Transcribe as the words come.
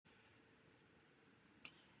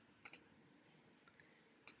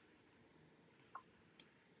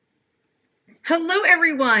Hello,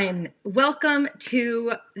 everyone. Welcome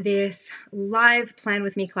to this live Plan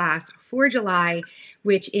With Me class for July,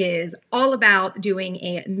 which is all about doing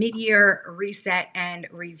a mid-year reset and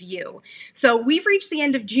review. So we've reached the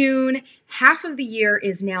end of June. Half of the year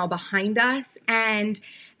is now behind us. And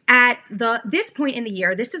at this point in the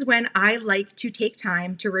year, this is when I like to take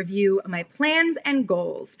time to review my plans and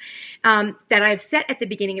goals that I've set at the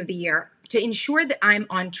beginning of the year, to ensure that I'm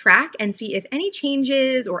on track and see if any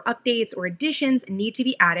changes or updates or additions need to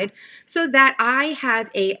be added so that I have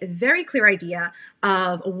a very clear idea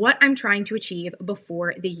of what I'm trying to achieve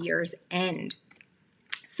before the year's end.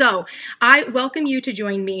 So I welcome you to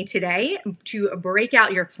join me today to break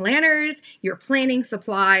out your planners, your planning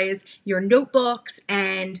supplies, your notebooks,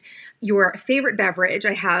 and your favorite beverage.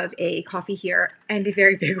 I have a coffee here and a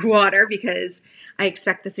very big water because I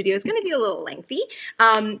expect this video is going to be a little lengthy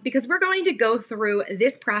because we're going to go through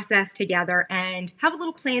this process together and have a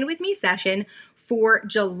little plan with me session for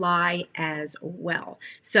July as well.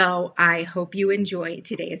 So I hope you enjoy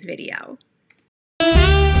today's video.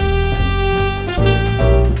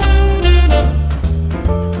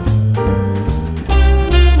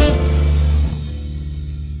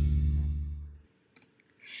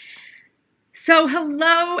 So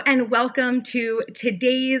hello and welcome to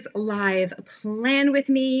today's live Plan With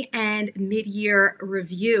Me and mid-year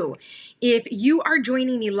review. If you are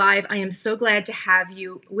joining me live, I am so glad to have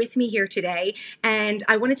you with me here today. And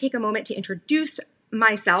I want to take a moment to introduce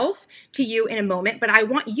myself to you in a moment, but I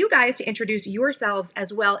want you guys to introduce yourselves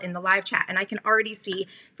as well in the live chat. And I can already see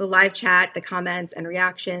the live chat, the comments and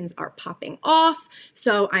reactions are popping off.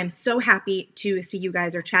 So I'm so happy to see you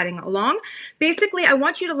guys are chatting along. Basically, I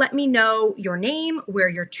want you to let me know your name, where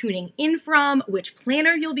you're tuning in from, which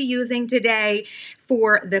planner you'll be using today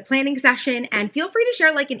for the planning session, and feel free to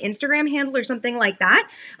share like an Instagram handle or something like that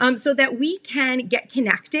so that we can get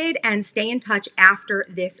connected and stay in touch after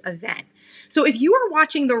this event. So if you are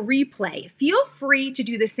watching the replay, feel free to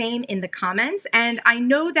do the same in the comments. And I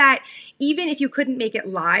know that even if you couldn't make it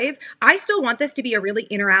live, I still want this to be a really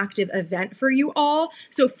interactive event for you all.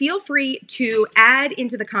 So feel free to add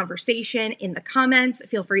into the conversation in the comments.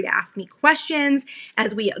 Feel free to ask me questions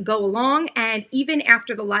as we go along. And even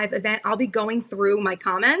after the live event, I'll be going through my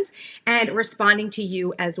comments and responding to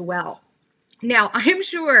you as well. Now, I'm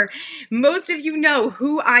sure most of you know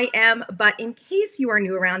who I am, but in case you are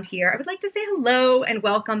new around here, I would like to say hello and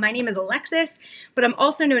welcome. My name is Alexis, but I'm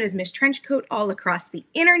also known as MissTrenchcoat all across the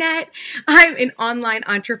internet. I'm an online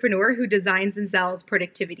entrepreneur who designs and sells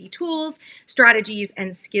productivity tools, strategies,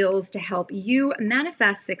 and skills to help you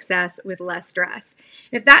manifest success with less stress.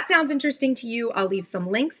 If that sounds interesting to you, I'll leave some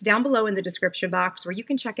links down below in the description box where you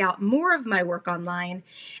can check out more of my work online,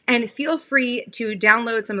 and feel free to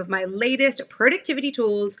download some of my latest productivity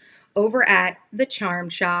tools over at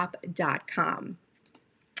thecharmedshop.com.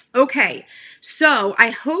 Okay, so I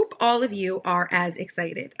hope all of you are as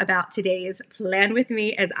excited about today's Plan With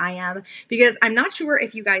Me as I am, because I'm not sure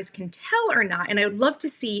if you guys can tell or not, and I would love to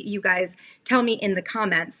see you guys tell me in the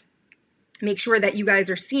comments. Make sure that you guys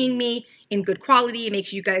are seeing me in good quality. Make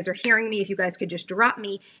sure you guys are hearing me. If you guys could just drop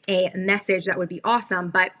me a message, that would be awesome.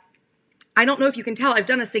 But I don't know if you can tell, I've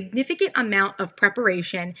done a significant amount of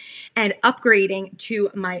preparation and upgrading to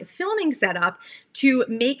my filming setup to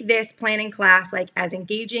make this planning class like as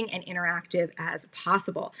engaging and interactive as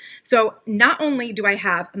possible. So not only do I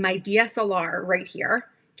have my DSLR right here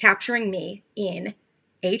capturing me in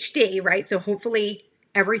HD, right? So hopefully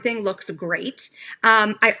everything looks great.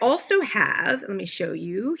 I also have, let me show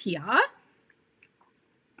you here.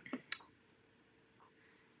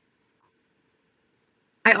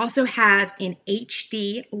 I also have an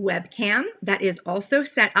HD webcam that is also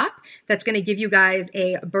set up that's going to give you guys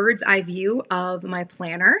a bird's eye view of my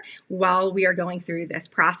planner while we are going through this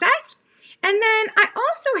process. And then I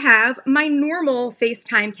also have my normal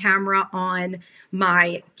FaceTime camera on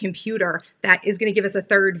my computer that is going to give us a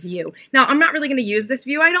third view. Now, I'm not really going to use this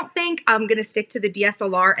view, I don't think. I'm going to stick to the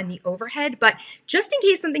DSLR and the overhead, but just in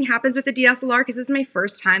case something happens with the DSLR, because this is my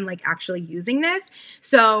first time like actually using this,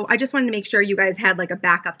 so I just wanted to make sure you guys had like a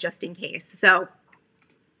backup just in case. So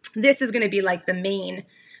this is going to be like the main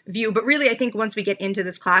view, but really I think once we get into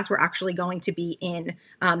this class, we're actually going to be in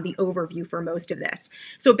the overview for most of this.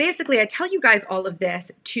 So basically I tell you guys all of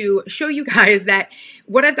this to show you guys that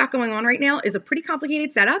what I've got going on right now is a pretty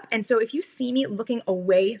complicated setup. And so if you see me looking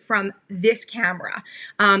away from this camera,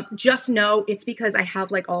 just know it's because I have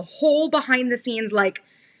like a whole behind the scenes, like,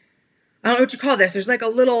 I don't know what you call this. There's like a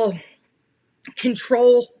little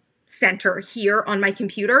control center here on my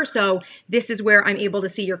computer. So this is where I'm able to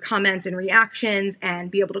see your comments and reactions and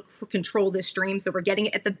be able to control this stream. So we're getting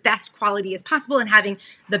it at the best quality as possible and having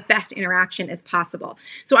the best interaction as possible.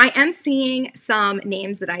 So I am seeing some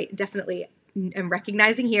names that I definitely am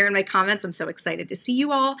recognizing here in my comments. I'm so excited to see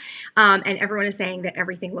you all. And everyone is saying that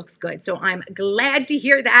everything looks good. So I'm glad to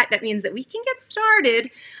hear that. That means that we can get started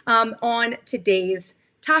on today's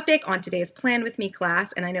topic, on today's Plan With Me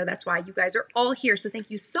class, and I know that's why you guys are all here, so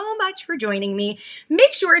thank you so much for joining me.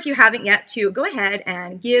 Make sure, if you haven't yet, to go ahead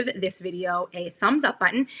and give this video a thumbs up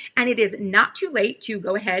button, and it is not too late to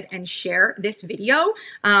go ahead and share this video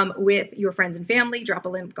with your friends and family. Drop a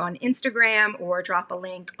link on Instagram or drop a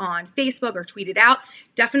link on Facebook or tweet it out.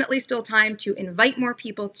 Definitely still time to invite more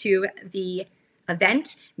people to the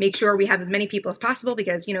event. Make sure we have as many people as possible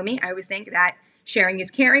because, you know me, I always think that sharing is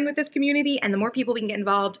caring with this community, and the more people we can get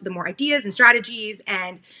involved, the more ideas and strategies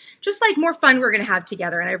and just like more fun we're going to have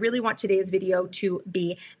together. And I really want today's video to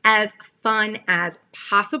be as fun as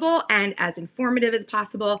possible and as informative as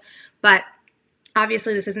possible. But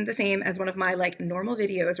obviously this isn't the same as one of my like normal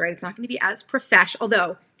videos, right? It's not going to be as professional,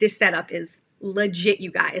 although this setup is legit, you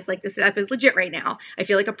guys. Like this setup is legit right now. I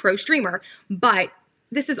feel like a pro streamer, but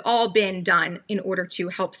this has all been done in order to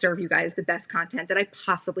help serve you guys the best content that I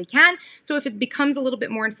possibly can. So if it becomes a little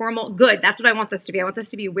bit more informal, good. That's what I want this to be. I want this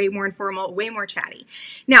to be way more informal, way more chatty.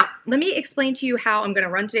 Now, let me explain to you how I'm going to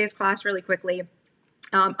run today's class really quickly.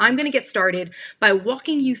 I'm going to get started by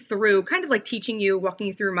walking you through, kind of like walking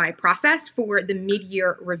you through my process for the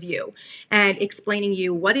mid-year review and explaining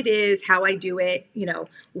you what it is, how I do it, you know,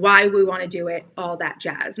 why we want to do it, all that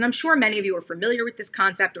jazz. And I'm sure many of you are familiar with this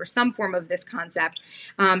concept or some form of this concept.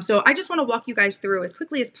 So I just want to walk you guys through as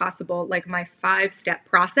quickly as possible, like my 5-step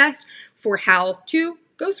process for how to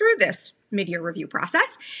go through this mid-year review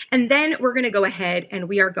process. And then we're going to go ahead and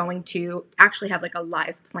we are going to actually have like a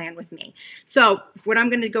live plan with me. So what I'm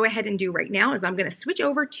going to go ahead and do right now is I'm going to switch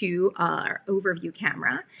over to our overview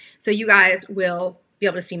camera. So you guys will be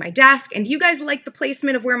able to see my desk. And do you guys like the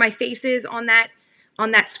placement of where my face is on that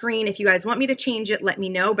screen? If you guys want me to change it, let me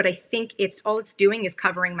know. But I think all it's doing is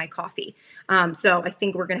covering my coffee. So I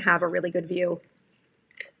think we're going to have a really good view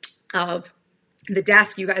of the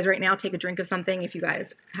desk. You guys right now take a drink of something if you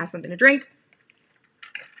guys have something to drink.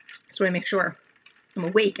 So I make sure I'm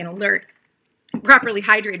awake and alert, properly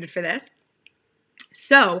hydrated for this.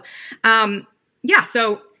 So yeah,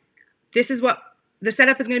 so this is what the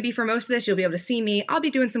setup is going to be for most of this. You'll be able to see me. I'll be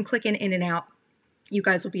doing some clicking in and out. You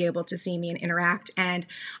guys will be able to see me and interact. And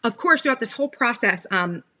of course, throughout this whole process,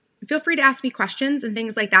 feel free to ask me questions and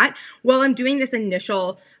things like that. While I'm doing this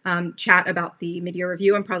initial chat about the mid-year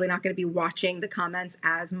review, I'm probably not going to be watching the comments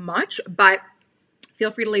as much, but feel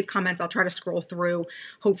free to leave comments. I'll try to scroll through.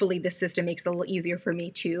 Hopefully this system makes it a little easier for me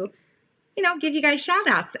to, you know, give you guys shout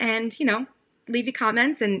outs and, you know, leave you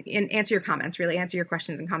comments and answer your comments, really answer your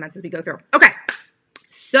questions and comments as we go through. Okay,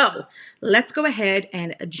 so let's go ahead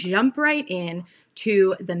and jump right in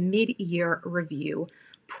to the mid-year review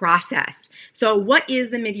process. So what is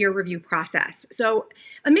the mid-year review process? So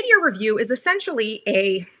a mid-year review is essentially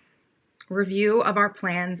a review of our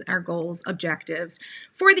plans, our goals, objectives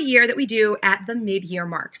for the year that we do at the mid-year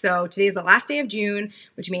mark. So today is the last day of June,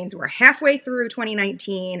 which means we're halfway through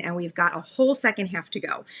 2019 and we've got a whole second half to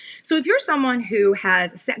go. So if you're someone who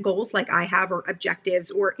has set goals like I have or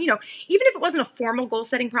objectives, or, you know, even if it wasn't a formal goal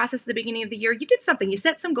setting process at the beginning of the year, you did something, you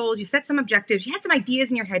set some goals, you set some objectives, you had some ideas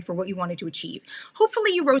in your head for what you wanted to achieve.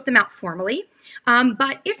 Hopefully you wrote them out formally.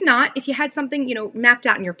 But if not, if you had something, you know, mapped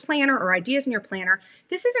out in your planner or ideas in your planner,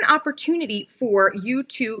 this is an opportunity for you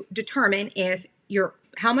to determine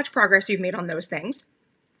how much progress you've made on those things,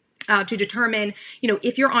 to determine, you know,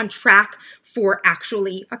 if you're on track for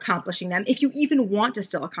actually accomplishing them, if you even want to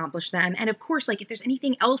still accomplish them, and of course, like if there's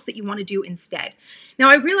anything else that you want to do instead. Now,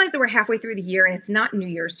 I realize that we're halfway through the year and it's not New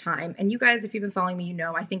Year's time, and you guys, if you've been following me, you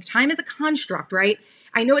know, I think time is a construct, right?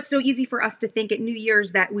 I know it's so easy for us to think at New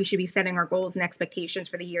Year's that we should be setting our goals and expectations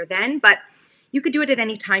for the year then, but you could do it at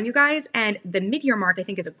any time, you guys, and the mid-year mark, I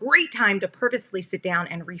think, is a great time to purposely sit down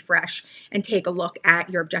and refresh and take a look at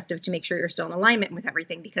your objectives to make sure you're still in alignment with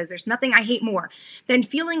everything, because there's nothing I hate more than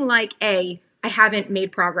feeling like, I haven't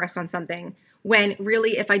made progress on something, when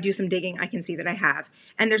really, if I do some digging, I can see that I have.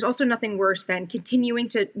 And there's also nothing worse than continuing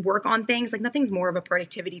to work on things, like nothing's more of a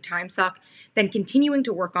productivity time suck than continuing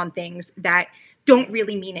to work on things that don't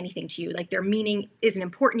really mean anything to you. Like their meaning isn't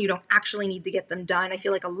important. You don't actually need to get them done. I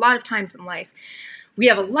feel like a lot of times in life, we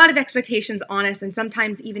have a lot of expectations on us, and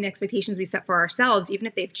sometimes even expectations we set for ourselves, even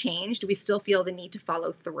if they've changed, we still feel the need to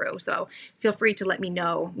follow through. So feel free to let me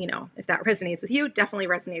know, if that resonates with you. Definitely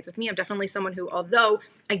resonates with me. I'm definitely someone who, although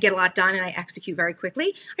I get a lot done and I execute very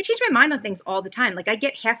quickly, I change my mind on things all the time. Like I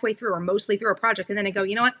get halfway through or mostly through a project and then I go,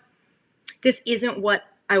 you know what? This isn't what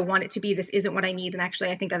I want it to be. This isn't what I need. And actually,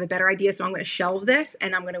 I think I have a better idea. So I'm going to shelve this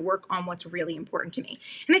and I'm going to work on what's really important to me.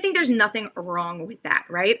 And I think there's nothing wrong with that,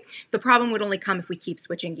 right? The problem would only come if we keep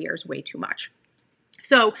switching gears way too much.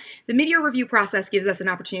 So the mid-year review process gives us an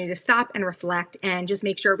opportunity to stop and reflect and just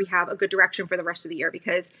make sure we have a good direction for the rest of the year,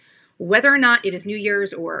 because whether or not it is New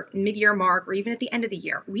Year's or mid-year mark or even at the end of the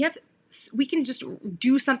year, we can just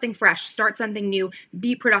do something fresh, start something new,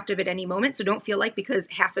 be productive at any moment. So don't feel like because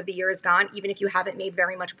half of the year is gone, even if you haven't made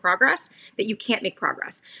very much progress, that you can't make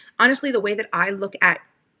progress. Honestly, the way that I look at,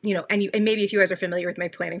 and maybe if you guys are familiar with my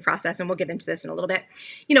planning process, and we'll get into this in a little bit,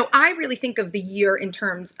 I really think of the year in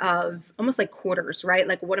terms of almost like quarters, right?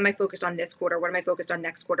 Like what am I focused on this quarter? What am I focused on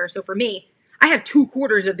next quarter? So for me, I have 2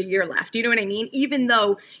 quarters of the year left. You know what I mean? Even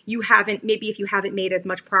though maybe if you haven't made as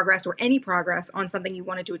much progress or any progress on something you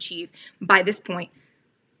wanted to achieve by this point,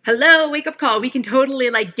 hello, wake up call. We can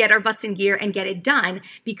totally get our butts in gear and get it done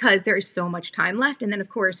because there is so much time left. And then of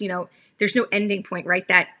course, there's no ending point, right?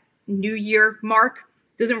 That New Year mark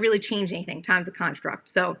doesn't really change anything. Time's a construct.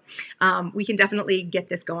 So we can definitely get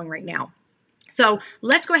this going right now. So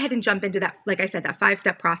let's go ahead and jump into that, like I said, that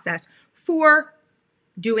 5-step process for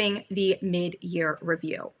doing the mid-year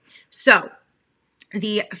review. So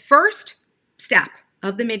the first step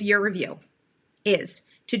of the mid-year review is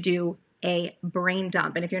to do a brain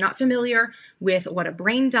dump. And if you're not familiar with what a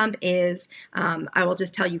brain dump is, I will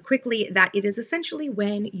just tell you quickly that it is essentially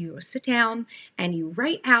when you sit down and you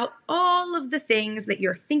write out all of the things that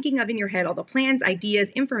you're thinking of in your head, all the plans, ideas,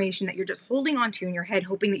 information that you're just holding on to in your head,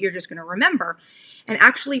 hoping that you're just going to remember, and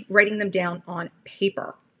actually writing them down on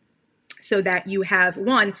paper, so that you have,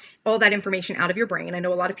 all that information out of your brain. I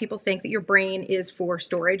know a lot of people think that your brain is for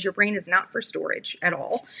storage. Your brain is not for storage at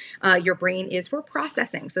all. Your brain is for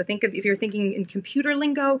processing. So if you're thinking in computer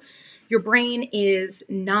lingo, your brain is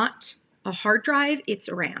not a hard drive, it's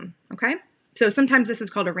a RAM, okay? So sometimes this is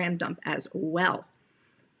called a RAM dump as well.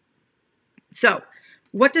 So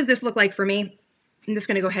what does this look like for me? I'm just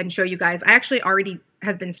going to go ahead and show you guys. I actually already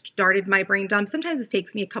have been started my brain dump. Sometimes this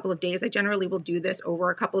takes me a couple of days. I generally will do this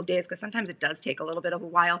over a couple of days because sometimes it does take a little bit of a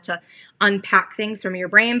while to unpack things from your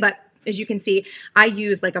brain. But as you can see, I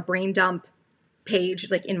use like a brain dump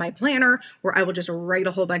page like in my planner where I will just write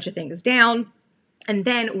a whole bunch of things down. And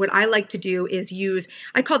then what I like to do is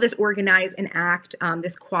I call this organize and act,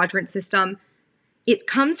 this quadrant system.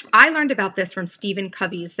 I learned about this from Stephen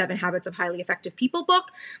Covey's 7 Habits of Highly Effective People book,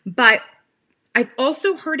 but I've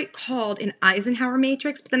also heard it called an Eisenhower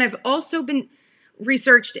matrix, but then I've also been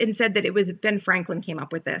researched and said that it was Ben Franklin came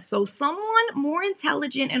up with this. So someone more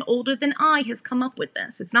intelligent and older than I has come up with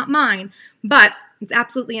this. It's not mine, but it's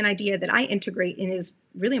absolutely an idea that I integrate and is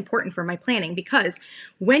really important for my planning, because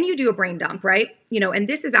when you do a brain dump, right, and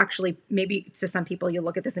this is actually, maybe to some people, you'll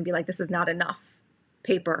look at this and be like, this is not enough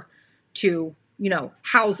paper to,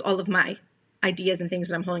 house all of my ideas and things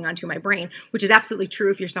that I'm holding onto in my brain, which is absolutely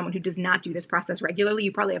true. If you're someone who does not do this process regularly,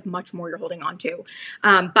 you probably have much more you're holding on to.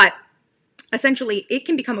 But essentially, it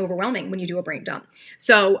can become overwhelming when you do a brain dump.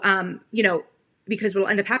 So, because what will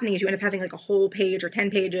end up happening is you end up having like a whole page or 10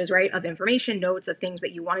 pages, right, of information, notes of things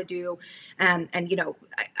that you want to do, and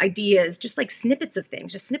ideas, just like snippets of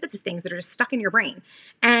things that are just stuck in your brain.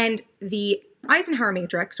 And the Eisenhower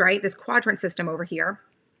matrix, right, this quadrant system over here,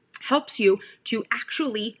 helps you to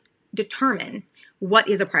actually determine what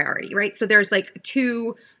is a priority, right? So there's like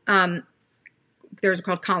 2, there's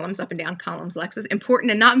called columns, up and down columns, Alexis,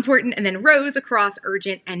 important and not important, and then rows across,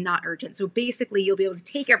 urgent and not urgent. So basically you'll be able to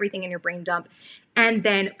take everything in your brain dump and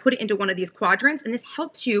then put it into one of these quadrants. And this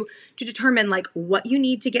helps you to determine like what you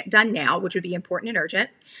need to get done now, which would be important and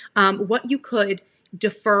urgent, what you could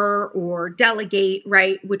defer or delegate,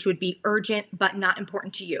 right, which would be urgent but not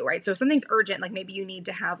important to you, right? So if something's urgent, like maybe you need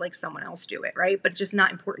to have like someone else do it, right? But it's just not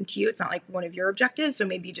important to you. It's not like one of your objectives, so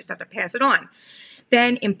maybe you just have to pass it on.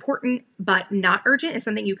 Then important but not urgent is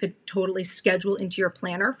something you could totally schedule into your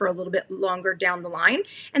planner for a little bit longer down the line.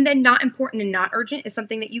 And then not important and not urgent is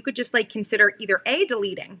something that you could just like consider either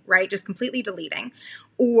deleting, right, just completely deleting,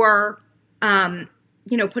 or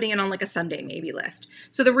putting it on like a someday maybe list.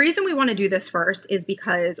 So the reason we want to do this first is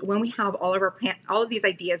because when we have all of these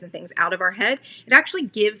ideas and things out of our head, it actually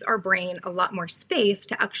gives our brain a lot more space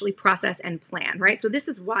to actually process and plan, right? So this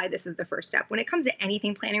is why this is the first step. When it comes to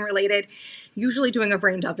anything planning related, usually doing a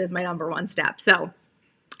brain dump is my number 1 step. So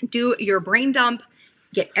do your brain dump,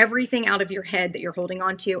 get everything out of your head that you're holding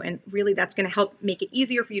on to. And really that's going to help make it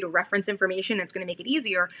easier for you to reference information. It's going to make it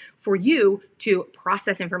easier for you to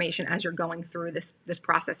process information as you're going through this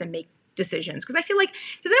process and make decisions. Because I feel like,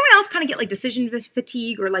 does anyone else kind of get like decision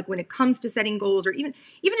fatigue, or like when it comes to setting goals, or even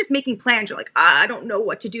just making plans, you're like, I don't know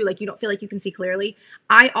what to do. Like you don't feel like you can see clearly.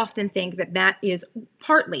 I often think that is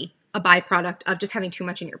partly a byproduct of just having too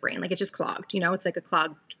much in your brain. Like it's just clogged, it's like a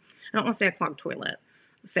clogged, I don't want to say a clogged toilet,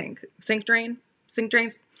 sink drains.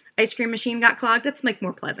 Ice cream machine got clogged. That's like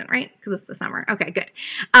more pleasant, right? Because it's the summer. Okay, good.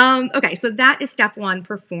 Okay, so that is step 1,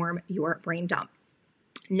 perform your brain dump.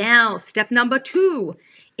 Now, step number 2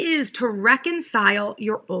 is to reconcile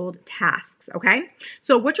your old tasks, okay?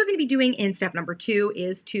 So what you're going to be doing in step number 2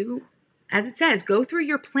 is to, as it says, go through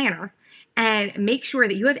your planner and make sure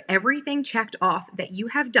that you have everything checked off that you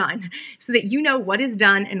have done so that you know what is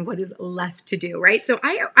done and what is left to do, right? So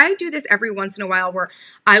I do this every once in a while where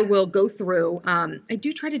I will go through, I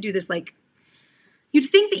do try to do this, like, you'd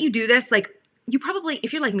think that you do this, like, you probably,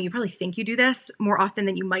 if you're like me, you probably think you do this more often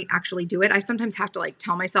than you might actually do it. I sometimes have to like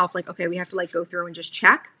tell myself like, okay, we have to like go through and just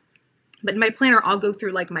check. But in my planner, I'll go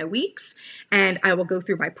through like my weeks, and I will go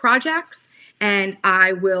through my projects, and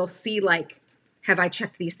I will see like, have I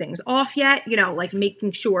checked these things off yet? Like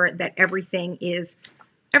making sure that everything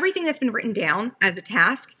that's been written down as a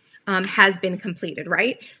task has been completed,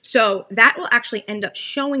 right? So that will actually end up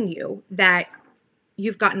showing you that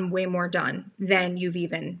you've gotten way more done than you've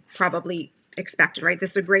even probably expected, right?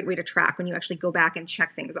 This is a great way to track when you actually go back and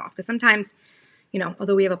check things off. Because sometimes,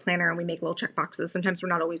 although we have a planner and we make little check boxes, sometimes we're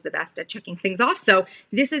not always the best at checking things off. So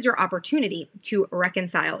this is your opportunity to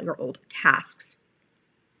reconcile your old tasks.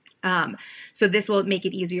 So this will make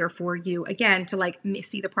it easier for you, again, to like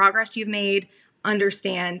see the progress you've made,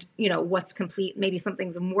 understand, what's complete. Maybe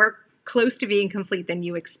something's more close to being complete than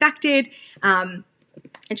you expected.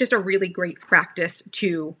 It's just a really great practice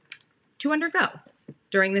to undergo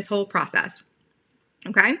during this whole process.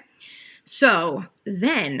 Okay. So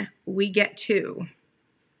then we get to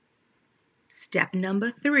step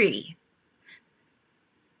number 3.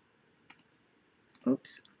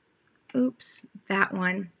 Oops, that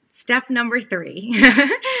one. Step number 3.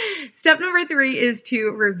 Step number 3 is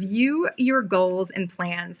to review your goals and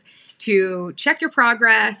plans, to check your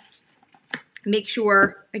progress, make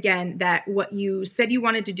sure, again, that what you said you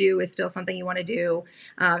wanted to do is still something you want to do,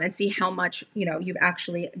 and see how much, you've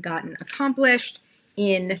actually gotten accomplished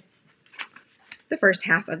in the first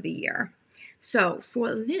half of the year. So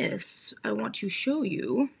for this, I want to show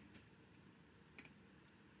you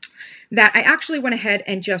that I actually went ahead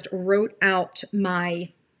and just wrote out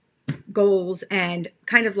my goals and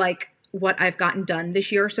kind of like what I've gotten done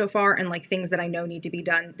this year so far, and like things that I know need to be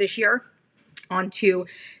done this year, onto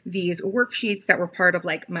these worksheets that were part of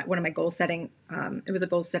like one of my goal setting. It was a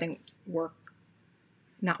goal setting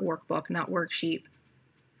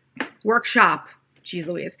workshop. Geez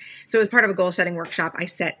Louise. So it was part of a goal setting workshop I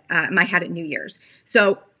had at New Year's.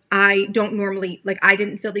 So I don't normally, I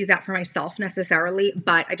didn't fill these out for myself necessarily,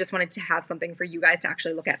 but I just wanted to have something for you guys to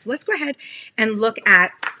actually look at. So let's go ahead and look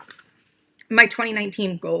at my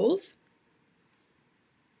 2019 goals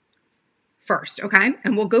first, okay?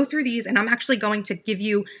 And we'll go through these, and I'm actually going to give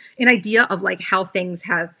you an idea of like how things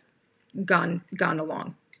have gone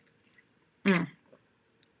along.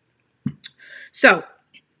 So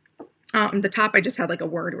the top, I just had like a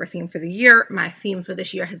word or a theme for the year. My theme for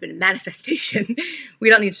this year has been manifestation. We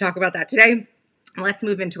don't need to talk about that today. Let's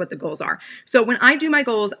move into what the goals are. So when I do my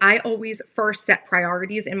goals, I always first set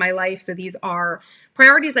priorities in my life. So these are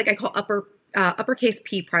priorities like I call uppercase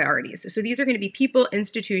P priorities. So these are going to be people,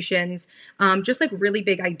 institutions, just like really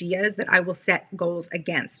big ideas that I will set goals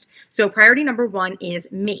against. So priority number 1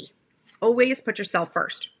 is me. Always put yourself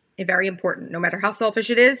first. Very important. No matter how selfish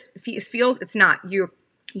it feels, it's not.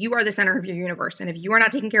 You are the center of your universe. And if you are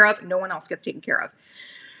not taken care of, no one else gets taken care of.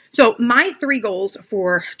 So my 3 goals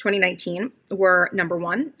for 2019 were, number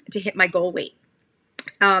 1, to hit my goal weight.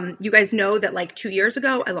 You guys know that like 2 years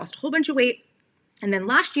ago, I lost a whole bunch of weight. And then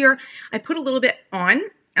last year, I put a little bit on,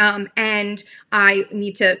 and I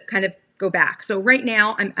need to kind of go back. So right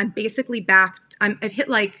now, I'm basically back. I'm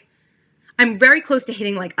very close to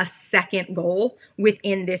hitting like a second goal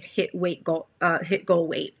within this hit goal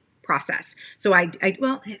weight process. So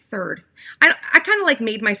hit third. I kind of like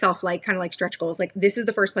made myself like kind of like stretch goals. Like this is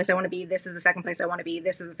the first place I want to be. This is the second place I want to be.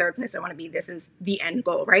 This is the third place I want to be. This is the end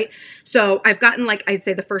goal, right? So I've gotten like, I'd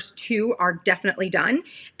say the first 2 are definitely done,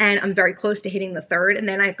 and I'm very close to hitting the third, and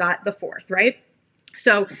then I've got the 4th, right?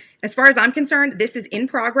 So as far as I'm concerned, this is in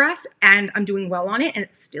progress and I'm doing well on it, and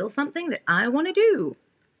it's still something that I want to do.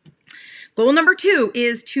 Goal number 2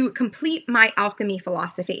 is to complete my alchemy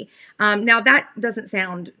philosophy. Now that doesn't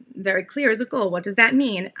sound very clear as a goal. What does that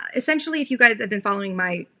mean? Essentially, if you guys have been following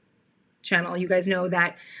my channel, you guys know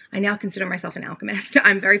that I now consider myself an alchemist.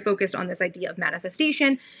 I'm very focused on this idea of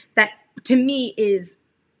manifestation that to me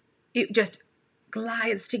it just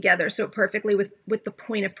glides together so perfectly with the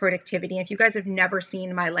point of productivity. If you guys have never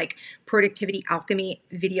seen my like productivity alchemy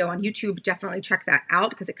video on YouTube, definitely check that out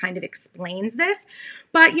because it kind of explains this.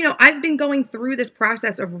 But I've been going through this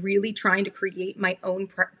process of really trying to create my own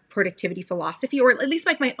productivity philosophy, or at least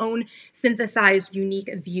like my own synthesized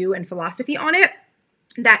unique view and philosophy on it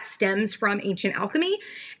that stems from ancient alchemy.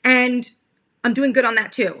 And I'm doing good on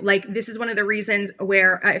that too. Like, this is one of the reasons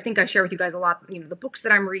where I think I share with you guys a lot, the books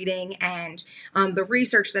that I'm reading and the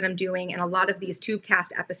research that I'm doing, and a lot of these Tubecast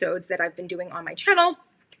episodes that I've been doing on my channel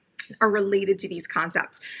are related to these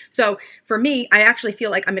concepts. So for me, I actually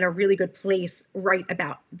feel like I'm in a really good place right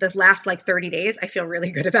about the last like 30 days. I feel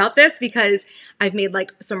really good about this because I've made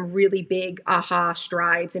like some really big aha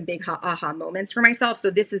strides and big aha moments for myself.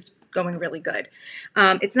 So this is going really good.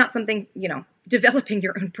 It's not something, developing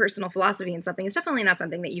your own personal philosophy and something. It's definitely not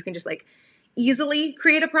something that you can just like easily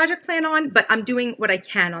create a project plan on, but I'm doing what I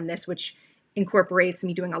can on this, which incorporates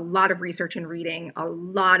me doing a lot of research and reading, a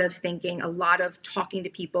lot of thinking, a lot of talking to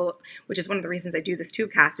people, which is one of the reasons I do this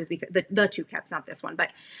Tubecast, is because the Tubecast, not this one,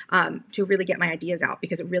 but to really get my ideas out,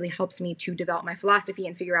 because it really helps me to develop my philosophy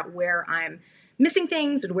and figure out where I'm missing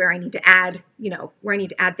things and where I need to add, where I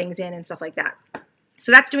need to add things in and stuff like that.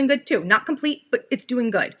 So that's doing good too. Not complete, but it's doing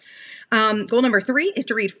good. Goal number 3 is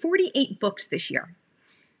to read 48 books this year.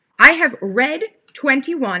 I have read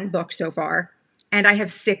 21 books so far, and I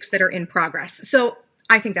have 6 that are in progress. So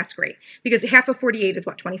I think that's great because half of 48 is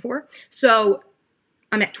what, 24? So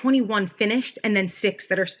I'm at 21 finished and then 6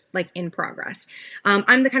 that are like in progress.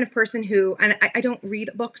 I'm the kind of person who, and I don't read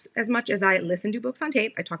books as much as I listen to books on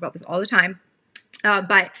tape. I talk about this all the time,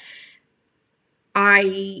 but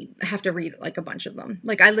I have to read like a bunch of them.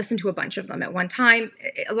 Like, I listen to a bunch of them at one time.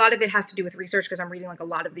 A lot of it has to do with research because I'm reading like a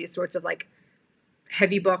lot of these sorts of like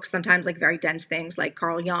heavy books, sometimes like very dense things like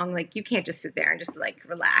Carl Jung. Like, you can't just sit there and just like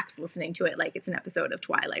relax listening to it like it's an episode of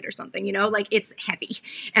Twilight or something, like it's heavy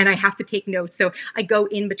and I have to take notes. So I go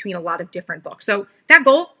in between a lot of different books. So that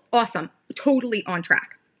goal, awesome, totally on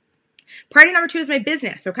track. Priority number 2 is my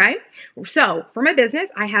business, okay? So for my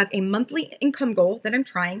business, I have a monthly income goal that I'm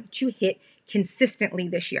trying to hit consistently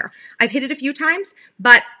this year. I've hit it a few times,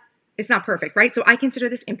 but it's not perfect, right? So I consider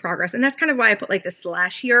this in progress. And that's kind of why I put like this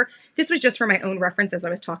slash here. This was just for my own reference as I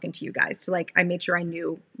was talking to you guys, to like, I made sure I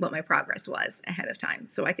knew what my progress was ahead of time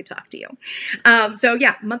so I could talk to you. So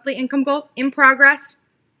yeah, monthly income goal in progress,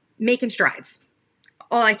 making strides.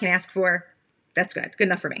 All I can ask for. That's good. Good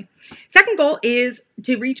enough for me. Second goal is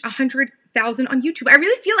to reach 100,000 on YouTube. I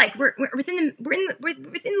really feel like we're within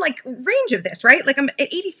like range of this, right? Like, I'm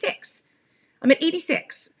at 86. I'm at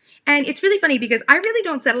 86. And it's really funny because I really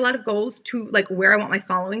don't set a lot of goals to like where I want my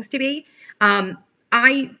followings to be.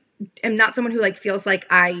 I am not someone who like feels like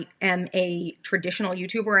I am a traditional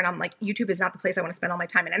YouTuber and I'm like, YouTube is not the place I want to spend all my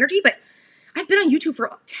time and energy, but I've been on YouTube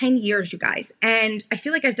for 10 years, you guys, and I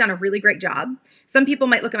feel like I've done a really great job. Some people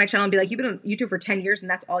might look at my channel and be like, you've been on YouTube for 10 years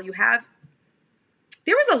and that's all you have.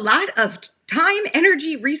 There was a lot of time,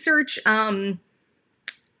 energy, research,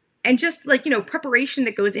 and just like, preparation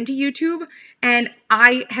that goes into YouTube. And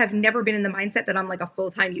I have never been in the mindset that I'm like a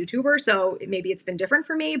full-time YouTuber. So maybe it's been different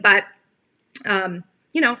for me, but,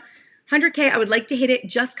 100K, I would like to hit it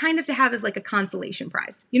just kind of to have as like a consolation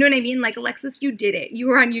prize. You know what I mean? Like, Alexis, you did it. You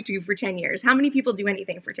were on YouTube for 10 years. How many people do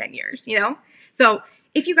anything for 10 years, So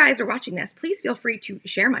if you guys are watching this, please feel free to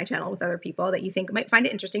share my channel with other people that you think might find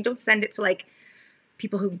it interesting. Don't send it to like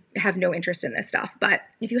people who have no interest in this stuff. But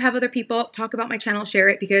if you have other people, talk about my channel, share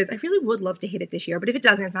it, because I really would love to hit it this year. But if it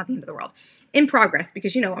doesn't, it's not the end of the world. In progress,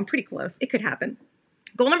 because, I'm pretty close. It could happen.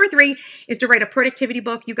 Goal number 3 is to write a productivity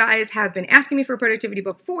book. You guys have been asking me for a productivity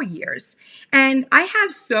book for years. And I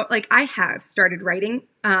have started writing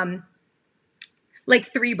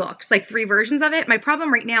like 3 books, like 3 versions of it. My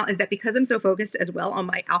problem right now is that because I'm so focused as well on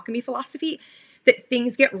my alchemy philosophy, that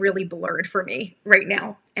things get really blurred for me right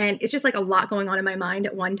now. And it's just like a lot going on in my mind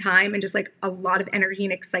at one time and just like a lot of energy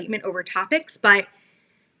and excitement over topics, but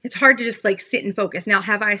it's hard to just like sit and focus. Now,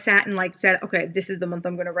 have I sat and like said, okay, this is the month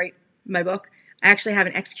I'm going to write my book? I actually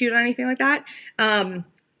haven't executed on anything like that. I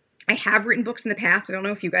have written books in the past. I don't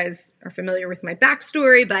know if you guys are familiar with my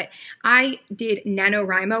backstory, but I did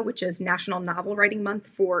NaNoWriMo, which is National Novel Writing Month,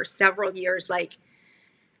 for several years, like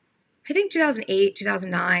I think 2008,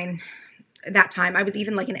 2009. that time. I was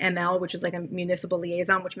even like an ML, which is like a municipal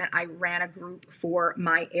liaison, which meant I ran a group for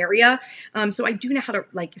my area. So I do know how to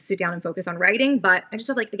like sit down and focus on writing, but I just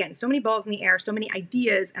have like, again, so many balls in the air, so many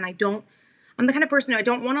ideas. And I'm the kind of person who I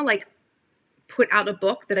don't want to like put out a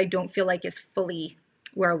book that I don't feel like is fully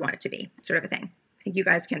where I want it to be, sort of a thing. I think you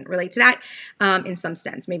guys can relate to that in some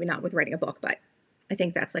sense, maybe not with writing a book, but I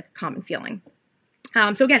think that's like a common feeling.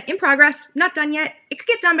 So again, in progress, not done yet. It could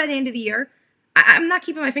get done by the end of the year. I'm not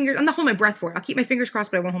keeping my fingers, I'm not holding my breath for it. I'll keep my fingers crossed,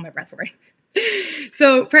 but I won't hold my breath for it.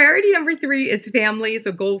 So priority number 3 is family.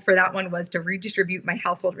 So goal for that one was to redistribute my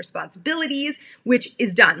household responsibilities, which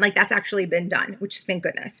is done. Like that's actually been done, which is thank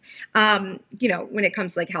goodness. You know, when it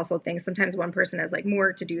comes to like household things, sometimes one person has like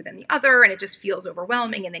more to do than the other and it just feels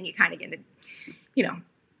overwhelming. And then you kind of get into, you know,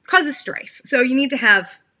 causes strife. So you need to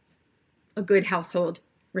have a good household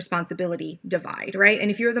responsibility divide, right? And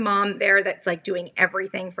if you're the mom there that's like doing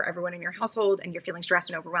everything for everyone in your household and you're feeling stressed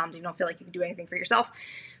and overwhelmed and you don't feel like you can do anything for yourself,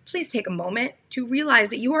 please take a moment to realize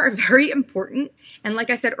that you are very important. And like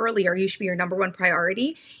I said earlier, you should be your number one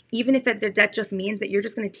priority, even if that just means that you're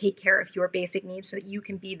just going to take care of your basic needs so that you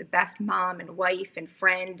can be the best mom and wife and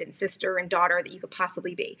friend and sister and daughter that you could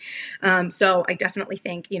possibly be. So I definitely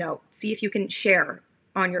think, you know, see if you can share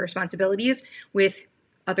on your responsibilities with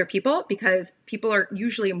other people, because people are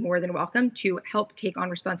usually more than welcome to help take on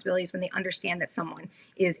responsibilities when they understand that someone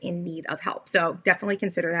is in need of help. So definitely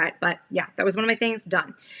consider that. But yeah, that was one of my things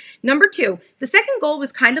done. Number 2, the second goal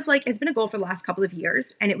was kind of like, it's been a goal for the last couple of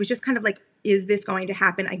years. And it was just kind of like, is this going to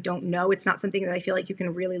happen? I don't know. It's not something that I feel like you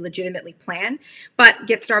can really legitimately plan, but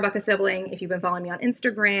get Starbucks a sibling. If you've been following me on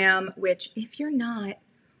Instagram, which if you're not,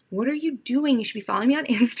 what are you doing? You should be following me on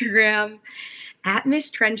Instagram at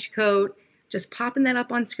MissTrenchcoat. Just popping that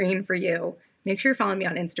up on screen for you. Make sure you're following me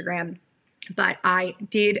on Instagram. But I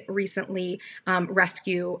did recently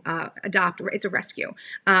adopt, it's a rescue,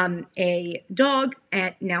 a dog.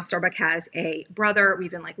 And now Starbuck has a brother.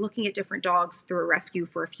 We've been like looking at different dogs through a rescue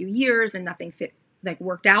for a few years and nothing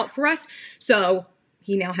worked out for us. So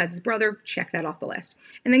he now has his brother. Check that off the list.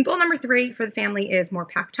 And then goal number 3 for the family is more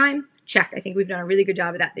pack time. Check. I think we've done a really good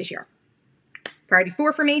job of that this year. Priority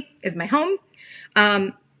 4 for me is my home.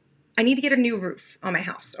 I need to get a new roof on my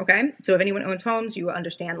house, okay? So if anyone owns homes, you will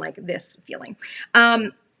understand like this feeling.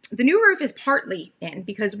 The new roof is partly in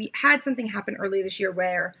because we had something happen earlier this year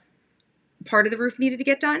where part of the roof needed to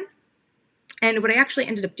get done. And what I actually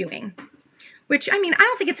ended up doing, which, I mean, I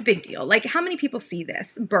don't think it's a big deal. Like, how many people see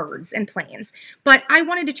this? Birds and planes. But I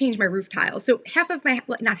wanted to change my roof tile. So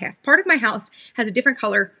part of my house has a different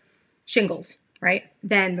color shingles, right,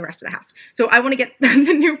 than the rest of the house. So I want to get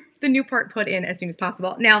the new part put in as soon as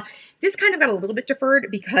possible. Now, this kind of got a little bit deferred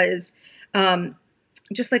because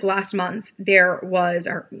just like last month, there was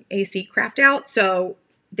our AC crapped out. So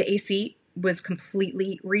the AC was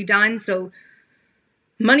completely redone. So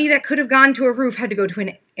money that could have gone to a roof had to go to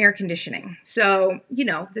an air conditioning. So, you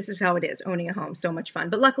know, this is how it is owning a home. So much fun.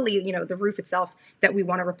 But luckily, you know, the roof itself that we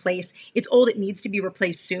want to replace, it's old. It needs to be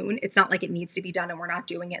replaced soon. It's not like it needs to be done and we're not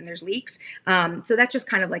doing it and there's leaks. So that's just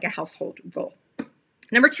kind of like a household goal.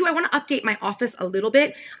 Number 2, I want to update my office a little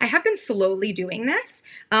bit. I have been slowly doing this,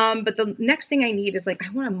 but the next thing I need is like, I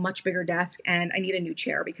want a much bigger desk and I need a new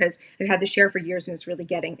chair because I've had this chair for years and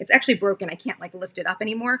it's actually broken. I can't like lift it up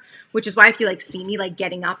anymore, which is why if you like see me like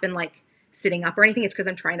getting up and like sitting up or anything, it's because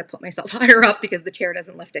I'm trying to put myself higher up because the chair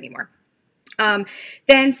doesn't lift anymore. Then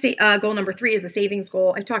goal number 3 is a savings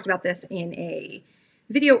goal. I talked about this in a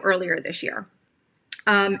video earlier this year.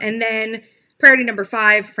 And then priority number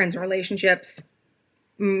 5, friends and relationships.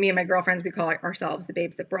 Me and my girlfriends, we call ourselves the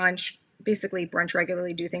babes that brunch. Basically brunch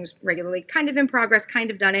regularly, do things regularly, kind of in progress,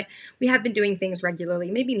 kind of done it. We have been doing things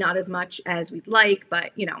regularly, maybe not as much as we'd like,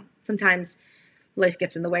 but you know, sometimes life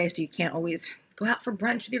gets in the way, so you can't always go out for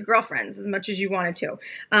brunch with your girlfriends as much as you wanted to.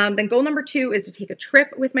 Then goal number 2 is to take a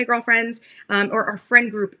trip with my girlfriends, or our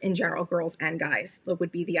friend group in general, girls and guys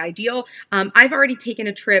would be the ideal. I've already taken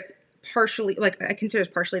a trip partially, like I consider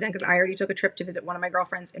it's partially done because I already took a trip to visit one of my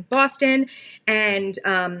girlfriends in Boston, and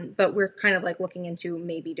but we're kind of like looking into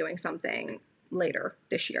maybe doing something later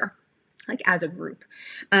this year, like as a group.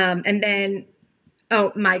 And then,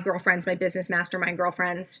 my girlfriends, my business mastermind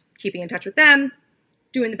girlfriends, keeping in touch with them,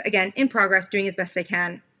 doing again in progress, doing as best I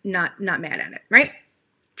can, not mad at it, right?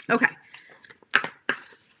 Okay,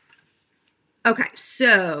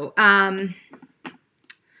 so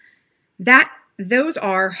those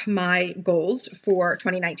are my goals for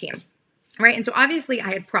 2019. right? And so obviously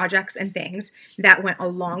I had projects and things that went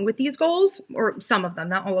along with these goals, or some of them,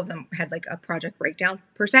 not all of them had like a project breakdown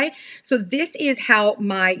per se. So this is how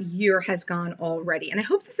my year has gone already. And I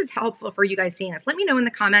hope this is helpful for you guys seeing this. Let me know in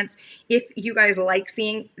the comments if you guys like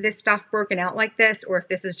seeing this stuff broken out like this, or if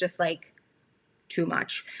this is just like too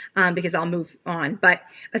much, because I'll move on. But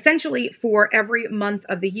essentially for every month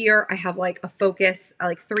of the year, I have like a focus,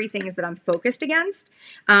 like 3 things that I'm focused against.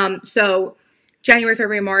 So January,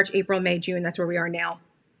 February, March, April, May, June, that's where we are now.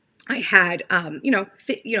 I had,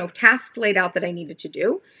 tasks laid out that I needed to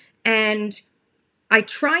do. And I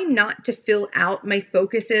try not to fill out my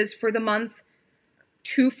focuses for the month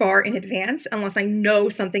too far in advance unless I know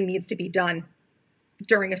something needs to be done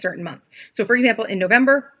during a certain month. So for example, in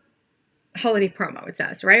November, holiday promo, it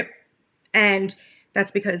says, right? And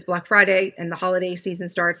that's because Black Friday and the holiday season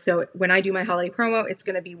starts. So when I do my holiday promo, it's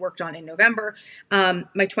going to be worked on in November. My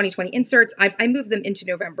 2020 inserts, I moved them into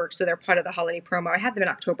November, so they're part of the holiday promo. I had them in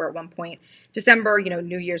October at one point. December,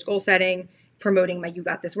 New Year's goal setting, promoting my You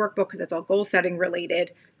Got This workbook because it's all goal setting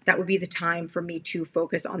related. That would be the time for me to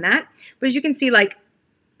focus on that. But as you can see, like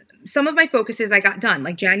some of my focuses I got done.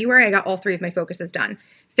 Like January, I got all 3 of my focuses done.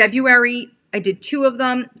 February, I did 2 of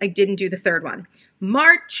them. I didn't do the 3rd one.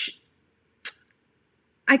 March,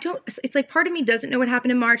 it's like part of me doesn't know what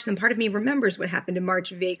happened in March, then part of me remembers what happened in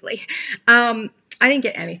March vaguely. I didn't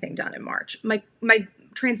get anything done in March. My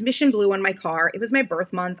transmission blew on my car. It was my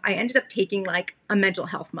birth month. I ended up taking like a mental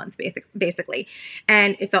health month, basically.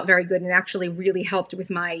 And it felt very good and actually really helped with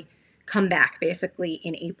my comeback, basically,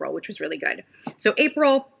 in April, which was really good. So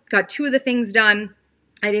April, got 2 of the things done.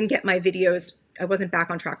 I didn't get my videos. I wasn't back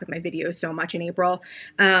on track with my videos so much in April.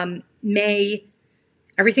 May,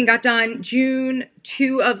 everything got done. June,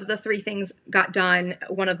 2 of the 3 things got done.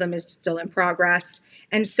 One of them is still in progress.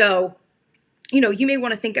 And so, you may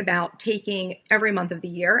want to think about taking every month of the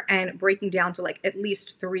year and breaking down to like at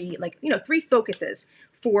least 3, 3 focuses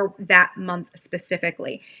for that month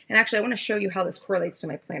specifically. And actually, I want to show you how this correlates to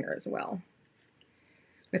my planner as well.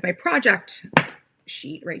 With my project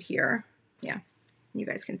sheet right here. Yeah, you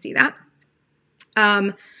guys can see that.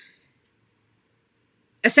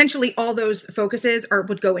 Essentially all those focuses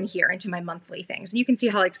would go in here into my monthly things. And you can see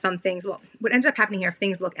how like some things, well, what ended up happening here, if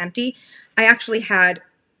things look empty, I actually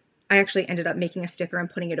ended up making a sticker and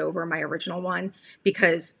putting it over my original one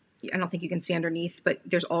because I don't think you can see underneath, but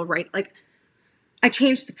there's all right. Like I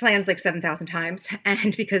changed the plans like 7,000 times.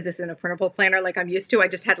 And because this isn't a printable planner like I'm used to, I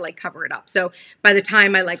just had to like cover it up. So by the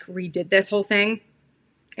time I like redid this whole thing,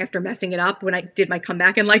 after messing it up, when I did my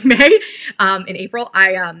comeback in like May, in April,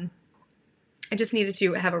 I just needed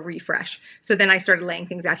to have a refresh. So then I started laying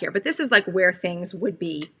things out here. But this is like where things would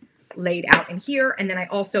be laid out in here. And then I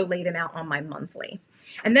also lay them out on my monthly.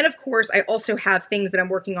 And then of course, I also have things that I'm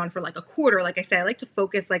working on for like a quarter. Like I say, I like to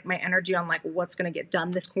focus like my energy on like what's going to get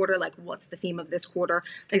done this quarter. Like what's the theme of this quarter?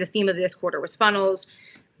 Like the theme of this quarter was funnels.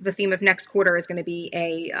 The theme of next quarter is going to be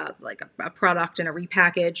a product and a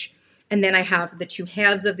repackage. And then I have the 2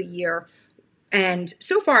 halves of the year. And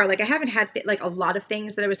so far, like I haven't had like a lot of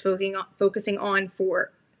things that I was focusing on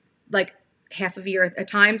for like half of a year at a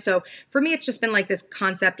time. So for me, it's just been like this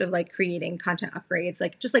concept of like creating content upgrades,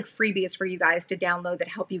 like just like freebies for you guys to download that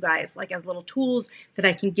help you guys like as little tools that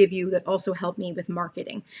I can give you that also help me with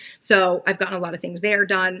marketing. So I've gotten a lot of things there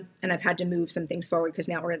done and I've had to move some things forward because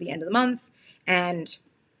now we're at the end of the month and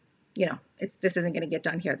this isn't going to get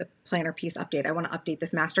done here. The planner piece update. I want to update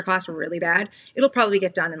this masterclass really bad. It'll probably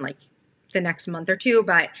get done in like the next month or 2.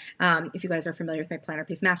 But if you guys are familiar with my planner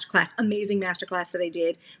piece masterclass, amazing masterclass that I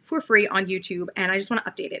did for free on YouTube. And I just want to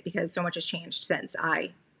update it because so much has changed since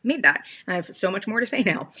I made that. And I have so much more to say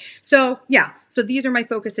now. So yeah, so these are my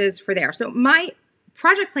focuses for there. So my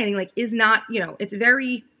project planning like is not, it's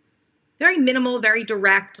very minimal, very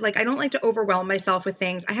direct. Like I don't like to overwhelm myself with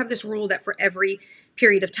things. I have this rule that for every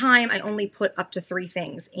period of time, I only put up to 3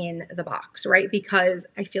 things in the box, right? Because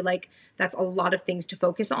I feel like that's a lot of things to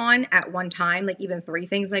focus on at one time. Like even 3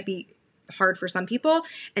 things might be hard for some people.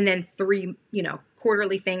 And then 3,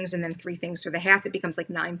 quarterly things and then 3 things for the half. It becomes like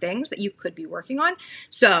 9 things that you could be working on.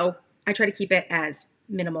 So I try to keep it as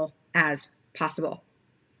minimal as possible.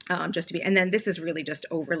 And then this is really just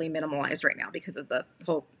overly minimalized right now because of the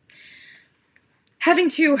whole having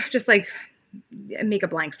to just like make a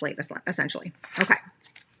blank slate, essentially. Okay.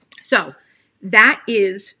 So that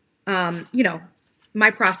is, my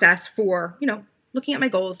process for, looking at my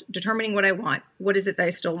goals, determining what I want. What is it that I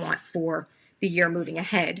still want for the year moving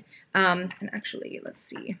ahead? And actually, let's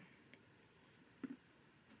see.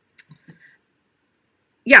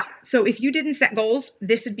 Yeah. So if you didn't set goals,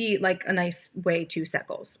 this would be like a nice way to set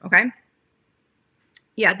goals. Okay.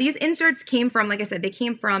 Yeah, these inserts came from, like I said, they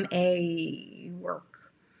came from a workshop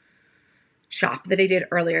that I did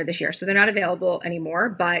earlier this year. So they're not available anymore.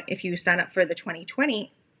 But if you sign up for the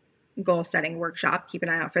 2020 goal setting workshop, keep an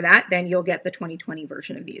eye out for that, then you'll get the 2020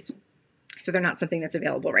 version of these. So they're not something that's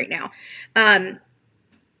available right now.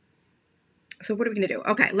 So what are we going to do?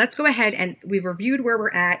 Okay, let's go ahead, and we've reviewed where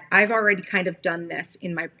we're at. I've already kind of done this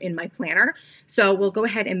in my planner. So we'll go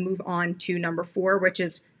ahead and move on to number 4, which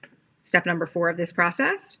is step number 4 of this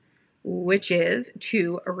process, which is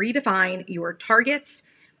to redefine your targets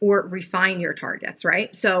or refine your targets,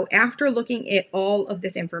 right? So after looking at all of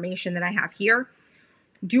this information that I have here,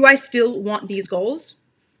 do I still want these goals?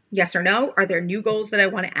 Yes or no? Are there new goals that I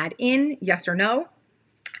want to add in? Yes or no?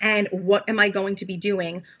 And what am I going to be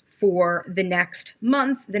doing for the next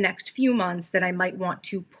month, the next few months that I might want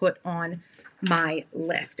to put on my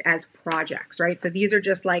list as projects, right? So these are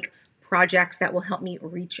just like projects that will help me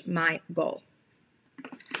reach my goal.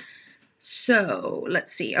 So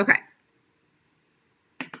let's see. Okay.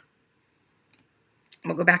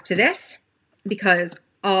 We'll go back to this because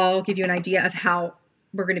I'll give you an idea of how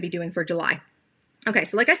we're going to be doing for July. Okay.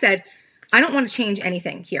 So like I said, I don't want to change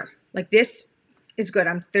anything here. Like this is good.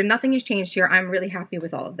 Nothing has changed here. I'm really happy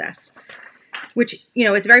with all of this, which, you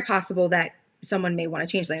know, it's very possible that someone may want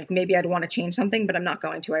to change. Like maybe I'd want to change something, but I'm not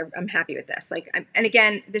going to. I'm happy with this. And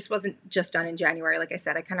again, this wasn't just done in January. Like I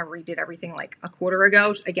said, I kind of redid everything like a quarter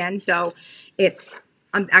ago again. So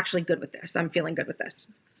I'm actually good with this. I'm feeling good with this.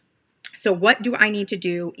 So what do I need to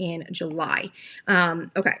do in July?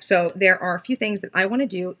 Okay, so there are a few things that I want to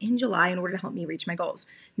do in July in order to help me reach my goals.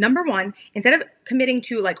 Number 1, instead of committing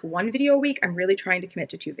to like 1 video a week, I'm really trying to commit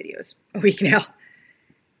to 2 videos a week now.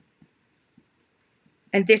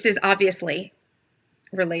 And this is obviously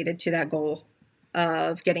related to that goal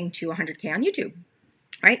of getting to 100K on YouTube,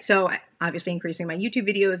 right? So obviously increasing my YouTube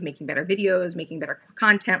videos, making better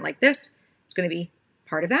content like this. It's going to be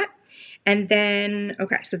part of that. And then,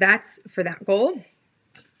 okay, so that's for that goal.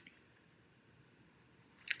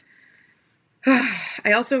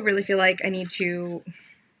 I also really feel like I need to,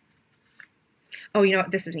 oh, you know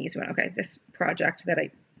what? This is an easy one. Okay, this project that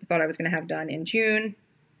I thought I was going to have done in June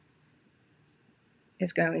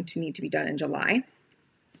is going to need to be done in July.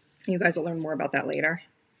 You guys will learn more about that later.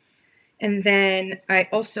 And then I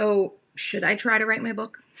also, should I try to write my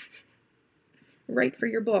book? Write for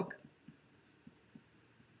your book.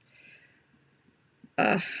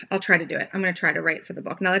 I'll try to do it. I'm going to try to write for the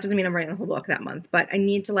book. Now, that doesn't mean I'm writing the whole book that month, but I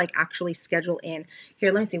need to like actually schedule in.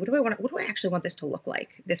 Here, let me see. What do I actually want this to look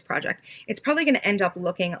like, this project? It's probably going to end up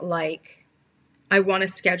looking like I want to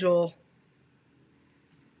schedule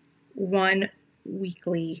 1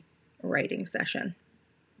 weekly writing session.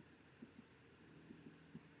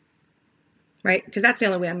 Right? Because that's the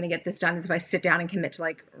only way I'm going to get this done is if I sit down and commit to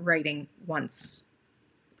like writing once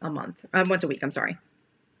a week, I'm sorry.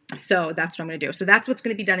 So that's what I'm going to do. So that's what's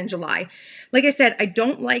going to be done in July. Like I said, I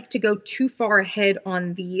don't like to go too far ahead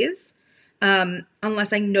on these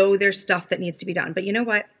unless I know there's stuff that needs to be done. But you know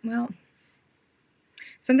what? Well,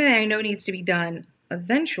 something that I know needs to be done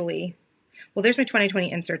eventually. Well, there's my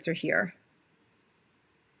 2020 inserts are here.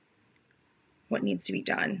 What needs to be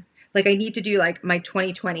done? Like I need to do like my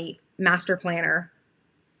 2020 master planner.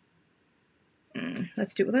 I'm going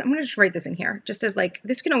to just write this in here just as like,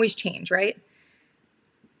 this can always change, right?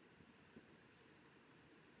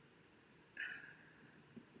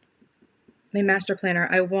 My master planner,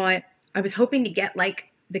 I was hoping to get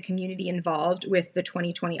like the community involved with the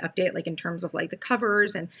 2020 update, like in terms of like the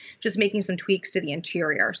covers and just making some tweaks to the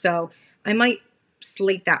interior. So I might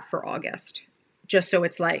slate that for August, just so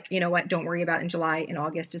it's like, you know what, don't worry about it in July, and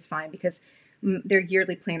August is fine because they're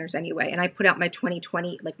yearly planners anyway. And I put out my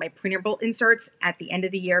 2020, like my printable inserts at the end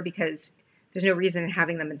of the year because there's no reason in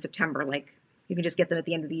having them in September. Like you can just get them at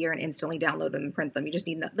the end of the year and instantly download them and print them. You just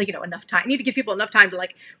need enough time. You need to give people enough time to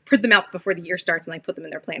like print them out before the year starts and like put them in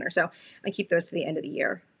their planner. So I keep those to the end of the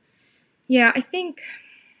year. Yeah, I think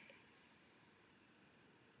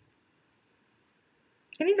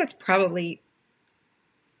that's probably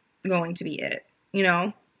going to be it, you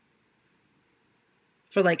know,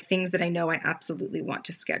 for like things that I know I absolutely want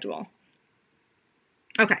to schedule.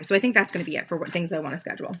 Okay, so I think that's going to be it for what things I want to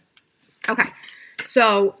schedule. Okay,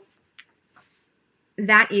 so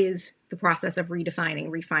that is the process of refining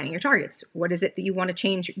your targets. What is it that you want to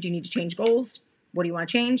change? Do you need to change goals? What do you want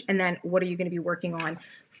to change? And then what are you going to be working on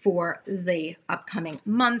for the upcoming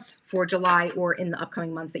month, for July, or in the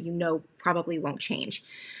upcoming months that you know probably won't change?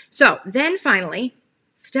 So then finally,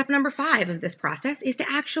 step number 5 of this process is to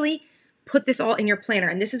actually put this all in your planner.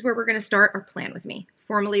 And this is where we're going to start our plan with me.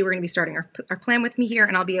 Formally, we're going to be starting our plan with me here,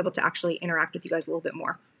 and I'll be able to actually interact with you guys a little bit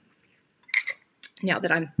more. now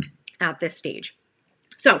that I'm at this stage.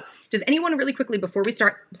 So does anyone really quickly, before we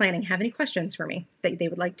start planning, have any questions for me that they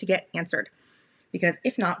would like to get answered? Because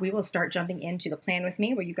if not, we will start jumping into the plan with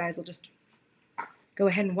me, where you guys will just go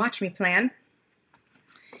ahead and watch me plan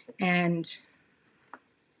and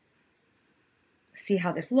see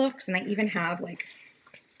how this looks. And I even have like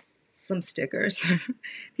some stickers.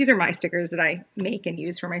 These are my stickers that I make and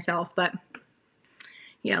use for myself. But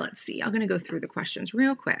yeah, let's see. I'm going to go through the questions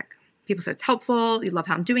real quick. People said it's helpful. You love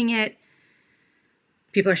how I'm doing it.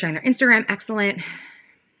 People are sharing their Instagram. Excellent.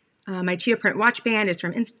 My cheetah print watch band is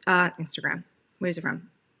from Instagram. Where is it from?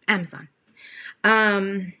 Amazon.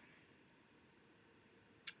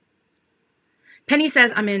 Penny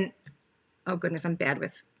says I'm in, oh goodness, I'm bad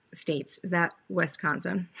with states. Is that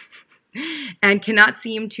Wisconsin? And cannot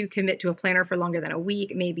seem to commit to a planner for longer than a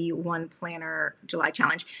week. Maybe one planner July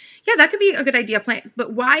challenge. Yeah, that could be a good idea.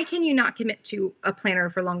 But why can you not commit to a planner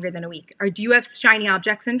for longer than a week? Or do you have shiny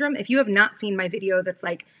object syndrome? If you have not seen my video that's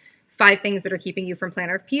like 5 things that are keeping you from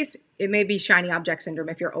planner peace, it may be shiny object syndrome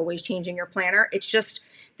if you're always changing your planner. It's just,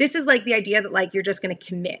 this is like the idea that like you're just going to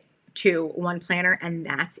commit to one planner and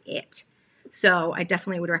that's it. So I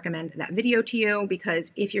definitely would recommend that video to you,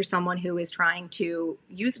 because if you're someone who is trying to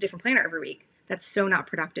use a different planner every week, that's so not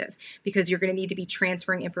productive, because you're going to need to be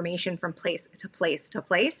transferring information from place to place to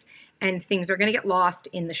place, and things are going to get lost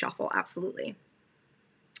in the shuffle. Absolutely.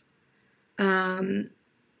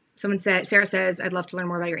 Someone said, Sarah says, I'd love to learn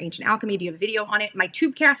more about your ancient alchemy. Do you have a video on it? My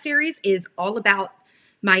Tubecast series is all about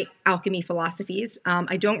my alchemy philosophies.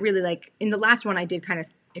 I don't really like, in the last one I did kind of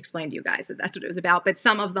explain to you guys that that's what it was about, but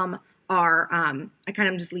some of them are, I kind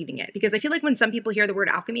of am just leaving it, because I feel like when some people hear the word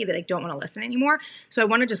alchemy, they like don't want to listen anymore. So I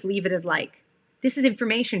want to just leave it as like, this is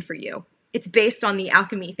information for you. It's based on the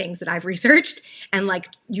alchemy things that I've researched and like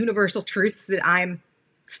universal truths that I'm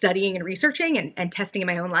studying and researching and testing in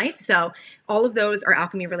my own life. So all of those are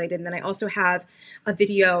alchemy related. And then I also have a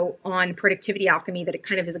video on productivity alchemy that it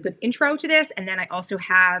kind of is a good intro to this. And then I also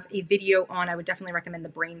have a video on, I would definitely recommend the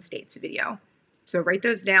brain states video. So write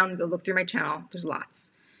those down, go look through my channel. There's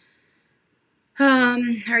lots.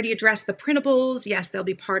 I already addressed the printables. Yes, they'll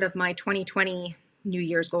be part of my 2020 New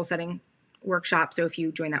Year's goal setting workshop. So if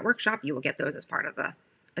you join that workshop, you will get those as part of the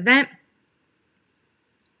event.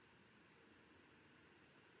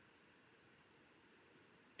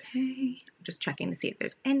 Okay, just checking to see if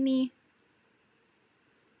there's any.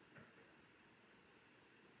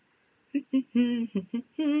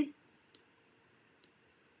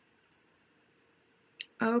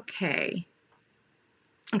 Okay.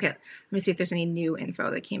 Okay, let me see if there's any new info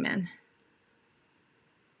that came in.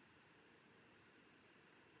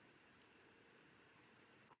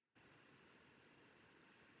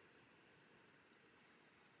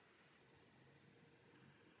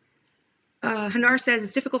 Hanar says,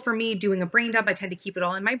 it's difficult for me doing a brain dump. I tend to keep it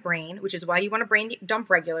all in my brain, which is why you want to brain dump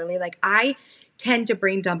regularly. Like I tend to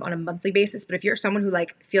brain dump on a monthly basis, but if you're someone who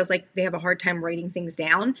like feels like they have a hard time writing things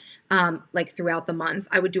down, like throughout the month,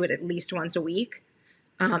 I would do it at least once a week.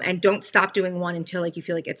 And don't stop doing one until like you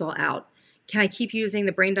feel like it's all out. Can I keep using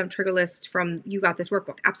the brain dump trigger list from You Got This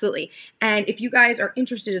workbook? Absolutely. And if you guys are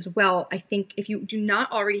interested as well, I think if you do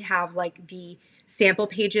not already have like the sample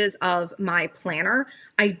pages of my planner,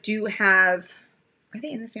 I do have, are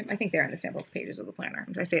they in the sample? I think they're in the sample pages of the planner.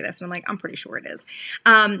 I say this and I'm like, I'm pretty sure it is.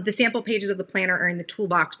 The sample pages of the planner are in the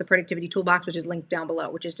toolbox, the productivity toolbox, which is linked down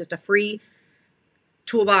below, which is just a free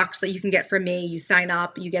toolbox that you can get from me. You sign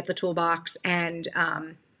up, you get the toolbox, and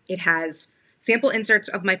it has sample inserts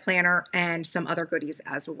of my planner and some other goodies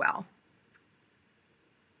as well.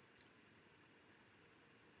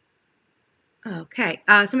 Okay,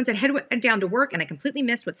 someone said, head down to work, and I completely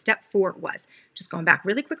missed what step 4 was. Just going back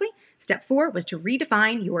really quickly, step 4 was to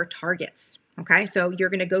redefine your targets. Okay, so you're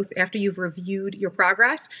going to go, after you've reviewed your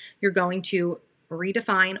progress, you're going to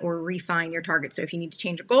redefine or refine your targets. So if you need to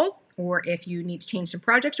change a goal, or if you need to change some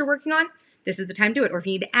projects you're working on, this is the time to do it. Or if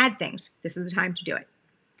you need to add things, this is the time to do it.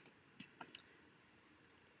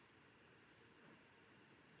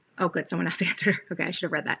 Oh, good. Someone else answered. Okay, I should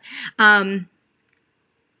have read that.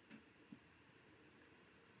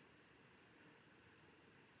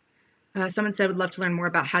 Someone said, would love to learn more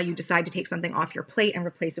about how you decide to take something off your plate and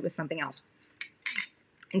replace it with something else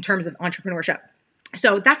in terms of entrepreneurship.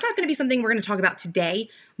 So that's not going to be something we're going to talk about today,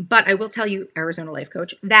 but I will tell you, Arizona Life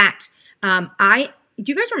Coach, that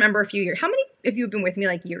do you guys remember a few years, how many of you have been with me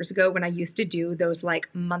like years ago when I used to do those like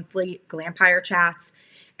monthly Glampire chats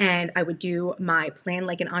and I would do my Plan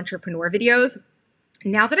Like an Entrepreneur videos?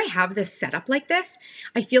 Now that I have this set up like this,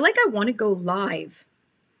 I feel like I want to go live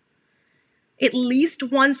at least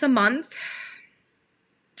once a month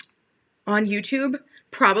on YouTube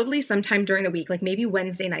probably sometime during the week, like maybe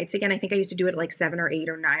Wednesday nights again. I think I used to do it at like 7 or 8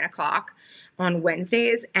 or 9 o'clock on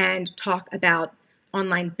Wednesdays and talk about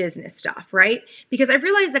online business stuff, right? Because I've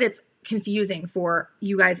realized that it's confusing for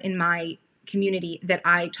you guys in my community that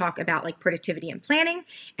I talk about like productivity and planning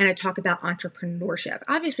and I talk about entrepreneurship.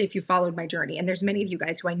 Obviously, if you followed my journey, and there's many of you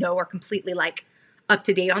guys who I know are completely like up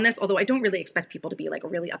to date on this, although I don't really expect people to be like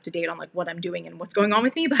really up to date on like what I'm doing and what's going on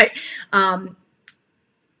with me, but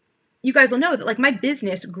you guys will know that like my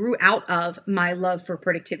business grew out of my love for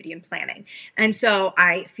productivity and planning. And so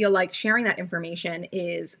I feel like sharing that information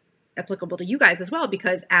is applicable to you guys as well,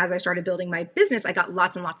 because as I started building my business, I got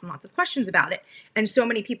lots and lots and lots of questions about it. And so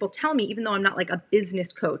many people tell me, even though I'm not like a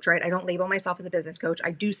business coach, right? I don't label myself as a business coach.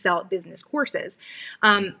 I do sell business courses.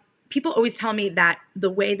 People always tell me that the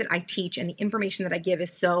way that I teach and the information that I give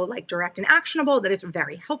is so like direct and actionable that it's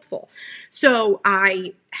very helpful. So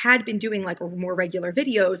I had been doing like more regular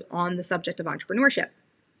videos on the subject of entrepreneurship.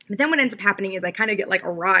 But then what ends up happening is I kind of get like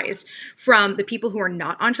a rise from the people who are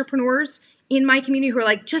not entrepreneurs in my community who are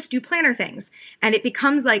like, just do planner things. And it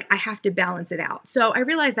becomes like I have to balance it out. So I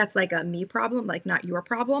realize that's like a me problem, like not your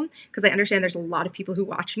problem, because I understand there's a lot of people who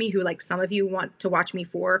watch me who like some of you want to watch me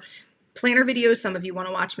for planner videos. Some of you want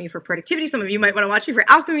to watch me for productivity. Some of you might want to watch me for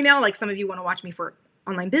alchemy now. Like some of you want to watch me for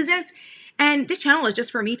online business. And this channel is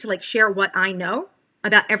just for me to like share what I know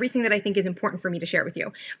about everything that I think is important for me to share with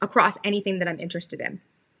you across anything that I'm interested in.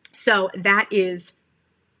 So that is,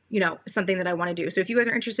 something that I want to do. So if you guys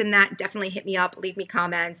are interested in that, definitely hit me up, leave me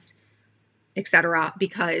comments, etc.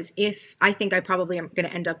 Because if I think I probably am going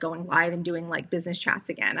to end up going live and doing like business chats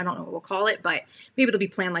again. I don't know what we'll call it, but maybe it'll be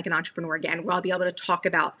planned like an entrepreneur again, where I'll be able to talk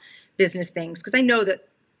about business things. Because I know that,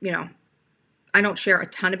 I don't share a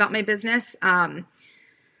ton about my business.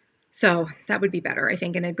 So that would be better, I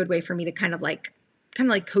think, and a good way for me to kind of like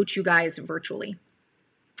coach you guys virtually.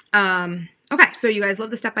 Okay, so you guys love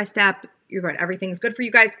the step-by-step. You're good. Everything's good for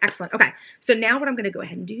you guys. Excellent. Okay, so now what I'm going to go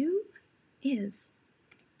ahead and do is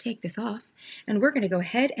take this off, and we're going to go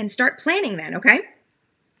ahead and start planning then, okay?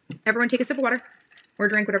 Everyone take a sip of water or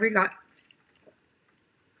drink, whatever you got.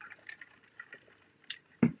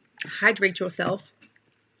 Hydrate yourself.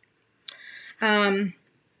 And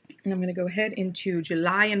I'm going to go ahead into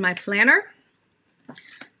July in my planner.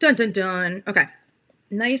 Dun, dun, dun. Okay,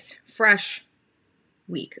 nice, fresh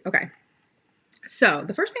week. Okay. So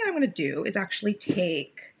the first thing I'm going to do is actually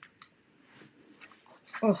take,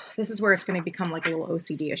 this is where it's going to become like a little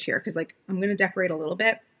OCD-ish here, because like I'm going to decorate a little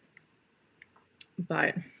bit,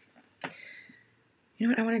 but you know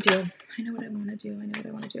what I want to do? I know what I want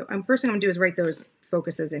to do. First thing I'm going to do is write those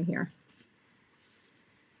focuses in here,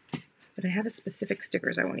 but I have a specific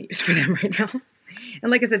stickers I want to use for them right now.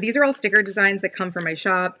 And like I said, these are all sticker designs that come from my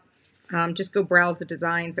shop. Just go browse the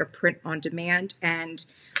designs. They're print on demand. And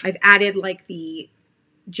I've added like the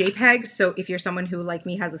JPEGs. So if you're someone who like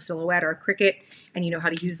me has a silhouette or a Cricut and you know how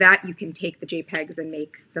to use that, you can take the JPEGs and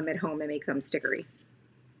make them at home and make them stickery.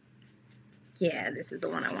 Yeah, this is the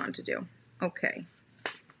one I wanted to do. Okay.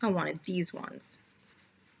 I wanted these ones.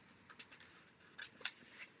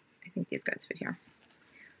 I think these guys fit here.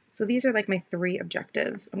 So these are like my 3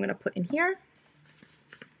 objectives I'm going to put in here.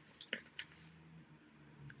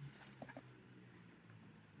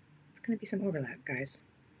 Going to be some overlap, guys.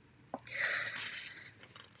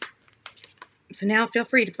 So now feel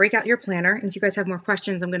free to break out your planner, and if you guys have more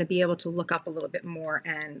questions, I'm going to be able to look up a little bit more,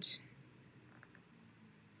 and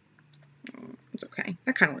it's okay.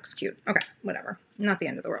 That kind of looks cute. Okay, whatever. Not the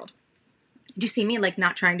end of the world. Do you see me like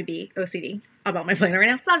not trying to be OCD about my planner right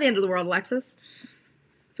now? It's not the end of the world, Alexis.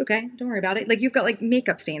 It's okay. Don't worry about it. Like you've got like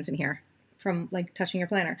makeup stains in here from like touching your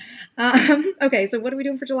planner. Okay, so what are we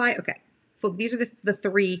doing for July? Okay, so these are the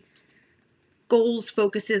 3 goals,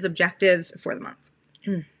 focuses, objectives for the month.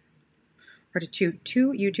 Or to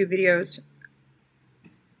 2 YouTube videos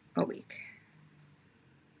a week.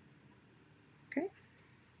 Okay.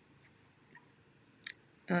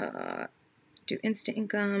 Do Insta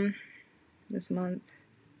income this month.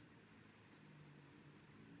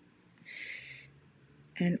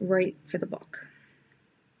 And write for the book.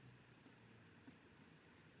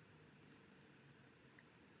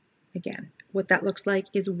 Again, what that looks like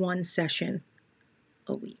is 1 session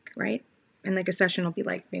a week, right? And like a session will be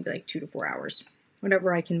like maybe like 2 to 4 hours,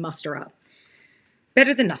 whatever I can muster up.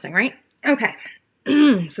 Better than nothing, right? Okay.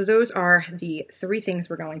 So those are the 3 things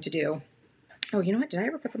we're going to do. Oh, you know what? Did I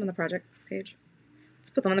ever put them on the project page? Let's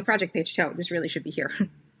put them on the project page too. This really should be here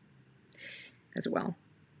as well.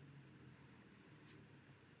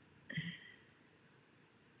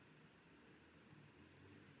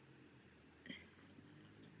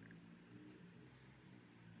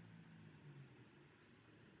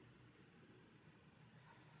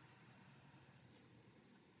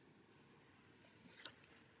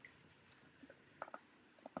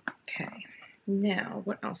 Now,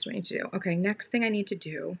 what else do I need to do? Okay, next thing I need to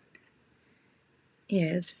do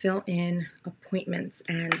is fill in appointments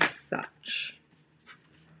and such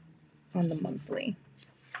on the monthly.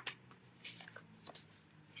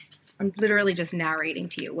 I'm literally just narrating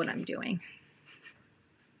to you what I'm doing.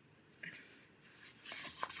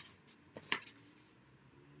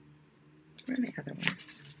 Where are my other ones?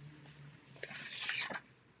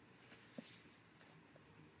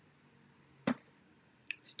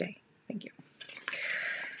 Stay. Thank you.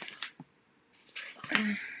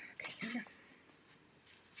 Okay, here we go.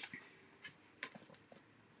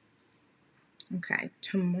 Okay,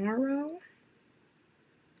 tomorrow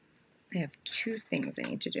I have two things I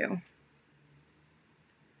need to do.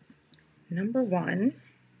 Number one,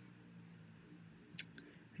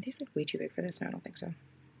 are these like way too big for this? No, I don't think so.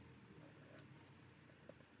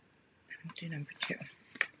 I'll do number two.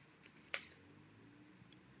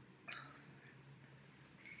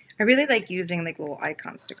 I really like using like little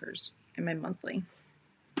icon stickers in my monthly.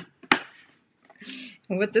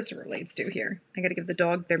 And what this relates to here, I gotta give the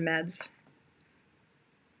dog their meds.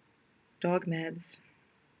 Dog meds.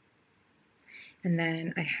 And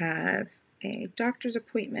then I have a doctor's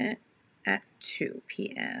appointment at 2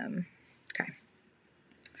 p.m. Okay.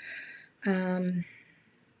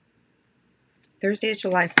 Thursday is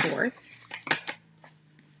July 4th.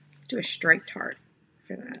 Let's do a striped heart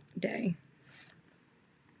for that day.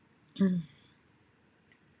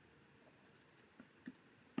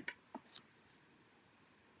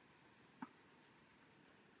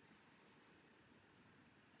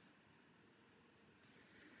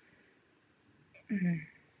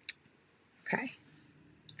 Okay.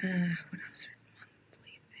 What else are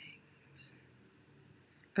monthly things?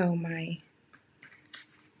 Oh, my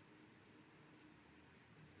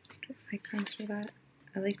icons for that.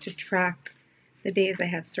 I like to track the days I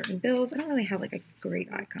have certain bills. I don't really have like a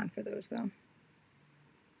great icon for those though.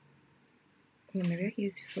 Yeah, maybe I can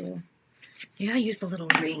use these little. Yeah, I use the little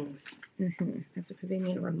rings. That's because they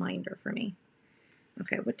mean a reminder for me.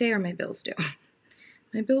 Okay, what day are my bills due?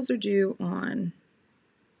 My bills are due on.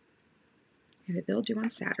 I have a bill due on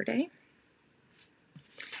Saturday,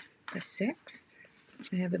 the 6th.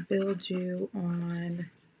 I have a bill due on,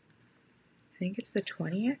 I think it's the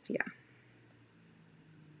 20th. Yeah.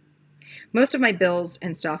 Most of my bills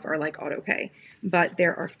and stuff are like auto pay, but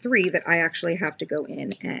there are 3 that I actually have to go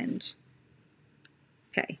in and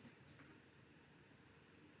pay.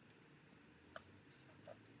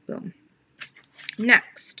 Boom.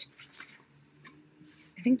 Next.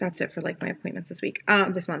 I think that's it for like my appointments this week,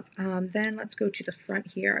 this month. Then let's go to the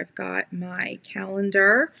front here. I've got my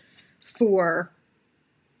calendar for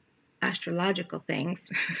astrological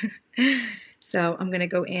things. So I'm going to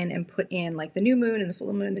go in and put in like the new moon and the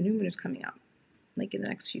full moon. The new moon is coming up like in the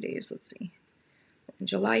next few days. Let's see. In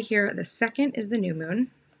July here, the 2nd is the new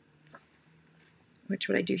moon, which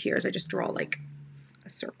what I do here is I just draw like a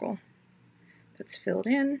circle that's filled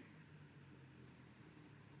in.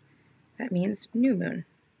 That means new moon.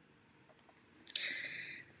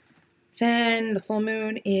 Then the full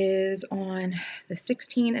moon is on the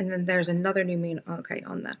 16th, and then there's another new moon, okay,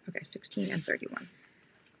 on that. Okay, 16 and 31.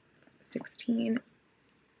 16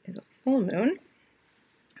 is a full moon.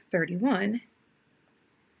 31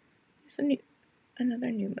 is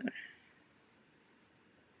another new moon.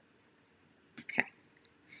 Okay.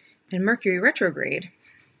 And Mercury retrograde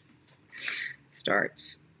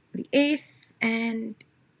starts the 8th and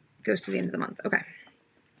goes to the end of the month. Okay.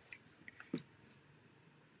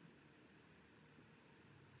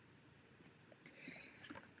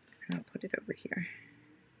 I'll put it over here.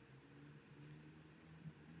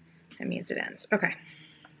 That means it ends. Okay.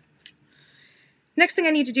 Next thing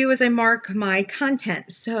I need to do is I mark my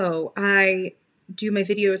content. So I do my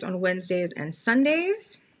videos on Wednesdays and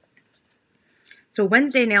Sundays. So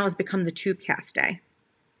Wednesday now has become the Tubecast day.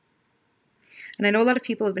 And I know a lot of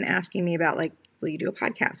people have been asking me about like, will you do a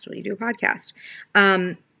podcast? Will you do a podcast?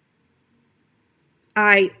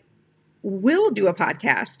 I will do a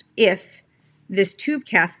podcast if this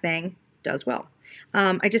Tubecast thing does well.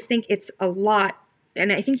 I just think it's a lot,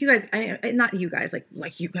 and I think you guys, not you guys,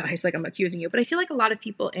 like you guys, like I'm accusing you, but I feel like a lot of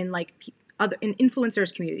people in like in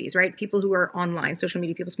influencers communities, right? People who are online, social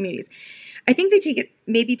media people's communities, I think they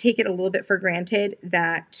maybe take it a little bit for granted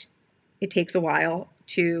that it takes a while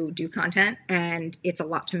to do content and it's a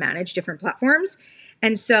lot to manage different platforms.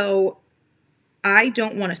 And so I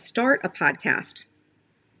don't want to start a podcast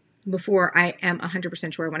before I am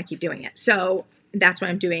 100% sure I want to keep doing it. So that's why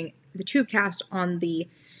I'm doing the Tubecast on the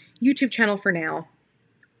YouTube channel for now,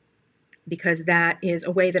 because that is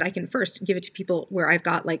a way that I can first give it to people where I've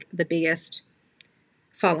got like the biggest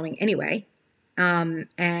following anyway.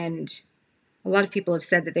 And A lot of people have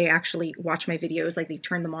said that they actually watch my videos, like they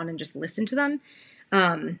turn them on and just listen to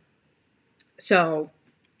them. So,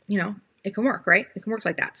 you know, it can work, right? It can work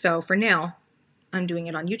like that. So for now, I'm doing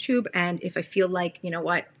it on YouTube. And if I feel like, you know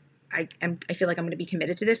what, I feel like I'm going to be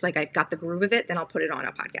committed to this, like I've got the groove of it, then I'll put it on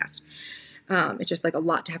a podcast. It's just like a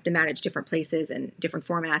lot to have to manage different places and different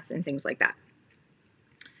formats and things like that.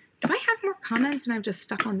 Do I have more comments and I've just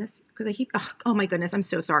stuck on this? Because I keep, oh my goodness, I'm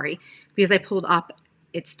so sorry. Because I pulled up,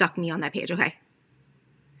 it stuck me on that page. Okay.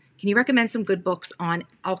 Can you recommend some good books on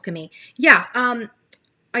alchemy? Yeah.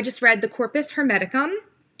 I just read the Corpus Hermeticum,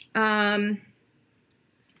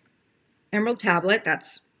 Emerald Tablet.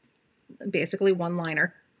 That's basically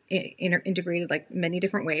one-liner integrated like many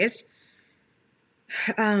different ways.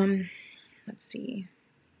 Let's see.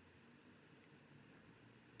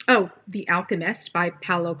 Oh, The Alchemist by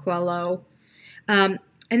Paulo Coelho. And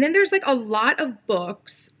then there's like a lot of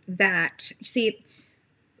books that, see,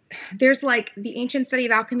 there's like the ancient study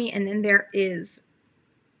of alchemy, and then there is,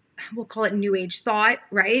 we'll call it New Age thought,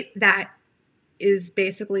 right? That is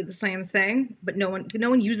basically the same thing, but no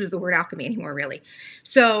one uses the word alchemy anymore, really.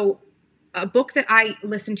 So a book that I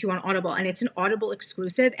listened to on Audible, and it's an Audible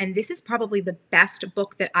exclusive, and this is probably the best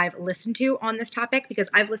book that I've listened to on this topic, because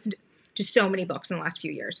I've listened to so many books in the last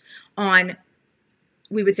few years on,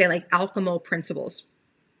 we would say, like alchemical principles.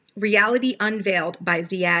 Reality Unveiled by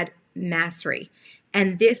Ziad Masri.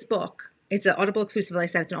 And this book, it's an Audible exclusive, like I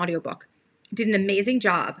said, it's an audiobook, did an amazing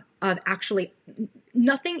job of actually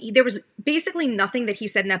there was basically nothing that he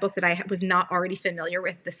said in that book that I was not already familiar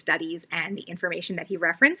with, the studies and the information that he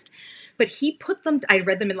referenced. But he put them, I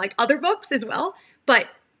read them in like other books as well, but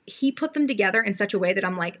he put them together in such a way that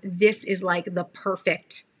I'm like, this is like the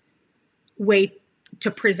perfect way to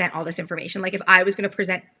present all this information. Like if I was going to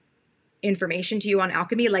present information to you on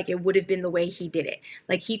alchemy, like it would have been the way he did it.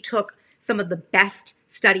 Like he took some of the best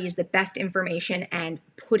studies, the best information, and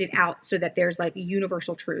put it out so that there's like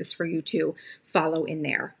universal truths for you to follow in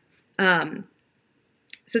there.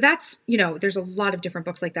 So that's, you know, there's a lot of different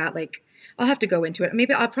books like that. Like I'll have to go into it.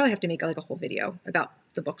 Maybe I'll probably have to make like a whole video about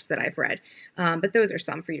the books that I've read. But those are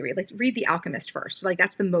some for you to read. Like read The Alchemist first. Like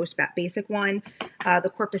that's the most basic one.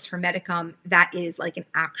 The Corpus Hermeticum, that is like an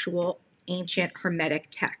actual ancient Hermetic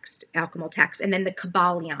text, alchemical text. And then the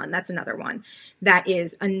Kybalion, that's another one. That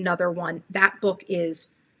is another one. That book is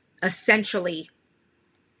essentially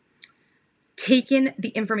taken the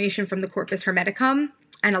information from the Corpus Hermeticum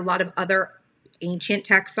and a lot of other ancient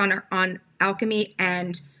texts on alchemy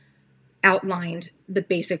and outlined the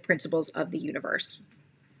basic principles of the universe.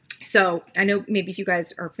 So I know maybe if you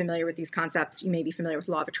guys are familiar with these concepts, you may be familiar with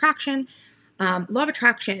law of attraction. Law of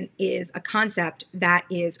attraction is a concept that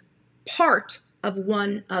is part of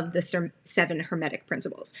one of the 7 Hermetic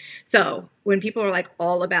principles. So when people are like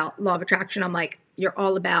all about law of attraction, I'm like, you're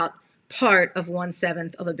all about part of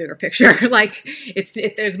 1/7 of a bigger picture. Like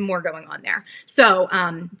there's more going on there. So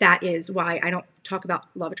that is why I don't talk about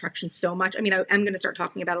law of attraction so much. I mean, I'm going to start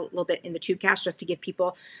talking about it a little bit in the Tubecast just to give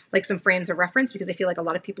people like some frames of reference, because I feel like a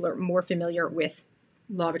lot of people are more familiar with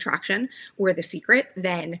law of attraction or The Secret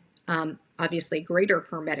than obviously greater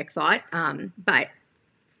Hermetic thought. But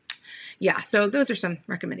yeah, so those are some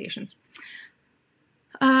recommendations.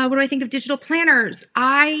 What do I think of digital planners?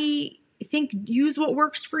 I think use what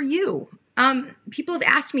works for you. People have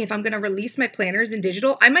asked me if I'm going to release my planners in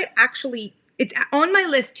digital. I might actually, it's on my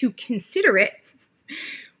list to consider it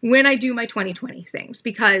when I do my 2020 things,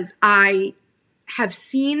 because I have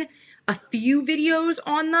seen a few videos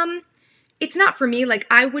on them. It's not for me. Like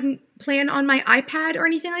I wouldn't plan on my iPad or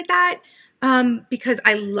anything like that because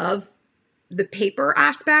I love the paper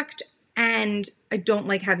aspect. And I don't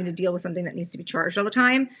like having to deal with something that needs to be charged all the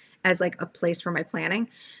time as like a place for my planning.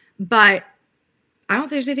 But I don't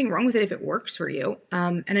think there's anything wrong with it if it works for you.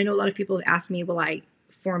 And I know a lot of people have asked me, will I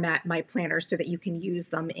format my planners so that you can use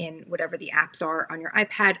them in whatever the apps are on your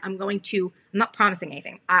iPad? I'm not promising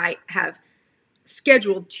anything. I have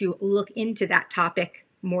scheduled to look into that topic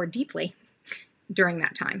more deeply during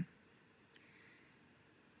that time.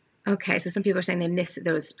 Okay, so some people are saying they miss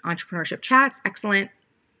those entrepreneurship chats. Excellent.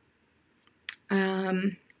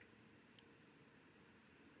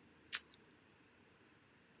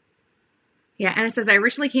 Yeah, and it says, I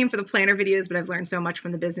originally came for the planner videos, but I've learned so much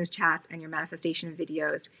from the business chats and your manifestation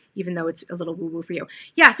videos, even though it's a little woo-woo for you.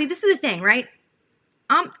 Yeah, see, this is the thing, right?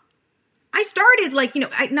 I started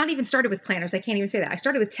I not even started with planners. I can't even say that. I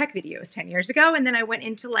started with tech videos 10 years ago, and then I went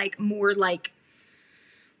into like more like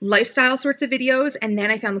lifestyle sorts of videos. And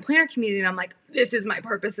then I found the planner community and I'm like, this is my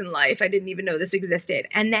purpose in life. I didn't even know this existed.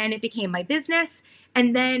 And then it became my business.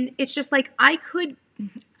 And then it's just like, I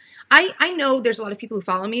I know there's a lot of people who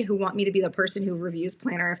follow me who want me to be the person who reviews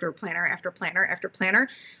planner after planner after planner after planner.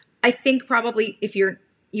 I think probably if you're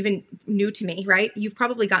even new to me, right, you've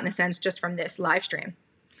probably gotten a sense just from this live stream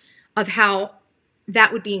of how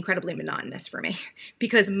that would be incredibly monotonous for me,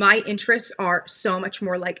 because my interests are so much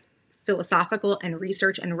more like philosophical and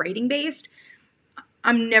research and writing based.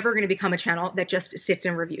 I'm never going to become a channel that just sits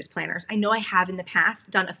and reviews planners. I know I have in the past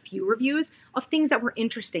done a few reviews of things that were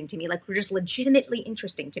interesting to me, like were just legitimately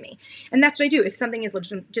interesting to me. And that's what I do. If something is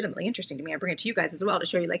legitimately interesting to me, I bring it to you guys as well to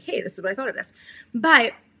show you like, hey, this is what I thought of this.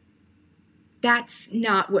 But that's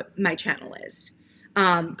not what my channel is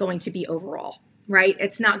going to be overall. Right?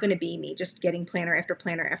 It's not going to be me just getting planner after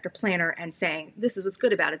planner after planner and saying, this is what's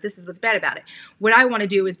good about it. This is what's bad about it. What I want to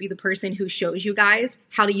do is be the person who shows you guys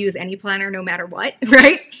how to use any planner no matter what,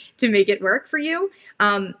 right? To make it work for you.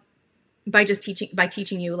 By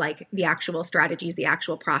teaching you like the actual strategies, the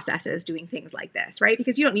actual processes, doing things like this, right?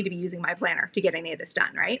 Because you don't need to be using my planner to get any of this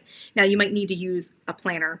done, right? Now you might need to use a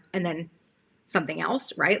planner and then something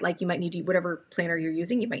else, right? Like you might need to, whatever planner you're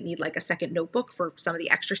using, you might need like a second notebook for some of the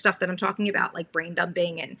extra stuff that I'm talking about, like brain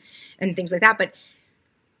dumping and things like that. But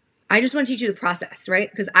I just want to teach you the process, right?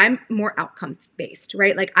 Because I'm more outcome based,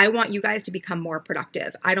 right? Like I want you guys to become more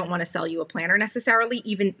productive. I don't want to sell you a planner necessarily,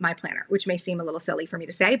 even my planner, which may seem a little silly for me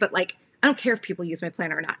to say, but like, I don't care if people use my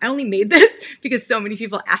planner or not. I only made this because so many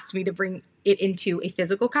people asked me to bring it into a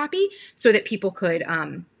physical copy so that people could,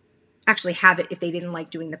 actually have it if they didn't like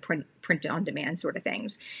doing the print on demand sort of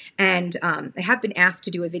things. And I have been asked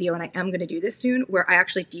to do a video, and I am going to do this soon, where I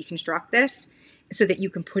actually deconstruct this so that you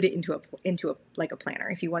can put it into a like a planner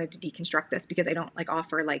if you wanted to deconstruct this, because I don't like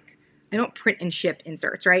offer like, I don't print and ship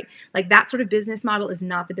inserts, right? Like that sort of business model is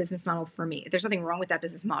not the business model for me. There's nothing wrong with that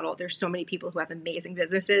business model. There's so many people who have amazing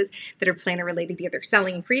businesses that are planner related, either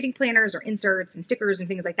selling and creating planners or inserts and stickers and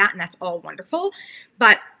things like that. And that's all wonderful.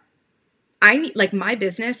 But I need, like, my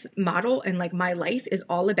business model and like my life is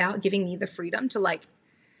all about giving me the freedom to like,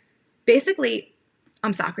 basically,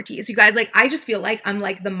 I'm Socrates, you guys. Like, I just feel like I'm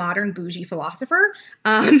like the modern bougie philosopher,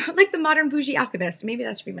 like the modern bougie alchemist. Maybe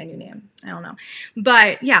that should be my new name. I don't know.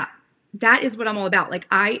 But yeah, that is what I'm all about. Like,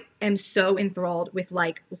 I am so enthralled with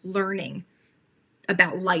like learning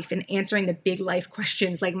about life and answering the big life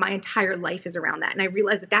questions. Like my entire life is around that. And I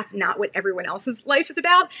realize that that's not what everyone else's life is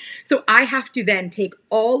about. So I have to then take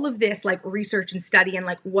all of this like research and study and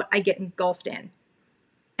like what I get engulfed in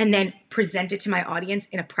and then present it to my audience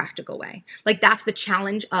in a practical way. Like that's the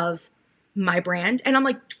challenge of my brand. And I'm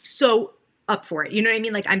like so up for it. You know what I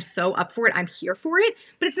mean? Like I'm so up for it. I'm here for it,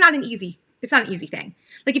 but it's not an easy thing.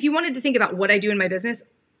 Like if you wanted to think about what I do in my business,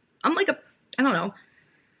 I'm like I don't know,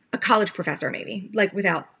 a college professor maybe, like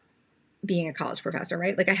without being a college professor,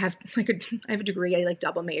 right? Like I have a degree, I like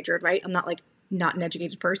double majored, right? I'm not like not an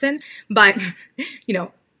educated person, but you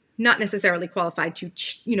know, not necessarily qualified to,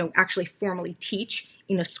 you know, actually formally teach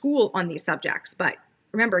in a school on these subjects. But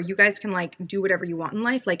remember, you guys can like do whatever you want in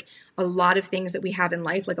life. Like a lot of things that we have in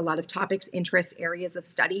life, like a lot of topics, interests, areas of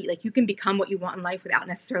study, like you can become what you want in life without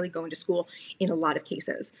necessarily going to school in a lot of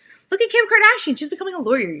cases. Look at Kim Kardashian. She's becoming a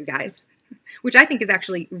lawyer, you guys. Which I think is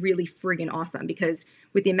actually really friggin' awesome, because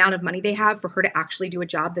with the amount of money they have, for her to actually do a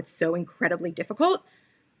job that's so incredibly difficult,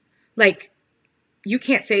 like you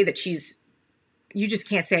can't say that you just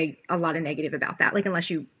can't say a lot of negative about that. Like unless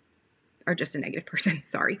you are just a negative person,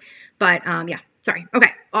 sorry. But yeah, sorry.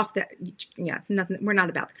 Okay, yeah, it's nothing. We're not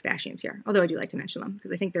about the Kardashians here. Although I do like to mention them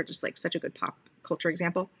because I think they're just like such a good pop culture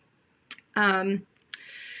example. Let's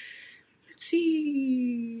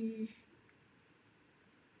see.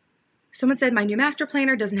 Someone said my new master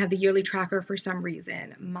planner doesn't have the yearly tracker for some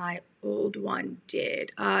reason. My old one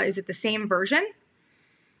did. Is it the same version?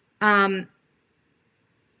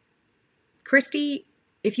 Christy,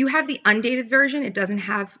 if you have the undated version, it doesn't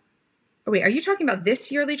have... Oh, wait, are you talking about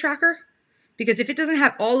this yearly tracker? Because if it doesn't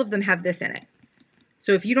have, all of them have this in it.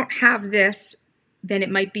 So if you don't have this, then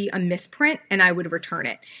it might be a misprint and I would return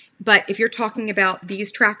it. But if you're talking about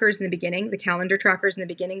these trackers in the beginning, the calendar trackers in the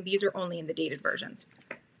beginning, these are only in the dated versions.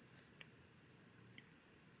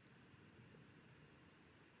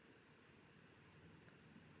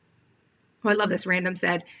 Oh, I love this. Random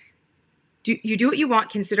said, do what you want.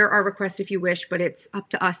 Consider our request if you wish, but it's up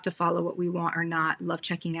to us to follow what we want or not. Love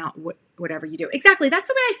checking out whatever you do. Exactly. That's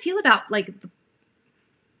the way I feel about like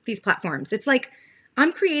these platforms. It's like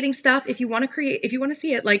I'm creating stuff. If you want to create, if you want to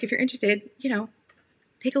see it, like if you're interested, you know,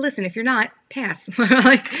 take a listen. If you're not, pass.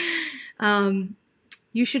 Like,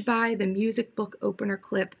 you should buy the music book opener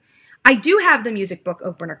clip. I do have the music book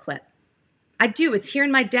opener clip. I do. It's here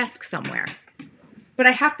in my desk somewhere. But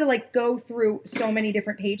I have to like go through so many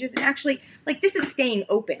different pages, and actually like this is staying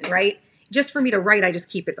open, right? just for me to write, I just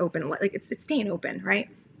keep it open. Like it's staying open, right?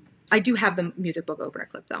 I do have the music book opener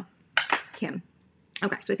clip though. Kim.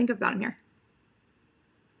 Okay, so I think about him here.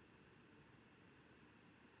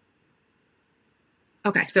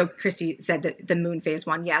 Okay, so Christy said that the moon phase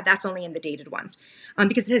one, yeah, that's only in the dated ones,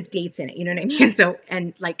 because it has dates in it. You know what I mean? So,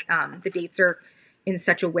 and like the dates are in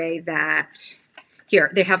such a way that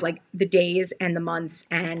here they have like the days and the months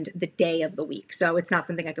and the day of the week. So it's not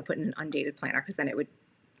something I could put in an undated planner because then it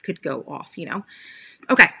could go off, you know?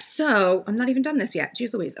 Okay, so I'm not even done this yet.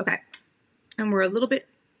 Jeez Louise. Okay, and we're a little bit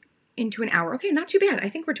into an hour. Okay, not too bad. I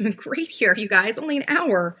think we're doing great here, you guys. Only an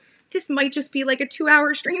hour. This might just be like a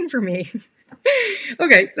 2-hour stream for me.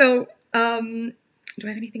 Okay, so do I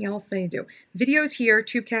have anything else that I need to do? Videos here,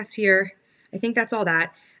 Tubecast here. I think that's all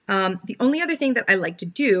that. The only other thing that I like to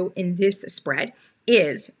do in this spread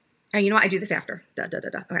is, you know what? I do this after.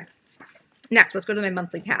 Okay. Next, let's go to my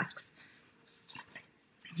monthly tasks.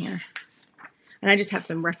 Here. And I just have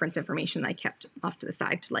some reference information that I kept off to the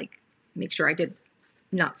side to like make sure I did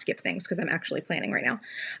not skip things because I'm actually planning right now.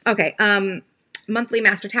 Okay, monthly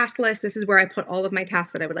master task list. This is where I put all of my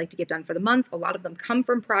tasks that I would like to get done for the month. A lot of them come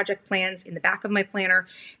from project plans in the back of my planner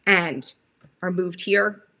and are moved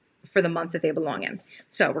here for the month that they belong in.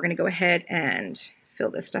 So we're going to go ahead and fill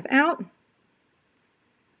this stuff out.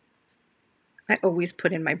 I always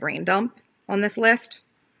put in my brain dump on this list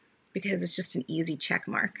because it's just an easy check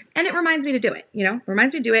mark. And it reminds me to do it, you know? It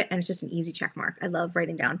reminds me to do it, and it's just an easy check mark. I love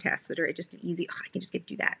writing down tasks that are just an easy, I can just get to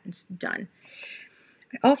do that, and it's done.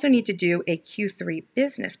 I also need to do a Q3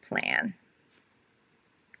 business plan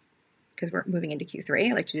because we're moving into Q3.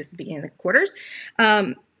 I like to do this at the beginning of the quarters.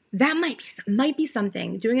 That might be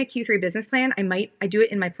something. Doing a Q3 business plan, I do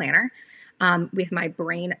it in my planner with my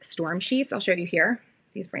brainstorm sheets. I'll show you here,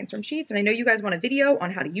 these brainstorm sheets. And I know you guys want a video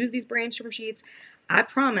on how to use these brainstorm sheets. I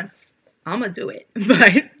promise I'm going to do it,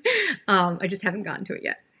 but I just haven't gotten to it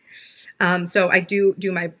yet. So I do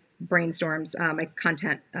my brainstorms, my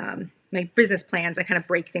content, my business plans. I kind of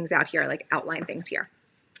break things out here, I like outline things here.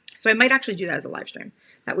 So I might actually do that as a live stream.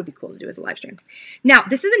 That would be cool to do as a live stream. Now,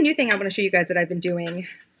 this is a new thing I want to show you guys that I've been doing.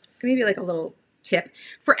 Maybe like a little tip.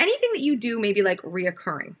 For anything that you do maybe like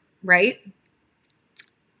reoccurring, right?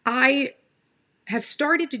 I have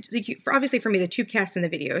started to, obviously for me, the Tubecast and the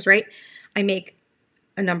videos, right? I make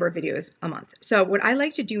a number of videos a month. So what I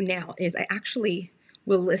like to do now is I actually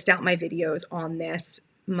will list out my videos on this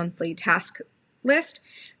monthly task list.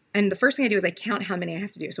 And the first thing I do is I count how many I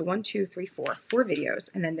have to do. So 1, 2, 3, 4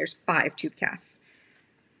 videos. And then there's 5 Tubecasts.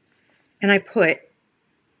 And I put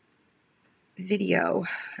video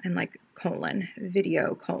and like colon,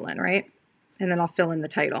 video colon, right? And then I'll fill in the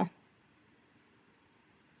title.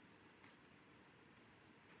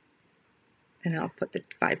 And I'll put the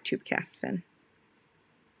 5 Tubecasts in.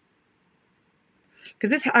 Because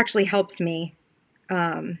this actually helps me.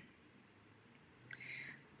 I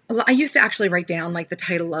used to actually write down like the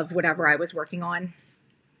title of whatever I was working on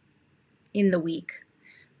in the week.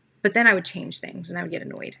 But then I would change things and I would get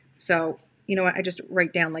annoyed. So, you know what? I just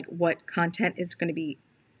write down like what content is going to be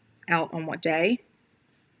out on what day.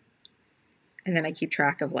 And then I keep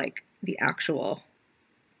track of like the actual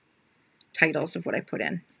titles of what I put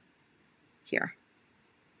in here.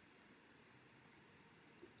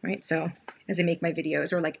 Right? So as I make my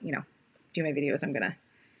videos or like, you know, do my videos, I'm going to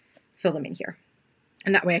fill them in here.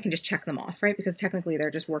 And that way I can just check them off, right? Because technically they're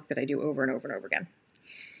just work that I do over and over and over again.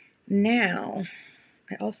 Now,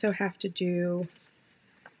 I also need to do,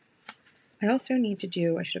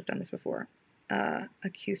 I should have done this before, a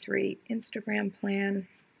Q3 Instagram plan.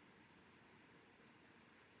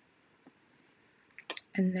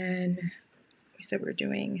 And then we said we were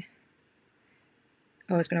doing,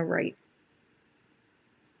 I was going to write,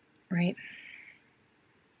 right?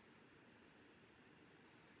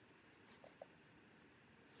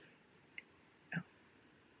 Oh.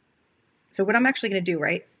 So what I'm actually going to do,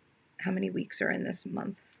 right? How many weeks are in this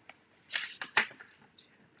month?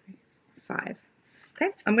 5.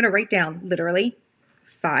 Okay, I'm going to write down literally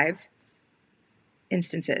 5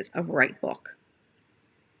 instances of write book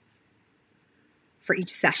for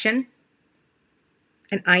each session.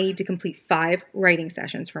 And I need to complete 5 writing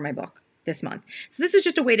sessions for my book this month. So this is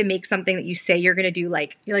just a way to make something that you say you're going to do,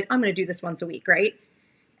 like, you're like, I'm going to do this once a week, right?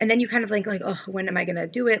 And then you kind of like, oh, when am I going to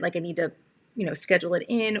do it? Like I need to, you know, schedule it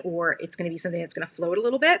in, or it's going to be something that's going to float a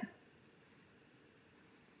little bit.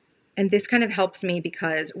 And this kind of helps me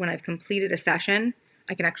because when I've completed a session,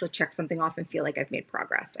 I can actually check something off and feel like I've made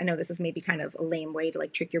progress. I know this is maybe kind of a lame way to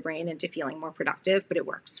like trick your brain into feeling more productive, but it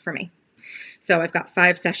works for me. So I've got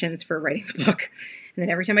 5 sessions for writing the book. And then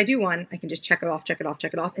every time I do one, I can just check it off, check it off,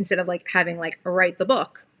 check it off. Instead of like having like write the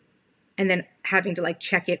book and then having to like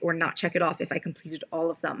check it or not check it off if I completed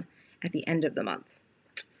all of them at the end of the month.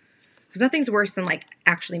 Because nothing's worse than like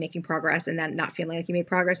actually making progress and then not feeling like you made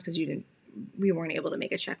progress because we weren't able to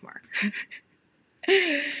make a check mark.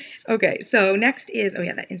 Okay, so next is, oh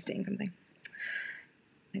yeah, that instant income thing.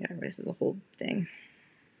 This is a whole thing.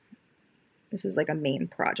 This is like a main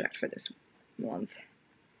project for this month.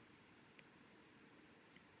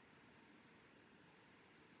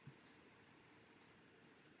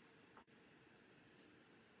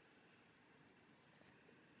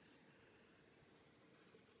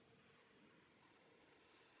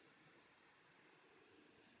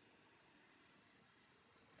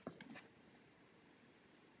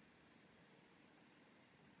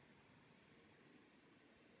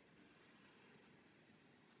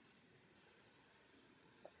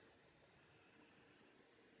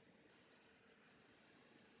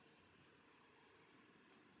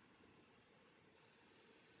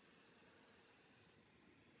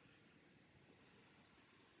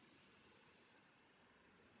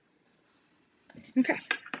 Okay.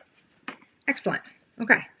 Excellent.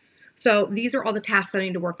 Okay. So these are all the tasks that I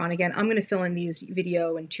need to work on. Again, I'm going to fill in these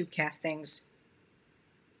video and tubecast things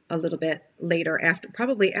a little bit later,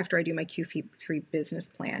 probably after I do my Q3 business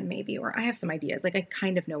plan, maybe, or I have some ideas. Like I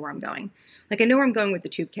kind of know where I'm going. Like I know where I'm going with the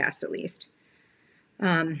tubecast at least.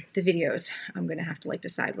 The videos, I'm going to have to like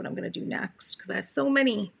decide what I'm going to do next because I have so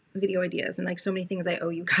many video ideas and like so many things I owe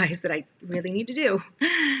you guys that I really need to do.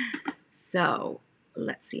 So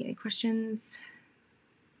let's see, any questions?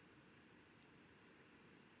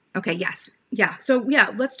 Okay, yes. Yeah. So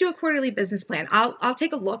yeah, let's do a quarterly business plan. I'll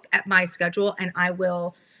take a look at my schedule and I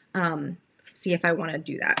will see if I want to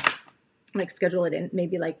do that. Like schedule it in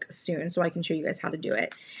maybe like soon so I can show you guys how to do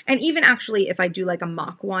it. And even actually if I do like a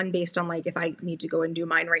mock one based on like if I need to go and do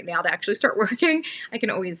mine right now to actually start working, I can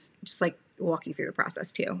always just like walk you through the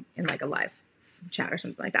process too in like a live chat or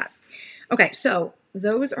something like that. Okay, so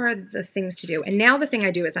those are the things to do. And now the thing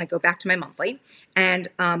I do is I go back to my monthly and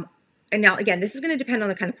now again, this is going to depend on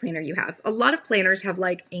the kind of planner you have. A lot of planners have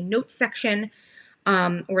like a notes section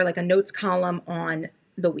or like a notes column on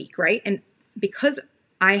the week, right? And because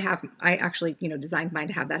I actually, designed mine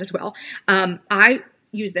to have that as well. I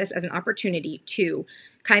use this as an opportunity to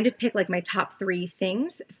kind of pick like my top 3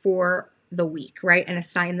 things for the week, right? And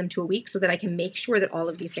assign them to a week so that I can make sure that all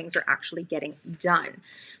of these things are actually getting done.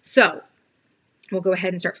 So we'll go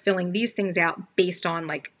ahead and start filling these things out based on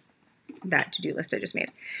like that to-do list I just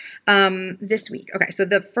made this week. Okay, so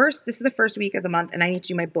this is the first week of the month and I need to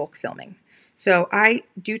do my bulk filming. So I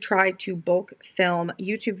do try to bulk film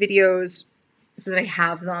YouTube videos so that I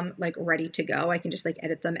have them like ready to go. I can just like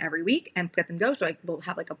edit them every week and get them go. So I will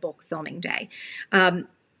have like a bulk filming day.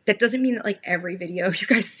 That doesn't mean that like every video you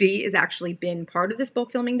guys see has actually been part of this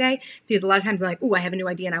bulk filming day because a lot of times I'm like, oh, I have a new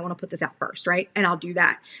idea and I want to put this out first, right? And I'll do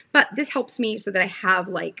that. But this helps me so that I have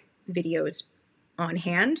like videos on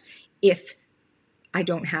hand if I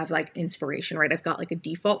don't have like inspiration, right? I've got like a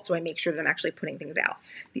default, so I make sure that I'm actually putting things out.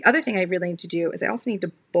 The other thing I really need to do is I also need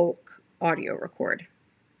to bulk audio record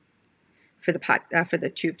for the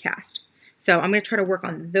tubecast. So I'm going to try to work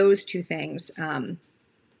on those 2 things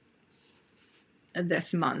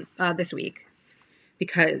this week,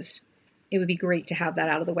 because it would be great to have that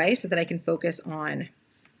out of the way so that I can focus on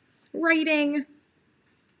writing.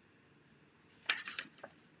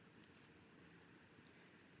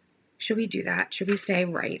 Should we do that? Should we say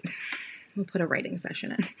write? We'll put a writing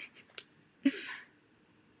session in.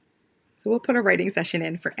 So we'll put a writing session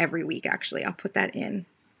in for every week, actually. I'll put that in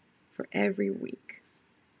for every week.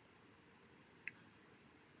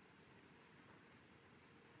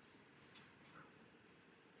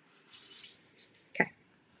 Okay.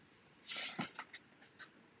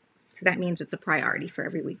 So that means it's a priority for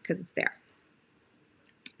every week because it's there.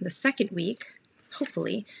 The second week,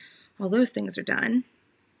 hopefully, all those things are done.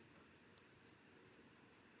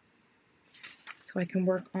 So I can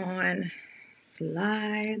work on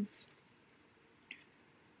slides.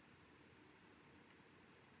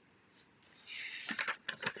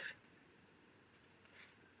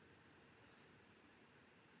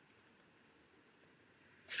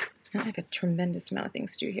 Not like a tremendous amount of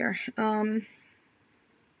things to do here.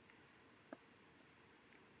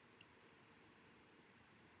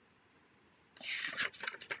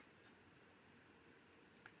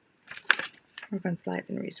 Work on slides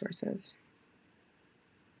and resources.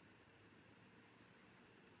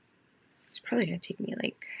 It's probably going to take me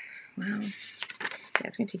like, wow. Yeah,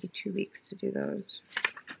 it's going to take you 2 weeks to do those.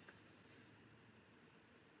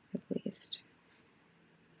 At least.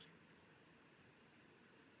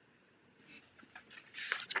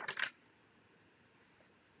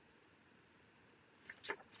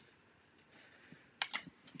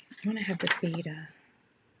 I want to have the beta.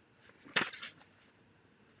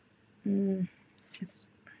 This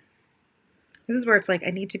is where it's like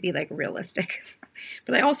I need to be like realistic,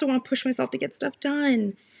 but I also want to push myself to get stuff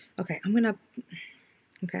done. Okay, I'm gonna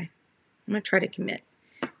try to commit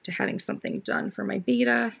to having something done for my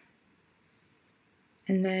beta,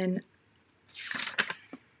 and then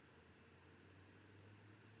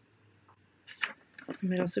I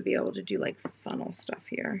might also be able to do like funnel stuff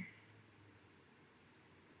here.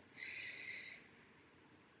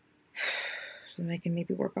 So that I can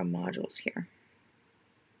maybe work on modules here.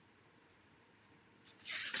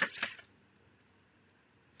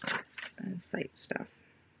 And site stuff.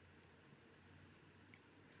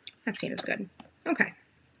 That seems good. Okay.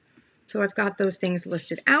 So I've got those things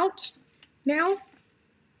listed out now.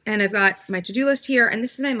 And I've got my to-do list here. And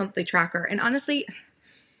this is my monthly tracker. And honestly,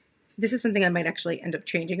 this is something I might actually end up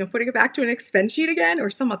changing and putting it back to an expense sheet again, or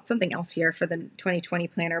something else here for the 2020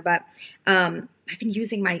 planner. But I've been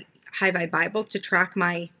using my High Vibe Bible to track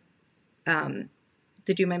my, to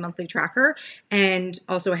do my monthly tracker. And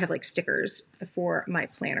also I have like stickers for my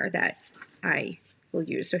planner that I will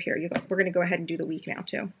use. So here you go. We're going to go ahead and do the week now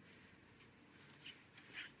too.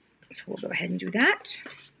 So we'll go ahead and do that.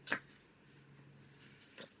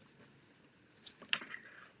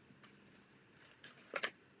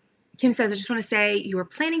 Kim says, I just want to say your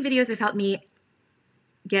planning videos have helped me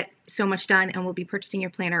get so much done, and we'll be purchasing your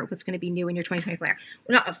planner. What's going to be new in your 2020 planner?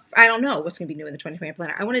 Well, I don't know what's going to be new in the 2020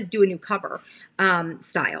 planner. I want to do a new cover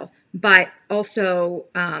style, but also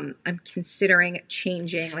I'm considering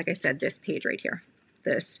changing, like I said, this page right here,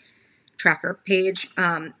 this tracker page,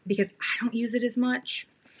 because I don't use it as much.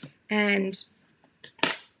 And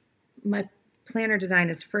my planner design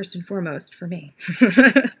is first and foremost for me.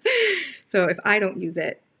 So if I don't use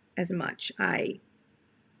it as much, I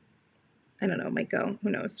don't know, might go. Who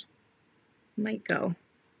knows? Might go.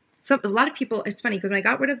 So a lot of people, it's funny because when I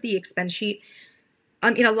got rid of the expense sheet,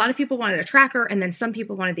 a lot of people wanted a tracker, and then some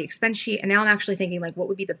people wanted the expense sheet. And now I'm actually thinking like, what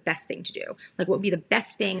would be the best thing to do? Like, what would be the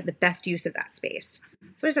best thing, the best use of that space?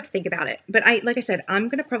 So I just have to think about it. But like I said, I'm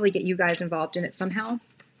going to probably get you guys involved in it somehow.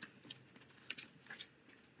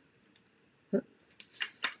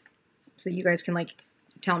 So you guys can like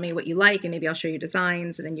tell me what you like, and maybe I'll show you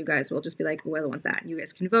designs, and then you guys will just be like, oh, I want that. And you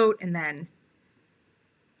guys can vote, and then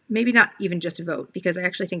maybe not even just vote, because I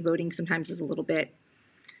actually think voting sometimes is a little bit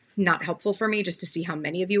not helpful for me, just to see how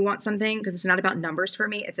many of you want something, because it's not about numbers for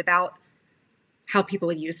me. It's about how people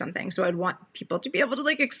would use something. So I'd want people to be able to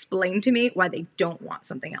like explain to me why they don't want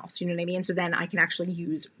something else. You know what I mean? So then I can actually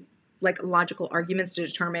use like logical arguments to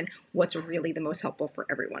determine what's really the most helpful for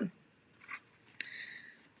everyone.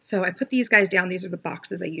 So I put these guys down. These are the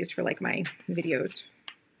boxes I use for like my videos.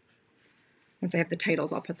 Once I have the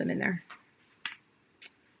titles, I'll put them in there.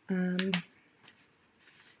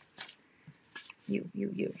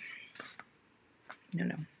 You. No,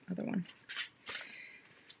 other one.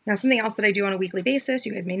 Now, something else that I do on a weekly basis,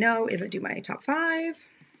 you guys may know, is I do my top 5,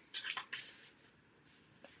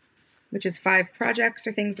 which is 5 projects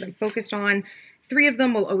or things that I'm focused on. 3 of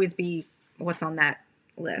them will always be what's on that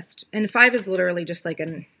list. And 5 is literally just like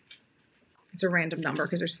it's a random number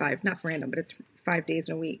because there's 5, not random, but it's 5 days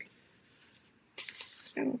in a week.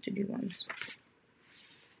 It's got all to-do ones.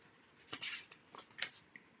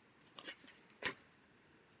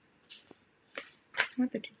 I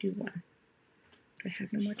want the to-do one. Do I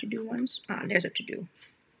have no more to-do ones? Ah, there's a to-do.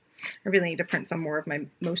 I really need to print some more of my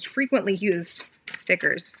most frequently used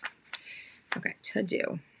stickers. Okay,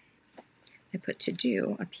 to-do. I put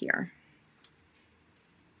to-do up here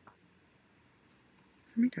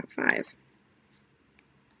for my top 5.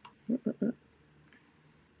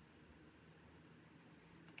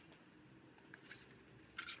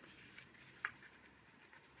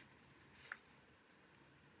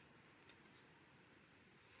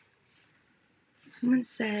 Someone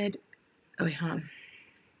said, oh wait, hold on.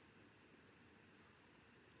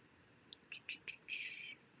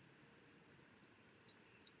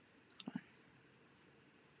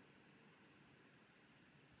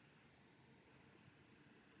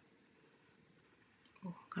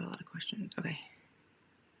 Oh, got a lot of questions. Okay.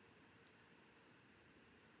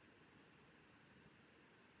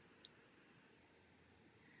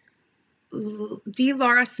 D.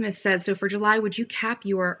 Laura Smith says, so for July, would you cap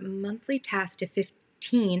your monthly task to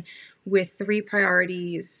 15 with 3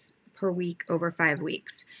 priorities per week over 5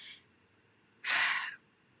 weeks?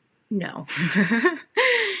 No.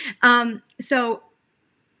 So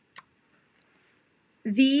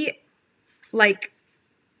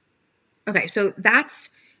okay, so that's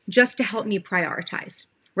just to help me prioritize,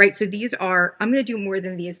 right? So these are, I'm going to do more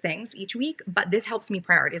than these things each week, but this helps me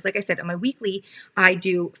prioritize. Like I said, on my weekly, I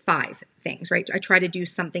do 5 things, right? I try to do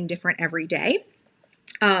something different every day.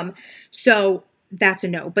 So that's a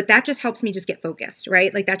no, but that just helps me just get focused,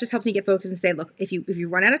 right? Like that just helps me get focused and say, look, if you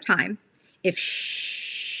run out of time, if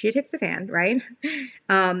shit hits the fan, right?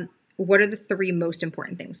 What are the 3 most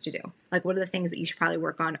important things to do? Like, what are the things that you should probably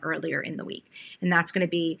work on earlier in the week? And that's going to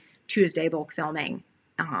be Tuesday, bulk filming,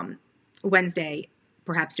 Wednesday,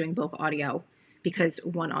 perhaps doing bulk audio because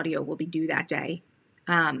one audio will be due that day.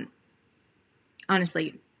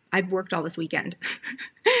 Honestly, I've worked all this weekend.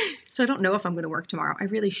 So I don't know if I'm going to work tomorrow. I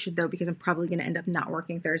really should though, because I'm probably going to end up not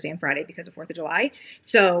working Thursday and Friday because of 4th of July.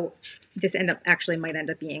 So this might end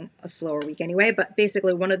up being a slower week anyway. But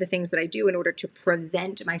basically one of the things that I do in order to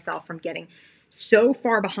prevent myself from getting so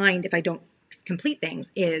far behind if I don't complete things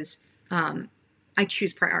is I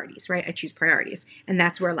choose priorities, right? I choose priorities. And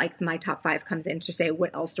that's where like my top 5 comes in to say,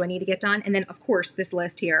 what else do I need to get done? And then of course, this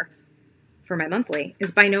list here for my monthly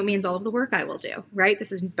is by no means all of the work I will do, right?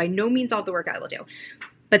 This is by no means all of the work I will do.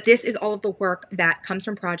 But this is all of the work that comes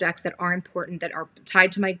from projects that are important, that are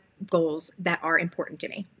tied to my goals, that are important to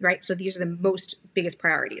me, right? So these are the biggest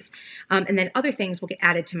priorities. And then other things will get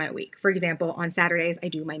added to my week. For example, on Saturdays, I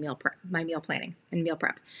do my meal planning and meal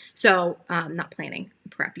prep. So not planning,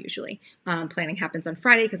 prep usually. Planning happens on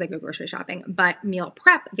Friday because I go grocery shopping, but meal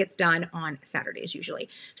prep gets done on Saturdays usually.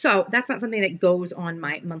 So that's not something that goes on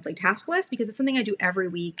my monthly task list because it's something I do every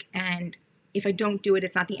week, and if I don't do it,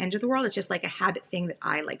 it's not the end of the world. It's just like a habit thing that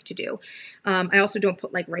I like to do. I also don't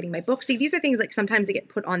put like writing my book. See, these are things like sometimes they get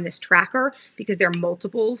put on this tracker because they're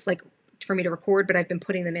multiples like for me to record, but I've been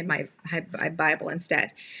putting them in my Bible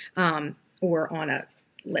instead, or on a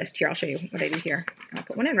list. Here, I'll show you what I do here. I'll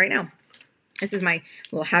put one in right now. This is my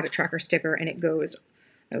little habit tracker sticker, and it goes,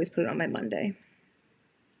 I always put it on my Monday.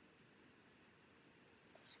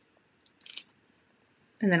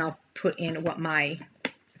 And then I'll put in what my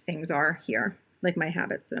things are here, like my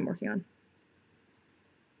habits that I'm working on.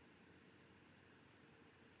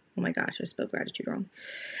 Oh my gosh, I spelled gratitude wrong.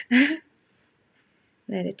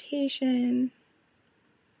 Meditation.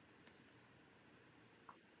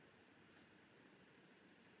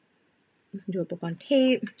 Listen to a book on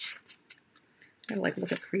tape. I gotta like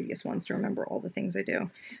look at previous ones to remember all the things I do.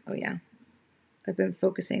 Oh yeah. I've been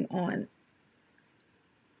focusing on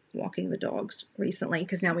walking the dogs recently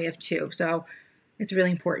because now we have 2. So it's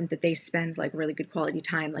really important that they spend like really good quality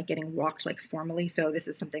time, like getting walked like formally. So this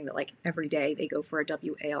is something that like every day they go for a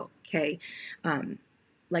WALK,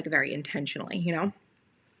 like very intentionally, you know?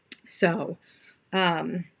 So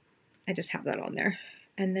I just have that on there.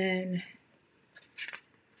 And then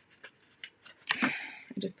I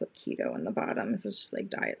just put keto on the bottom. This is just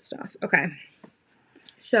like diet stuff. Okay.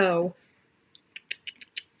 So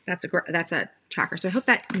that's a tracker. So I hope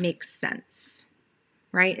that makes sense.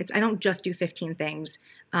 Right? I don't just do 15 things.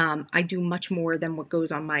 I do much more than what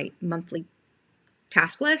goes on my monthly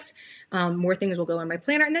task list. More things will go on my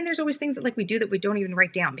planner. And then there's always things that like we do that we don't even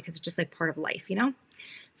write down because it's just like part of life, you know?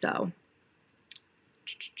 So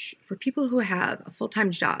for people who have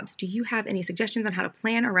full-time jobs, do you have any suggestions on how to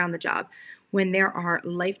plan around the job when there are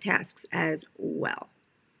life tasks as well?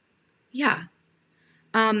 Yeah.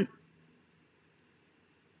 Well,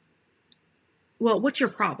 what's your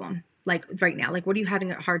problem? Like right now, like what are you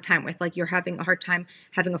having a hard time with? Like you're having a hard time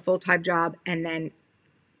having a full-time job and then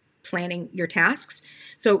planning your tasks.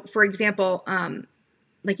 So for example,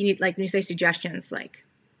 like you need, like when you say suggestions, like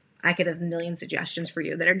I could have a million suggestions for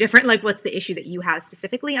you that are different. Like what's the issue that you have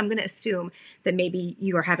specifically? I'm going to assume that maybe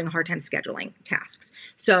you are having a hard time scheduling tasks.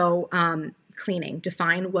 So cleaning,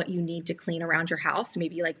 define what you need to clean around your house.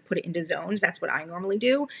 Maybe like put it into zones. That's what I normally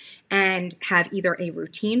do, and have either a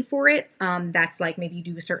routine for it. That's like maybe you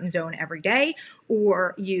do a certain zone every day,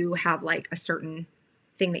 or you have like a certain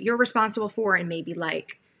thing that you're responsible for, and maybe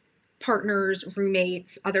like partners,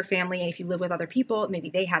 roommates, other family, and if you live with other people, maybe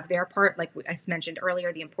they have their part. Like I mentioned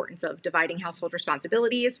earlier, the importance of dividing household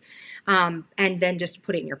responsibilities, and then just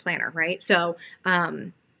put it in your planner, right? So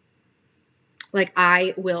like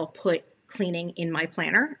I will put cleaning in my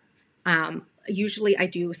planner. Usually I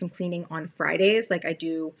do some cleaning on Fridays. Like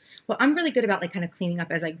I'm really good about like kind of cleaning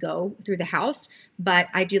up as I go through the house, but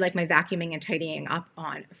I do like my vacuuming and tidying up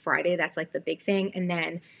on Friday. That's like the big thing. And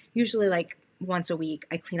then usually like once a week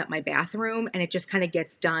I clean up my bathroom, and it just kind of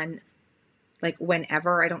gets done like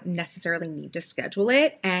whenever. I don't necessarily need to schedule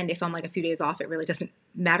it. And if I'm like a few days off, it really doesn't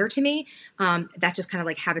matter to me. That's just kind of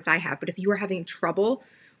like habits I have. But if you are having trouble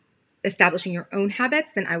establishing your own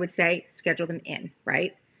habits, then I would say schedule them in,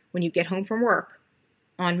 right? When you get home from work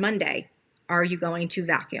on Monday, are you going to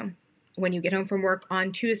vacuum? When you get home from work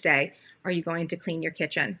on Tuesday, are you going to clean your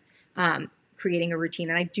kitchen? Creating a routine.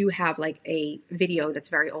 And I do have like a video that's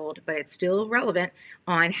very old, but it's still relevant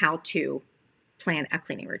on how to plan a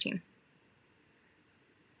cleaning routine.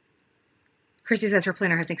 Christy says her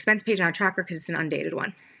planner has an expense page on a tracker because it's an undated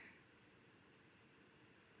one.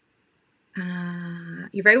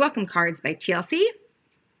 You're very welcome cards by TLC.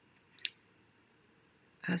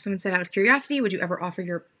 Someone said, out of curiosity, would you ever offer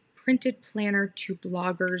your printed planner to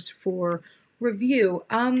bloggers for review?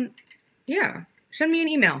 Yeah, send me an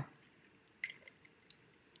email.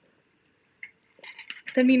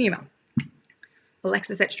 Send me an email.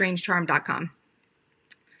 Alexis at strangecharmed.com.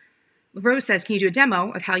 Rose says, can you do a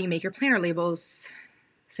demo of how you make your planner labels?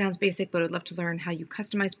 Sounds basic, but I'd love to learn how you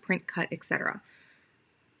customize, print, cut, etc.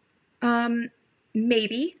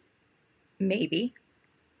 Maybe.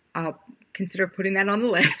 I'll consider putting that on the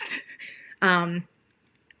list.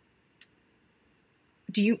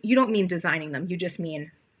 You don't mean designing them. You just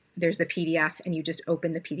mean there's the PDF and you just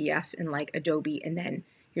open the PDF in like Adobe, and then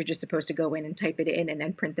you're just supposed to go in and type it in and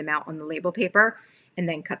then print them out on the label paper and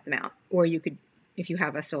then cut them out. Or you could, if you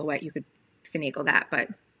have a silhouette, you could finagle that. But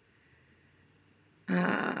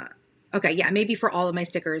okay, yeah, maybe for all of my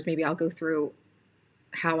stickers, maybe I'll go through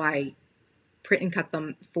how I print and cut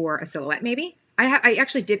them for a silhouette. Maybe I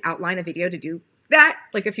actually did outline a video to do that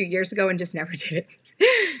like a few years ago and just never did it.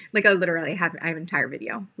 Like I literally have an entire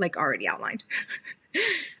video like already outlined.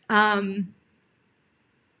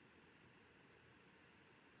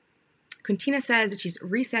 Quintina says that she's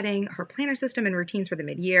resetting her planner system and routines for the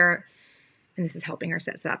mid-year, and this is helping her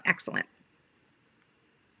set up. Excellent.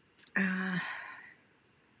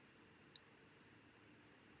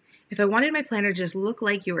 If I wanted my planner to just look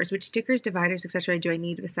like yours, which stickers, dividers, etc. do I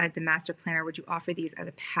need beside the master planner? Would you offer these as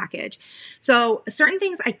a package? So certain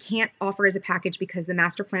things I can't offer as a package because the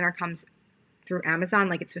master planner comes through Amazon,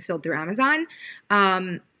 like it's fulfilled through Amazon.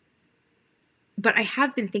 But I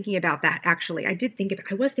have been thinking about that actually. I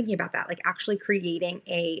was thinking about that, like actually creating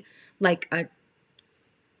a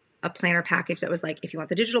planner package that was like, if you want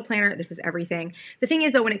the digital planner, this is everything. The thing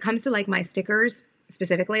is though, when it comes to like my stickers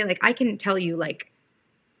specifically, like I can tell you like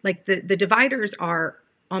the dividers are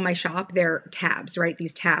on my shop. They're tabs, right?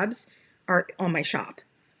 These tabs are on my shop.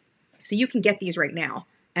 So you can get these right now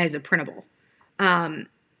as a printable. The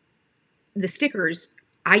stickers,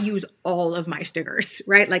 I use all of my stickers,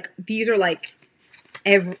 right? Like these are like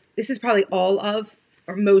this is probably all of,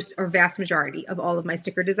 or most, or vast majority of all of my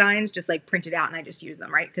sticker designs, just like printed out and I just use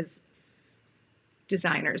them, right? Because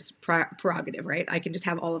designers prerogative, right? I can just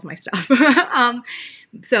have all of my stuff.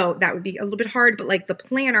 So that would be a little bit hard, but like the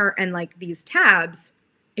planner and like these tabs,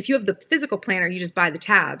 if you have the physical planner, you just buy the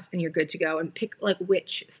tabs and you're good to go and pick like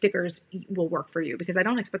which stickers will work for you, because I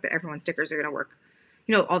don't expect that everyone's stickers are going to work.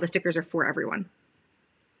 You know, all the stickers are for everyone.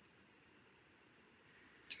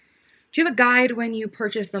 Do you have a guide when you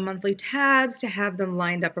purchase the monthly tabs to have them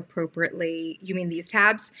lined up appropriately? You mean these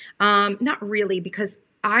tabs? Not really, because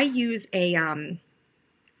I use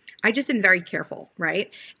I just am very careful,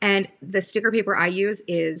 right? And the sticker paper I use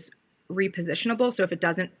is repositionable. So if it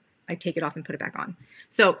doesn't, I take it off and put it back on.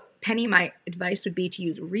 So Penny, my advice would be to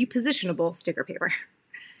use repositionable sticker paper.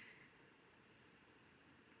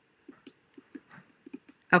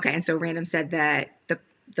 Okay, and so Random said that the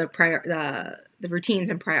routines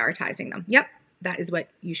and prioritizing them. Yep, that is what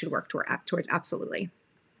you should work towards, absolutely.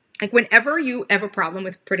 Like whenever you have a problem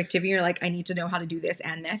with productivity, you're like, I need to know how to do this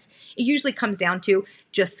and this. It usually comes down to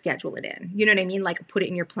just schedule it in. You know what I mean? Like put it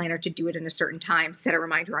in your planner to do it in a certain time. Set a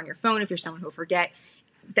reminder on your phone if you're someone who'll forget.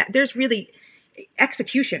 That there's really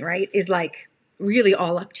execution, right? Is like really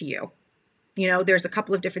all up to you. You know, there's a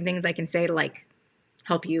couple of different things I can say to like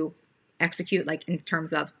help you execute, like in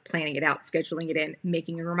terms of planning it out, scheduling it in,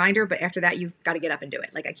 making a reminder. But after that, you've got to get up and do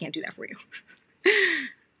it. Like I can't do that for you.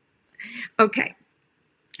 Okay.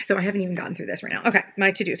 So I haven't even gotten through this right now. Okay, my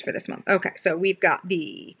to-dos for this month. Okay, so we've got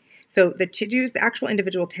the to-dos, the actual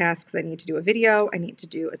individual tasks. I need to do a video. I need to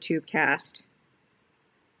do a tube cast.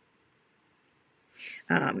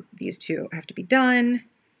 These two have to be done.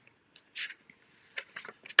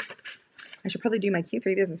 I should probably do my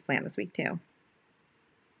Q3 business plan this week too.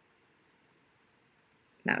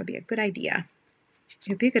 That would be a good idea. It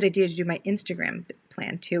would be a good idea to do my Instagram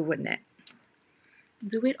plan too, wouldn't it?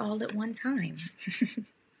 Do it all at one time.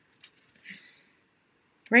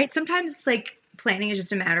 Right? Sometimes it's like planning is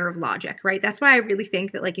just a matter of logic, right? That's why I really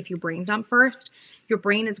think that like if you brain dump first, your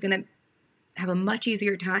brain is going to have a much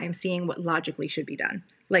easier time seeing what logically should be done.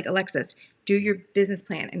 Like Alexis, do your business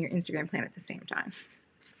plan and your Instagram plan at the same time.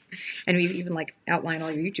 And we've even like outlined all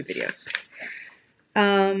your YouTube videos.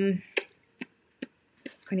 I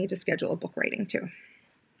need to schedule a book writing too.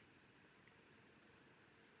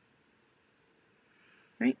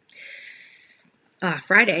 right?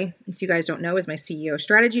 Friday, if you guys don't know, is my CEO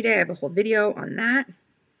strategy day. I have a whole video on that.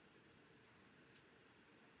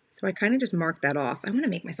 So I kind of just marked that off. I want to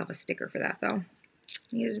make myself a sticker for that, though.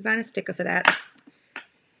 I need to design a sticker for that.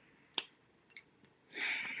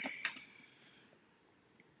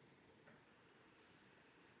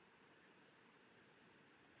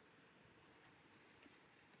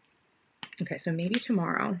 Okay, so maybe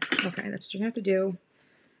tomorrow. Okay, that's what you're going to have to do.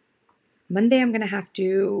 Monday, I'm going to have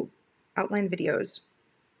to outline videos.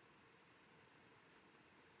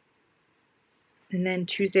 And then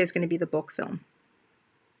Tuesday is going to be the book film.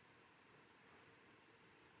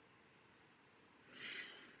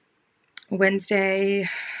 Wednesday,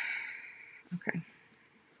 okay.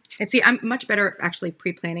 And see, I'm much better actually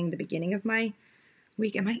pre-planning the beginning of my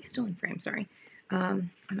week. Am I still in frame? Sorry.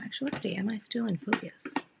 I'm actually, let's see, am I still in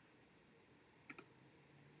focus?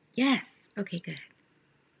 Yes. Okay, good.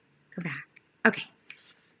 Go back. Okay.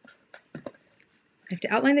 I have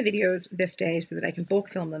to outline the videos this day so that I can bulk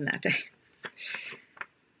film them that day.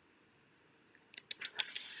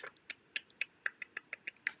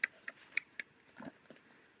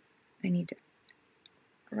 I need to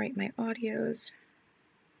write my audios.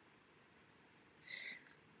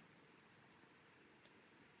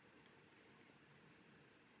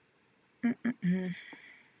 I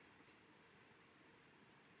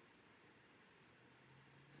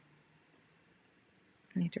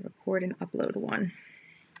need to record and upload one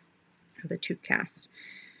of the two casts.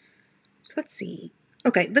 So let's see.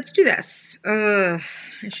 Okay, let's do this. I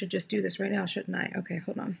should just do this right now, shouldn't I? Okay,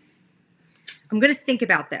 hold on. I'm going to think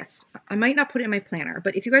about this. I might not put it in my planner,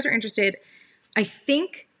 but if you guys are interested, I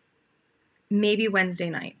think maybe Wednesday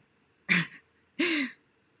night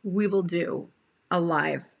we will do a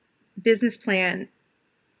live business plan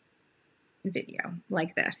video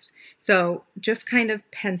like this. So just kind of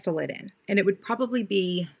pencil it in. And it would probably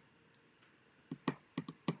be,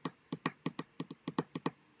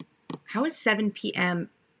 how is 7 p.m.?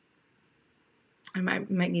 I might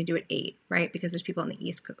need to do it 8, right? Because there's people on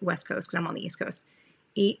the West Coast, because I'm on the East Coast.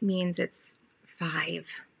 8 means it's 5.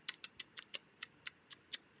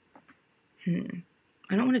 I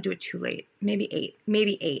don't want to do it too late. Maybe 8.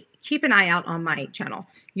 Maybe 8. Keep an eye out on my channel.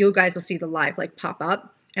 You guys will see the live like pop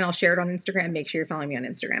up, and I'll share it on Instagram. Make sure you're following me on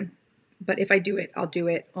Instagram. But if I do it, I'll do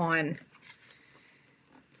it on...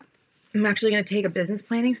 I'm actually going to take a business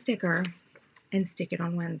planning sticker and stick it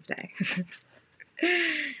on Wednesday.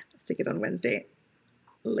 Stick it on Wednesday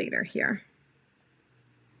later here.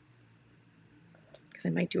 Because I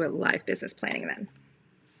might do a live business planning then.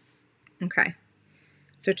 Okay.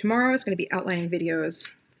 So tomorrow is going to be outlining videos.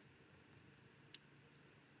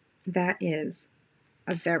 That is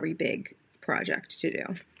a very big project to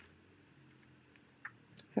do.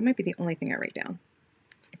 That might be the only thing I write down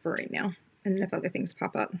for right now. And then if other things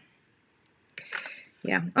pop up.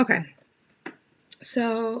 Yeah, okay.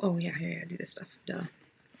 So, oh yeah, I do this stuff. Duh.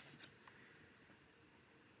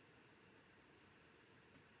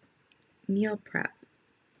 Meal prep.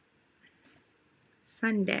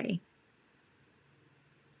 Sunday.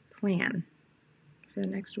 Plan for the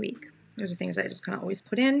next week. Those are things I just kind of always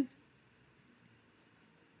put in.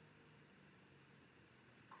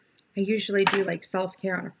 I usually do like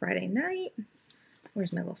self-care on a Friday night.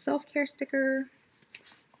 Where's my little self-care sticker?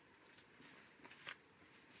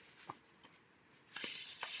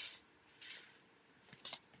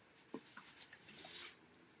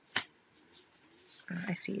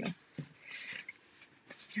 I see you.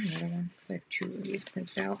 Is there another one? I have 2 of these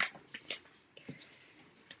printed out.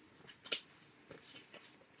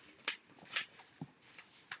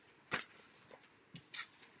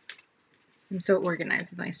 I'm so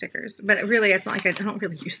organized with my stickers, but really it's not like I don't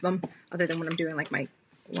really use them other than when I'm doing like my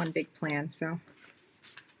one big plan. So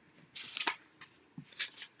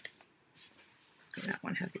that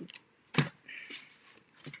one has the,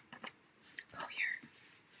 oh here,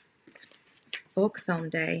 bulk film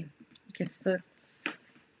day gets the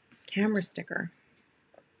camera sticker.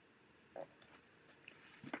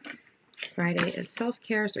 Friday is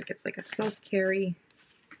self-care, so it gets like a self-carry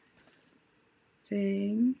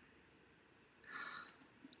thing.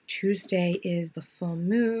 Tuesday is the full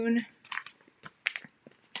moon.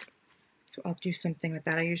 So I'll do something with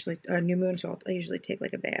that. I usually, or new moon, so I usually take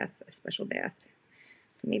like a bath, a special bath.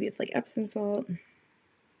 So maybe it's like Epsom salt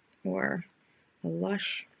or a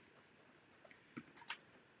Lush.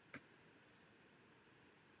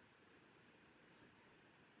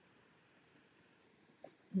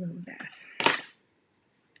 Moon bath.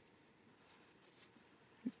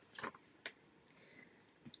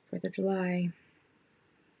 4th of July.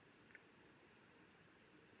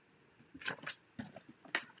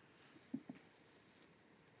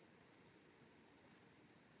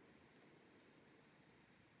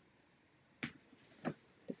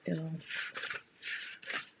 Bill.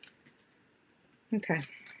 Okay.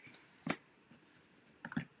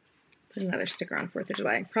 Put another sticker on 4th of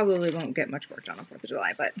July. Probably won't get much work done on 4th of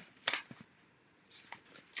July, but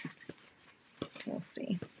we'll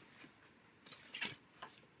see.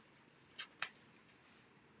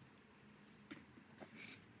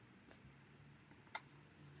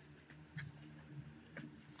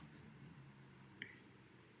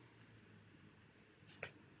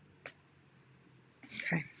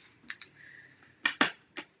 Okay.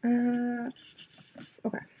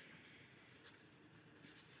 Okay.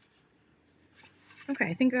 Okay,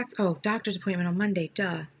 I think that's, oh, doctor's appointment on Monday,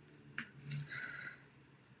 duh.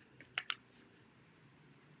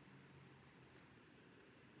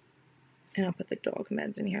 And I'll put the dog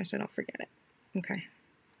meds in here so I don't forget it. Okay.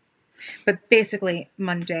 But basically,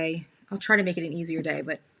 Monday, I'll try to make it an easier day,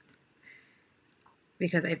 but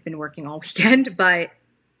because I've been working all weekend, but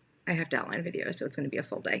I have to outline videos, so it's going to be a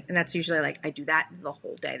full day. And that's usually like, I do that the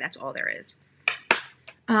whole day. That's all there is.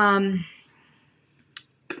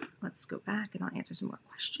 Let's go back and I'll answer some more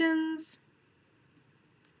questions.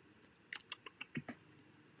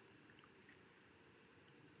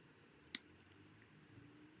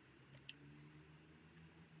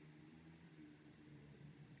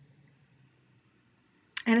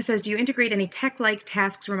 Anna says, do you integrate any tech-like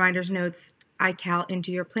tasks, reminders, notes, iCal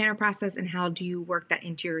into your planner process, and how do you work that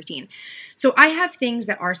into your routine? So I have things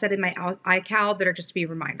that are set in my iCal that are just to be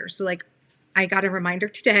reminders. So like I got a reminder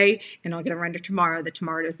today and I'll get a reminder tomorrow that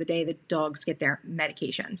tomorrow is the day that dogs get their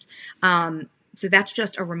medications. So that's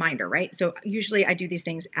just a reminder, right? So usually I do these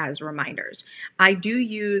things as reminders. I do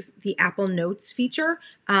use the Apple Notes feature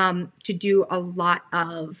to do a lot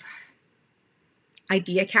of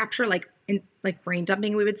idea capture, like brain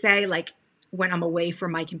dumping, we would say, like when I'm away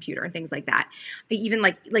from my computer and things like that. Even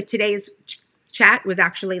like today's chat was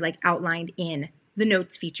actually like outlined in the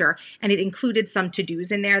notes feature, and it included some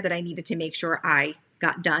to-dos in there that I needed to make sure I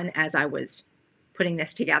got done as I was putting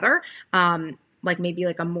this together. Like maybe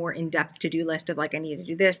like a more in-depth to-do list of like, I need to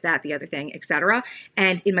do this, that, the other thing, etc.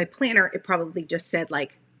 And in my planner, it probably just said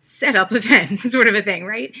like set up event sort of a thing,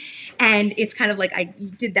 right? And it's kind of like I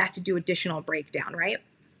did that to do additional breakdown, right?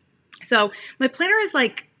 So my planner is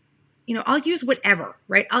like, you know, I'll use whatever,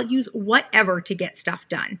 right? I'll use whatever to get stuff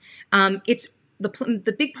done. It's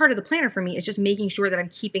the big part of the planner for me is just making sure that I'm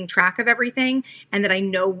keeping track of everything and that I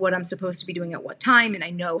know what I'm supposed to be doing at what time and I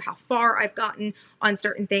know how far I've gotten on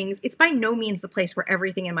certain things. It's by no means the place where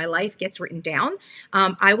everything in my life gets written down.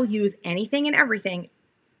 I will use anything and everything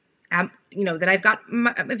you know, that I've got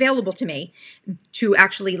available to me to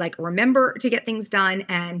actually like remember to get things done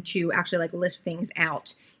and to actually like list things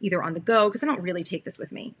out either on the go, because I don't really take this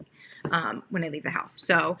with me when I leave the house.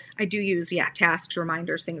 So I do use, tasks,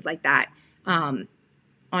 reminders, things like that on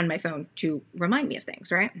my phone to remind me of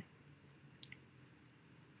things, right?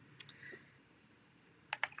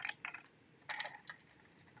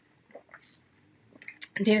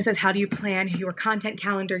 Dana says, how do you plan your content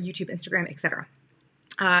calendar, YouTube, Instagram, etc.?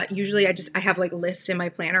 Usually I have like lists in my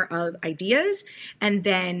planner of ideas, and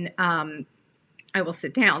then I will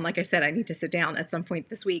sit down. Like I said, I need to sit down at some point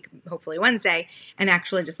this week, hopefully Wednesday, and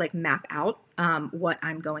actually just like map out what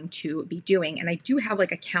I'm going to be doing. And I do have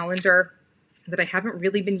like a calendar that I haven't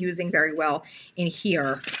really been using very well in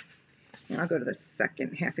here. And I'll go to the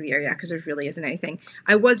second half of the area because there really isn't anything.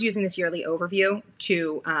 I was using this yearly overview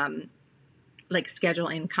to like schedule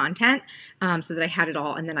in content so that I had it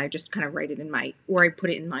all, and then I just kind of write it in my, or I put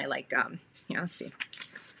it in my like, let's see.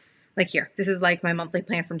 Like here, this is like my monthly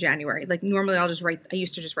plan from January. Like normally I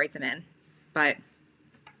used to just write them in, but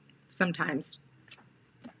sometimes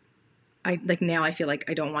now I feel like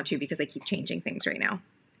I don't want to because I keep changing things right now.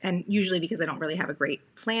 And usually because I don't really have a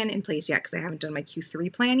great plan in place yet because I haven't done my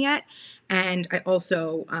Q3 plan yet. And I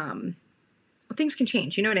also, things can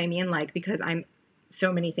change, you know what I mean? Like because I'm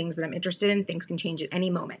so many things that I'm interested in, things can change at any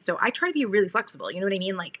moment. So I try to be really flexible, you know what I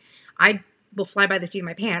mean? Like I will fly by the seat of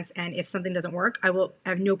my pants, and if something doesn't work, I will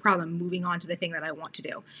have no problem moving on to the thing that I want to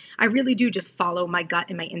do. I really do just follow my gut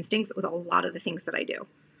and my instincts with a lot of the things that I do.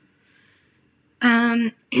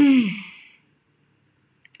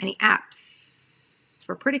 Any apps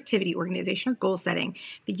for productivity, organization, or goal setting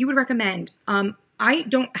that you would recommend? I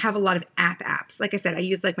don't have a lot of apps. Like I said, I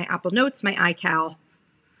use like my Apple Notes, my iCal,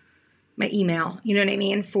 my email, you know what I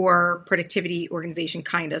mean, for productivity, organization,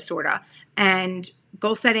 kind of, sort of. And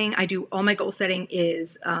goal setting, I do all my goal setting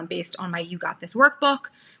is based on my You Got This workbook,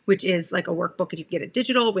 which is like a workbook. You can get it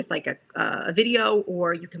digital with like a video,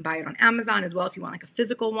 or you can buy it on Amazon as well if you want like a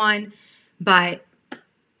physical one. But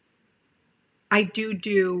I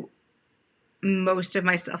do most of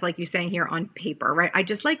my stuff, like you saying here, on paper, right? I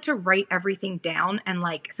just like to write everything down, and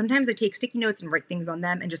like sometimes I take sticky notes and write things on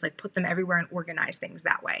them and just like put them everywhere and organize things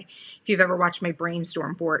that way. If you've ever watched my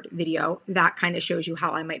brainstorm board video, that kind of shows you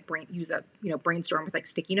how I might use a brainstorm with like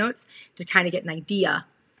sticky notes to kind of get an idea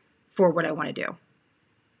for what I want to do.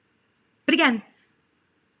 But again,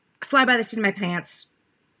 fly by the seat of my pants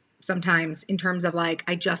sometimes, in terms of like,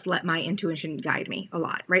 I just let my intuition guide me a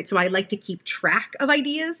lot, right? So I like to keep track of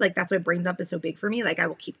ideas. Like that's why brain dump is so big for me. Like I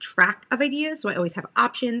will keep track of ideas. So I always have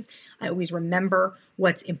options. I always remember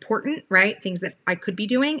what's important, right? Things that I could be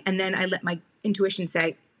doing. And then I let my intuition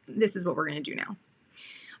say, this is what we're going to do now.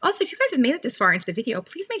 Also, if you guys have made it this far into the video,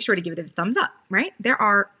 please make sure to give it a thumbs up, right? There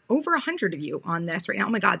are over 100 of you on this right now. Oh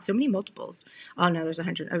my God, so many multiples. Oh no, there's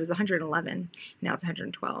 100. It was 111. Now it's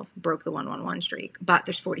 112. Broke the 111 streak. But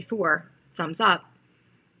there's 44 thumbs up.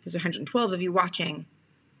 There's 112 of you watching.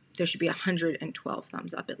 There should be 112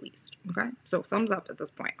 thumbs up at least, okay? So thumbs up at this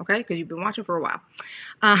point, okay? Because you've been watching for a while.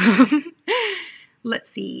 Let's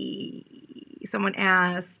see. Someone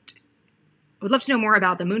asked, I would love to know more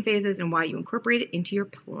about the moon phases and why you incorporate it into your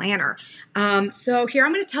planner. So here,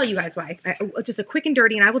 I'm going to tell you guys why. Just a quick and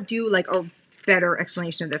dirty, and I will do like a better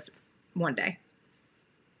explanation of this one day.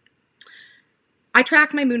 I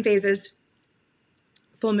track my moon phases,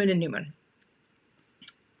 full moon and new moon,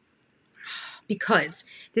 because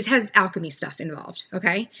this has alchemy stuff involved,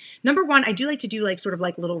 okay? Number one, I do like to do like sort of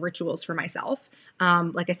like little rituals for myself.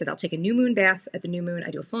 Like I said, I'll take a new moon bath at the new moon.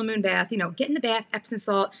 I do a full moon bath, get in the bath, Epsom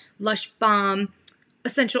salt, Lush balm,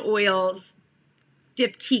 essential oils,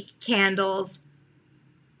 diptyque candles,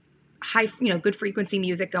 high, good frequency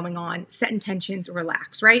music going on, set intentions,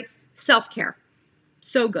 relax, right? Self-care.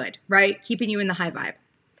 So good, right? Keeping you in the high vibe.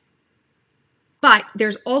 But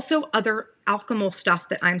there's also other alchemical stuff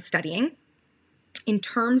that I'm studying in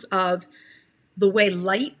terms of the way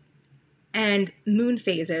light and moon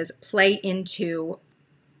phases play into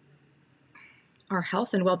our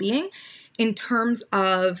health and well-being, in terms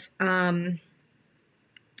of, I'll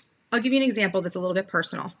give you an example that's a little bit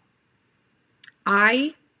personal.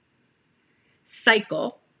 I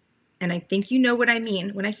cycle, and I think you know what I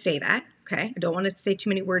mean when I say that, okay? I don't want to say too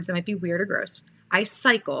many words that might be weird or gross. I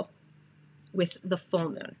cycle with the full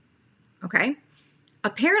moon, okay?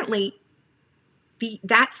 Apparently,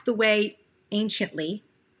 that's the way anciently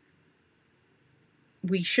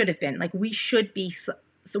we should have been. Like we should be, so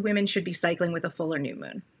women should be cycling with a full or new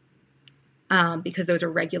moon, because those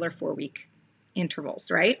are regular 4-week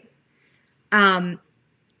intervals, right?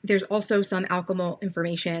 There's also some alchemical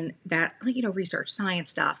information that, research,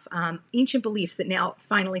 science stuff, ancient beliefs that now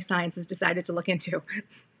finally science has decided to look into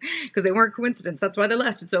because they weren't coincidence. That's why they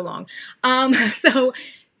lasted so long. So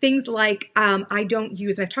things like, I don't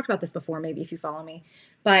use, and I've talked about this before, maybe if you follow me,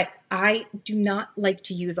 but I do not like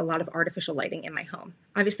to use a lot of artificial lighting in my home.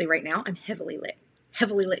 Obviously right now I'm heavily lit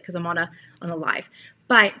because I'm on a live,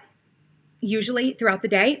 but usually throughout the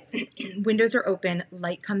day, windows are open,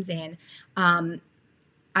 light comes in.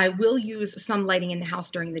 I will use some lighting in the house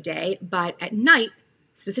during the day, but at night,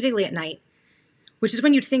 specifically at night, which is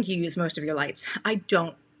when you'd think you use most of your lights, I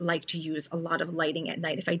don't like to use a lot of lighting at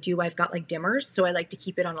night. If I do, I've got like dimmers, so I like to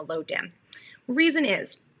keep it on a low dim. Reason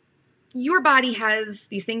is, your body has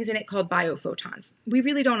these things in it called biophotons. We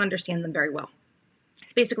really don't understand them very well.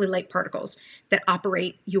 It's basically light particles that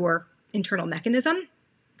operate your internal mechanism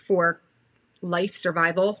for life,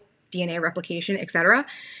 survival, DNA replication, etc.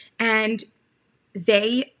 And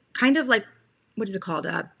they kind of like, what is it called?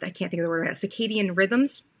 I can't think of the word right. Circadian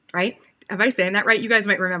rhythms, right? Am I saying that right? You guys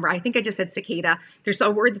might remember. I think I just said cicada. There's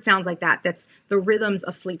a word that sounds like that. That's the rhythms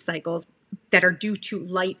of sleep cycles that are due to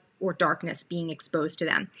light or darkness being exposed to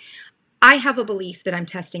them. I have a belief that I'm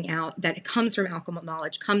testing out that it comes from alchemical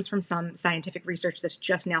knowledge, comes from some scientific research that's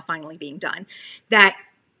just now finally being done, that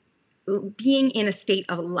being in a state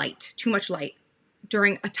of light, too much light,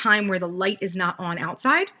 during a time where the light is not on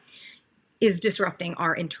outside is disrupting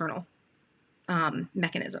our internal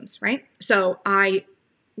mechanisms, right? So I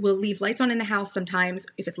will leave lights on in the house sometimes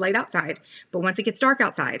if it's light outside, but once it gets dark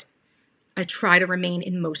outside, I try to remain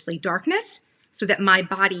in mostly darkness so that my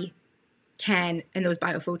body can, and those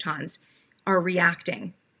biophotons are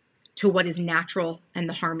reacting to what is natural and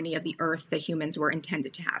the harmony of the earth that humans were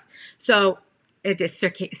intended to have. So it is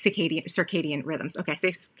circadian rhythms. Okay, so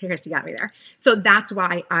Kirsty got me there. So that's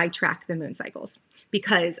why I track the moon cycles,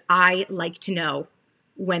 because I like to know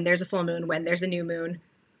when there's a full moon, when there's a new moon.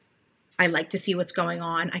 I like to see what's going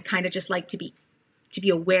on. I kind of just like to be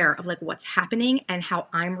aware of like what's happening and how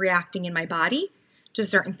I'm reacting in my body to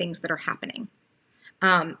certain things that are happening.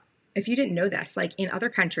 If you didn't know this, like in other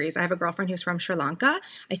countries, I have a girlfriend who's from Sri Lanka.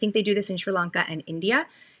 I think they do this in Sri Lanka and India.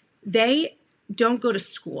 They don't go to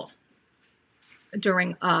school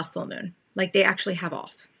during a full moon. Like they actually have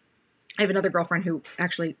off. I have another girlfriend who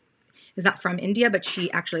actually is not from India, but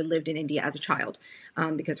she actually lived in India as a child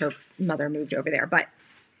because her mother moved over there. But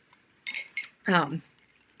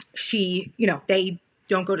she, you know, they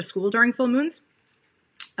don't go to school during full moons.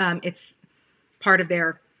 It's part of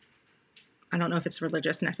their, I don't know if it's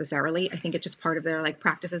religious necessarily. I think it's just part of their like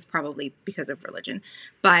practices, probably because of religion.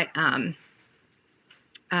 But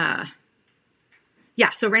yeah,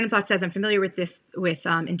 so Random Thought says, I'm familiar with this, with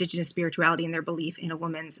indigenous spirituality, and their belief in a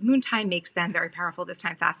woman's moon time makes them very powerful this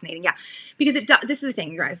time. Fascinating. Yeah, because this is the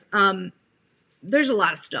thing, you guys. There's a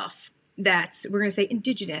lot of stuff that's, we're going to say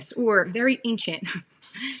indigenous or very ancient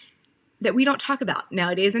that we don't talk about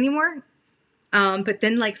nowadays anymore. But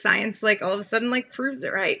then like science, like all of a sudden like proves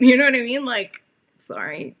it right. You know what I mean? Like,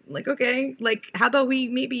 sorry, like, okay, like how about we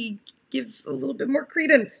maybe give a little bit more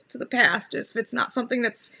credence to the past if it's not something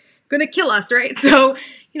that's going to kill us, right? So,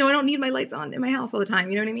 you know, I don't need my lights on in my house all the time.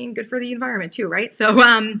 You know what I mean? Good for the environment too, right? So,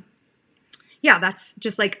 yeah, that's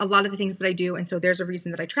just like a lot of the things that I do. And so there's a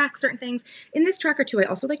reason that I track certain things. In this tracker too, I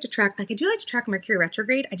also like to track, like I do like to track Mercury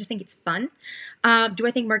retrograde. I just think it's fun. Do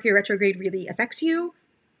I think Mercury retrograde really affects you?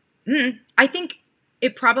 I think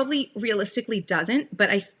it probably realistically doesn't,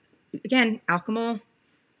 but again, alchemical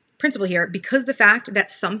principle here, because the fact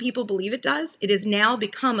that some people believe it does, it has now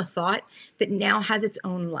become a thought that now has its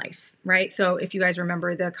own life, right? So if you guys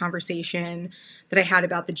remember the conversation that I had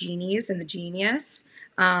about the genies and the genius,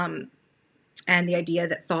 and the idea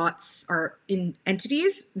that thoughts are in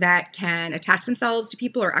entities that can attach themselves to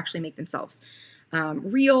people or actually make themselves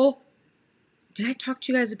real. Did I talk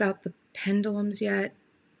to you guys about the pendulums yet?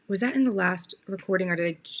 Was that in the last recording, or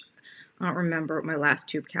I don't remember what my last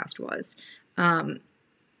tubecast was.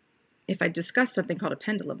 If I discussed something called a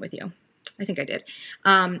pendulum with you, I think I did.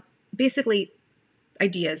 Basically,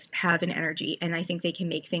 ideas have an energy, and I think they can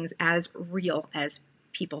make things as real as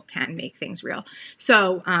people can make things real.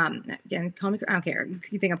 So, again, call me, I don't care.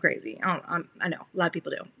 You think I'm crazy. I know, a lot of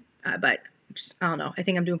people do. But just, I don't know. I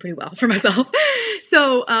think I'm doing pretty well for myself.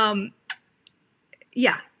 So,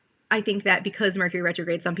 yeah. I think that because Mercury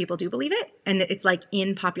retrograde, some people do believe it. And it's like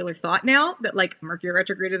in popular thought now that like Mercury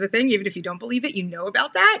retrograde is a thing. Even if you don't believe it, you know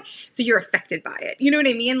about that. So you're affected by it. You know what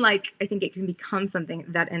I mean? Like, I think it can become something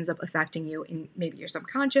that ends up affecting you in maybe your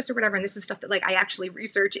subconscious or whatever. And this is stuff that like I actually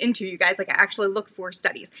research into, you guys. Like I actually look for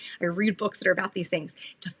studies. I read books that are about these things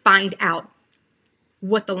to find out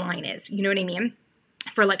what the line is. You know what I mean?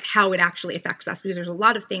 For like how it actually affects us, because there's a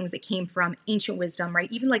lot of things that came from ancient wisdom,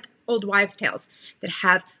 right? Even like old wives' tales that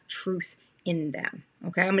have truth in them.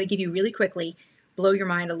 Okay, I'm going to give you really quickly, blow your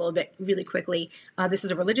mind a little bit really quickly. This is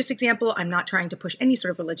a religious example. I'm not trying to push any sort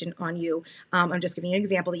of religion on you. I'm just giving you an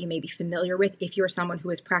example that you may be familiar with if you're someone who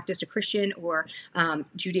has practiced a Christian or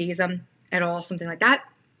Judaism at all, something like that.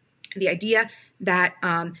 The idea that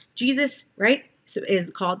Jesus, right, so is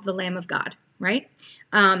called the Lamb of God, right?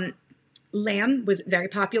 Lamb was very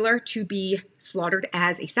popular to be slaughtered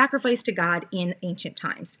as a sacrifice to God in ancient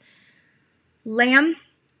times. Lamb,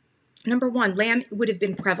 number one, lamb would have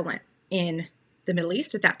been prevalent in the Middle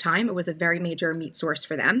East at that time. It was a very major meat source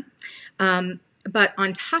for them. But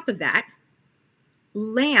on top of that,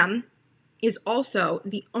 lamb is also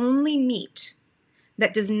the only meat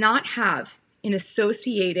that does not have an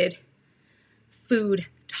associated food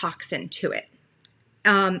toxin to it.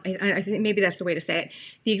 I think maybe that's the way to say it.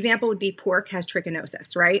 The example would be pork has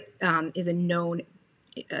trichinosis, right? Is a known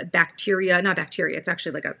bacteria, not bacteria, it's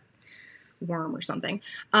actually like a worm or something.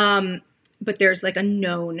 But there's like a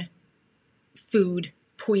known food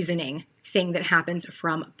poisoning thing that happens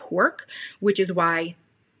from pork, which is why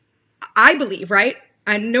I believe, right?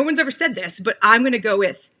 And no one's ever said this, but I'm going to go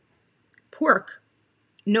with pork.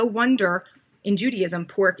 No wonder in Judaism,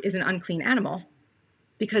 pork is an unclean animal,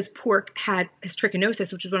 because pork has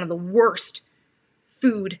trichinosis, which is one of the worst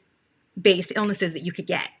food-based illnesses that you could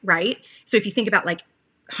get, right? So if you think about like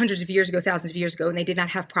hundreds of years ago, thousands of years ago, and they did not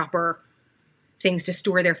have proper things to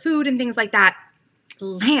store their food and things like that,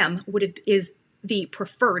 lamb is the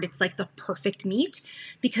preferred. It's like the perfect meat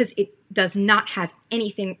because it does not have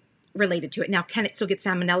anything related to it. Now, can it still get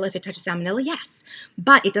salmonella if it touches salmonella? Yes,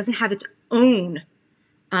 but it doesn't have its own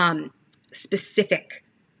specific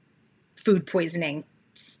food poisoning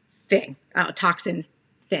thing, toxin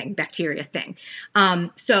thing, bacteria thing.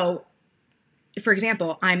 So, for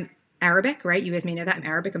example, I'm Arabic, right? You guys may know that I'm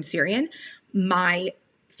Arabic. I'm Syrian. My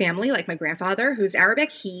family, like my grandfather, who's Arabic,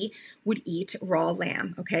 he would eat raw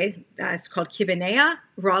lamb. Okay, it's called kibanea,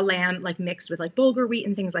 raw lamb, like mixed with like bulgur wheat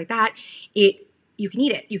and things like that. You can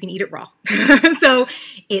eat it. You can eat it raw. So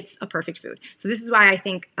it's a perfect food. So this is why I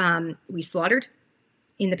think we slaughtered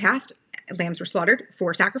in the past lambs were slaughtered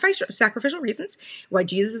for sacrificial reasons. Why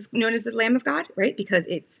Jesus is known as the Lamb of God, right? Because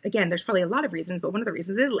it's, again, there's probably a lot of reasons, but one of the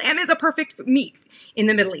reasons is lamb is a perfect meat in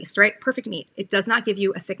the Middle East, right? Perfect meat. It does not give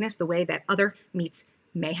you a sickness the way that other meats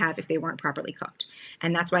may have if they weren't properly cooked.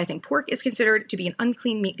 And that's why I think pork is considered to be an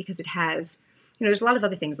unclean meat, because it has, there's a lot of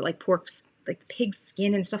other things that like pork's, like the pig's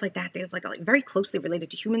skin and stuff like that. They're like very closely related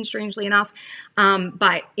to humans, strangely enough.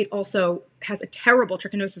 But it also has a terrible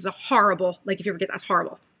trichinosis, a horrible, like if you ever get that's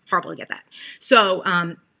horrible to get that. So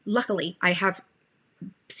luckily I have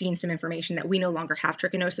seen some information that we no longer have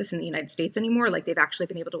trichinosis in the United States anymore. Like they've actually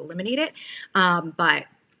been able to eliminate it. But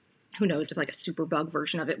who knows if like a super bug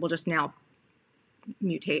version of it will just now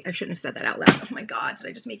mutate. I shouldn't have said that out loud. Oh my God, did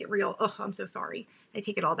I just make it real? Oh, I'm so sorry. I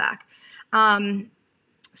take it all back.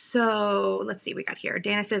 So let's see what we got here.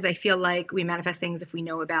 Dana says, I feel like we manifest things if we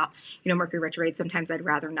know about, Mercury retrograde. Sometimes I'd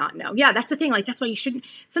rather not know. Yeah, that's the thing. Like, that's why you shouldn't,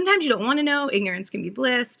 sometimes you don't want to know. Ignorance can be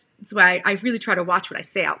bliss. That's why I really try to watch what I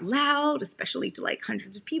say out loud, especially to like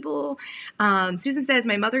hundreds of people. Susan says,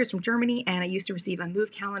 my mother is from Germany and I used to receive a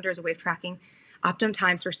move calendar as a way of tracking optimum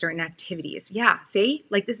times for certain activities. Yeah. See,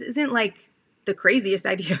 like this isn't like the craziest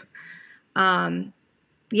idea.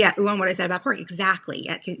 Yeah, on what I said about pork. Exactly.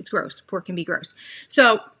 It's gross. Pork can be gross.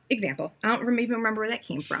 So, example. I don't even remember where that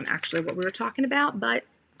came from, actually, what we were talking about, but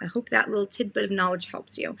I hope that little tidbit of knowledge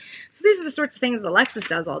helps you. So these are the sorts of things that Alexis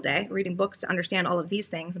does all day, reading books to understand all of these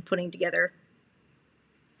things and putting together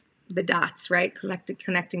the dots, right?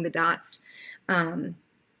 Connecting the dots.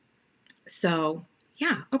 So,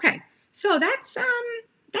 yeah. Okay. So that's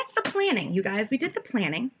the planning, you guys. We did the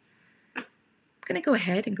planning. I'm going to go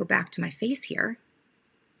ahead and go back to my face here.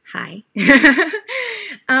 Hi.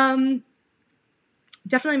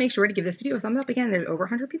 Definitely make sure to give this video a thumbs up. Again, there's over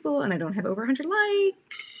 100 people and I don't have over 100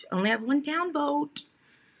 likes. Only have one downvote.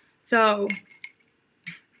 So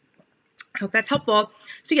I hope that's helpful.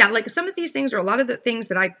 So yeah, like some of these things are a lot of the things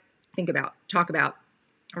that I think about, talk about,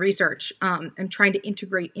 research. I'm trying to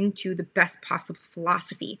integrate into the best possible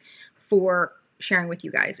philosophy for sharing with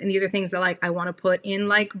you guys. And these are things that like I want to put in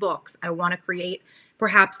like books. I want to create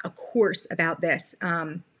perhaps a course about this.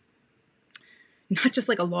 Not just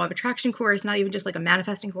like a law of attraction course, not even just like a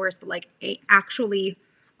manifesting course, but like actually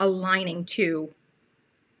aligning to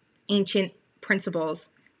ancient principles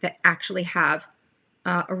that actually have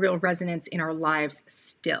a real resonance in our lives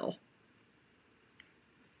still.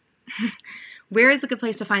 Where is a good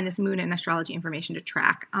place to find this moon and astrology information to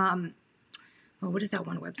track? What is that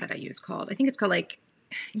one website I use called? I think it's called like,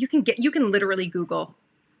 you can literally Google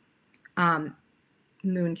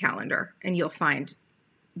moon calendar and you'll find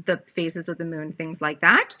the phases of the moon, things like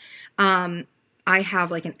that. I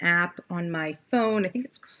have like an app on my phone. I think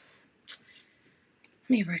it's called,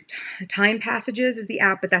 Time Passages is the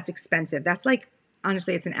app, but that's expensive. That's like,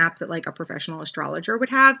 honestly, it's an app that like a professional astrologer would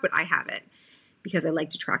have, but I have it because I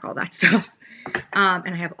like to track all that stuff.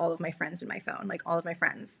 And I have all of my friends in my phone, like all of my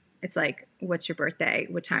friends. It's like, what's your birthday?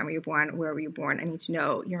 What time were you born? Where were you born? I need to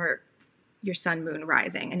know your sun, moon,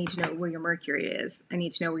 rising. I need to know where your Mercury is. I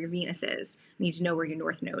need to know where your Venus is. I need to know where your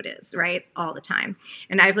North Node is, right? All the time.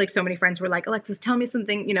 And I have like so many friends who are like, Alexis, tell me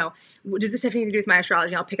something, does this have anything to do with my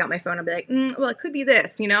astrology? I'll pick out my phone and be like, well, it could be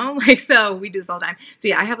this, like, so we do this all the time. So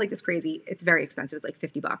yeah, I have like this crazy, it's very expensive. It's like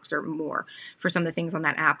 $50 or more for some of the things on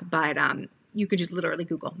that app. But, you could just literally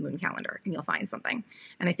Google moon calendar and you'll find something.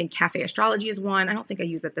 And I think Cafe Astrology is one. I don't think I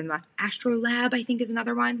use that the most. Astrolab, I think, is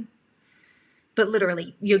another one. But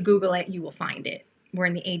literally, you Google it, you will find it. We're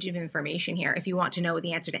in the age of information here. If you want to know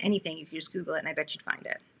the answer to anything, you can just Google it, and I bet you'd find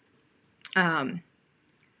it.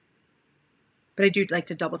 But I do like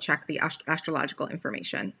to double check the astrological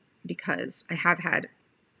information because I have had,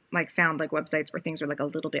 found websites where things are a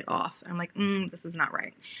little bit off. I'm like, this is not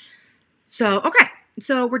right. So, okay.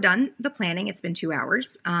 So we're done the planning. It's been 2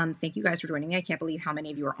 hours. Thank you guys for joining me. I can't believe how many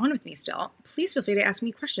of you are on with me still. Please feel free to ask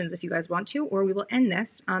me questions if you guys want to, or we will end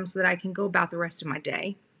this so that I can go about the rest of my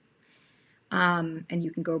day. And you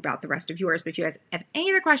can go about the rest of yours. But if you guys have any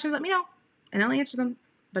other questions, let me know and I'll answer them.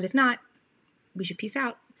 But if not, we should peace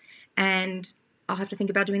out. And I'll have to think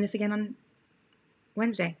about doing this again on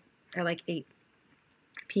Wednesday at 8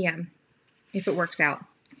 p.m. if it works out.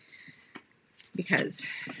 Because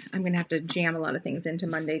I'm going to have to jam a lot of things into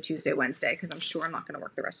Monday, Tuesday, Wednesday, because I'm sure I'm not going to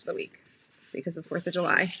work the rest of the week because of 4th of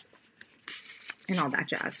July and all that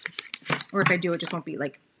jazz. Or if I do, it just won't be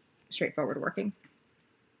straightforward working.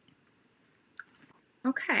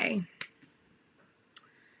 Okay.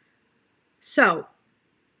 So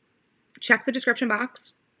check the description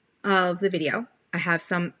box of the video. I have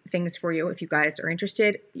some things for you if you guys are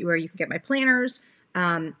interested, where you can get my planners.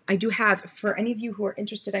 I do have, for any of you who are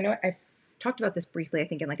interested, I know I've talked about this briefly, I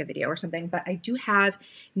think in like a video or something, but I do have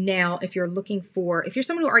now, if you're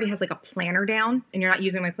someone who already has like a planner down and you're not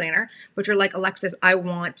using my planner, but you're like, Alexis, I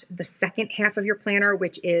want the second half of your planner,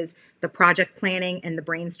 which is the project planning and the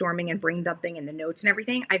brainstorming and brain dumping and the notes and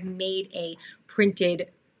everything. I've made a printed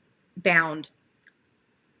bound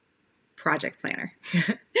project planner.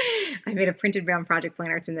 I made a printed bound project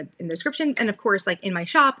planner. It's in the description. And of course, like in my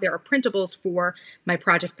shop, there are printables for my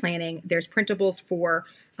project planning. There's printables for,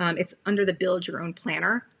 it's under the build your own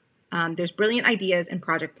planner. There's brilliant ideas and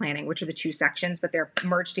project planning, which are the two sections, but they're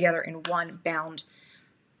merged together in one bound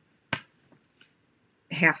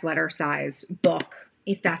half letter size book,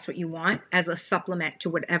 if that's what you want, as a supplement to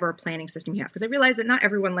whatever planning system you have. Because I realize that not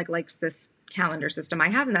everyone likes this calendar system I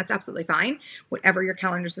have, and that's absolutely fine. Whatever your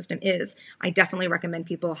calendar system is, I definitely recommend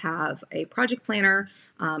people have a project planner.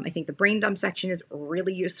 I think the brain dump section is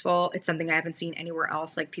really useful. It's something I haven't seen anywhere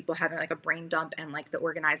else, like people having like a brain dump and like the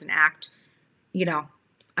organize and act. You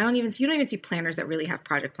don't even see planners that really have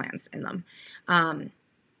project plans in them. And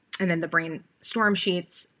then the brainstorm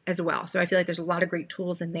sheets as well. So I feel like there's a lot of great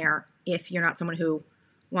tools in there. If you're not someone who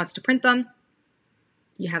wants to print them,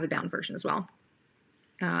 you have a bound version as well.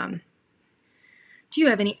 Do you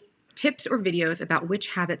have any tips or videos about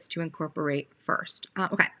which habits to incorporate first?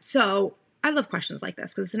 Okay, so I love questions like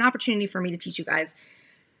this because it's an opportunity for me to teach you guys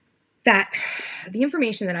that the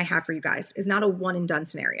information that I have for you guys is not a one and done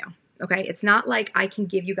scenario. Okay, it's not like I can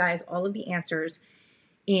give you guys all of the answers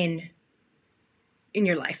in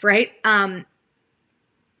your life, right?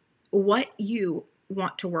 What you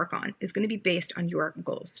want to work on is going to be based on your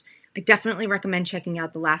goals. I definitely recommend checking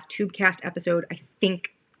out the last Tubecast episode. I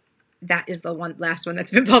think that is the last one that's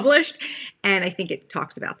been published, and I think it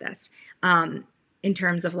talks about this in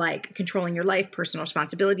terms of like controlling your life, personal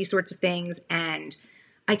responsibility sorts of things, and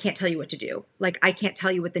I can't tell you what to do. Like, I can't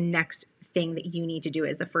tell you what the next thing that you need to do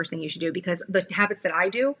is, the first thing you should do, because the habits that I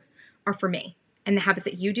do are for me. And the habits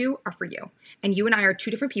that you do are for you. And you and I are two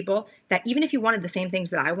different people that even if you wanted the same things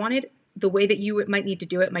that I wanted, the way that you might need to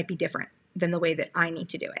do it might be different than the way that I need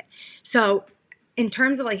to do it. So in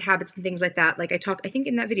terms of like habits and things like that, like I think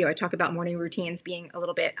in that video, I talk about morning routines being a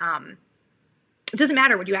little bit, it doesn't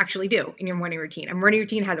matter what you actually do in your morning routine. A morning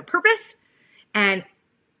routine has a purpose, and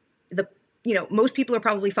most people are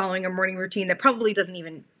probably following a morning routine that probably doesn't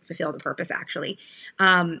even fulfill the purpose actually.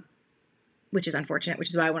 Which is unfortunate, which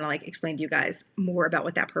is why I want to like explain to you guys more about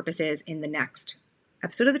what that purpose is in the next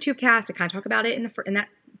episode of the Tubecast. I kind of talk about it in that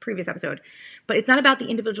previous episode, but it's not about the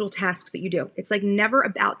individual tasks that you do. It's like never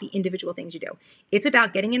about the individual things you do. It's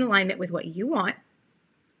about getting in alignment with what you want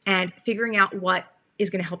and figuring out what is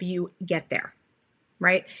going to help you get there,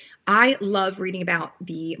 right? I love reading about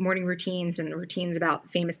the morning routines and routines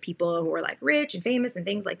about famous people who are like rich and famous and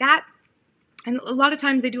things like that. And a lot of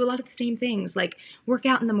times they do a lot of the same things, like work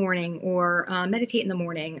out in the morning or meditate in the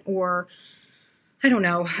morning, or I don't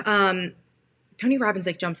know. Tony Robbins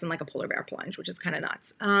like jumps in like a polar bear plunge, which is kind of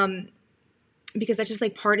nuts because that's just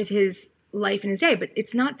like part of his life and his day. But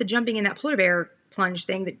it's not the jumping in that polar bear plunge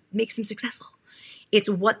thing that makes him successful. It's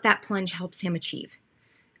what that plunge helps him achieve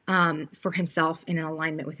for himself and in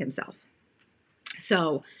alignment with himself.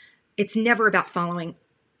 So it's never about following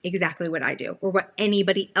exactly what I do or what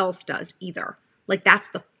anybody else does either. Like that's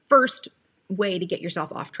the first way to get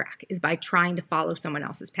yourself off track, is by trying to follow someone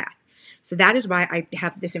else's path. So that is why I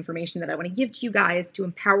have this information that I want to give to you guys to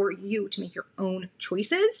empower you to make your own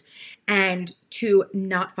choices and to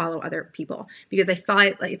not follow other people. Because I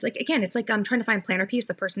find like, it's like I'm trying to find planner piece.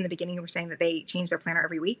 The person in the beginning who was saying that they change their planner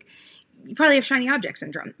every week, you probably have shiny object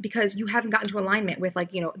syndrome because you haven't gotten to alignment with like,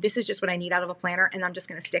 this is just what I need out of a planner and I'm just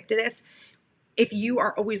going to stick to this. If you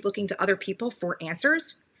are always looking to other people for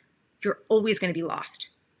answers, you're always going to be lost.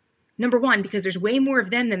 Number one, because there's way more of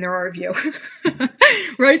them than there are of you,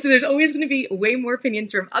 right? So there's always going to be way more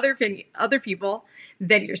opinions from other people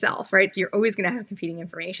than yourself, right? So you're always going to have competing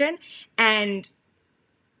information, and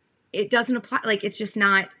it doesn't apply. Like, it's just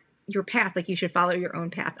not your path. Like, you should follow your own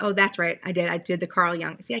path. Oh, that's right. I did the Carl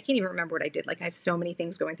Jung. See, I can't even remember what I did. Like, I have so many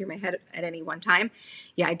things going through my head at any one time.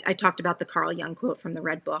 Yeah, I talked about the Carl Jung quote from the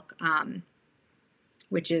Red Book,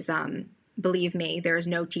 which is, believe me, there is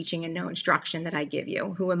no teaching and no instruction that I give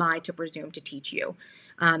you. Who am I to presume to teach you?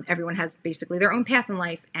 Everyone has basically their own path in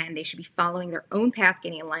life, and they should be following their own path,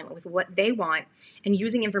 getting in alignment with what they want, and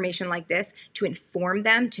using information like this to inform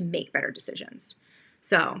them to make better decisions.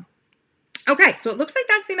 So, okay, so it looks like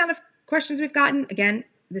that's the amount of questions we've gotten. Again,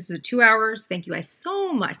 this is 2 hours. Thank you guys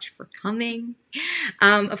so much for coming.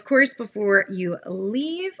 Of course, before you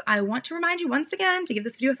leave, I want to remind you once again to give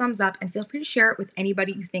this video a thumbs up and feel free to share it with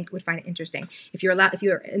anybody you think would find it interesting. If you're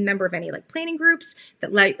a member of any like planning groups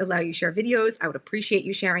that allow you to share videos, I would appreciate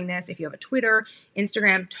you sharing this. If you have a Twitter,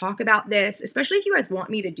 Instagram, talk about this, especially if you guys want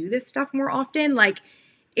me to do this stuff more often. Like,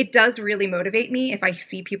 it does really motivate me if I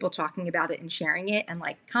see people talking about it and sharing it and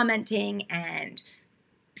like commenting and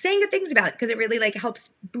saying good things about it, because it really like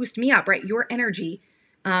helps boost me up, right? Your energy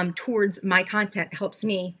towards my content helps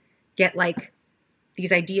me get like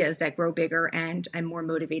these ideas that grow bigger, and I'm more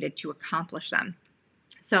motivated to accomplish them.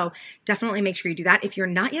 So definitely make sure you do that. If you're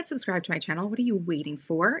not yet subscribed to my channel, what are you waiting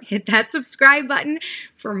for? Hit that subscribe button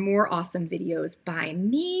for more awesome videos by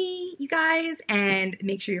me, you guys. And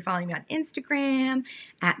make sure you're following me on Instagram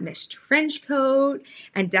at MissTrenchcoat.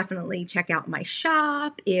 And definitely check out my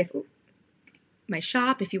shop if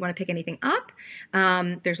you want to pick anything up.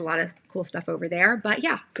 There's a lot of cool stuff over there. But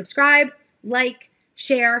yeah, subscribe, like,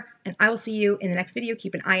 share, and I will see you in the next video.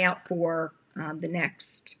 Keep an eye out for the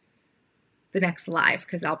next live,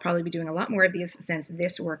 because I'll probably be doing a lot more of these since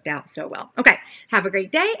this worked out so well. Okay, have a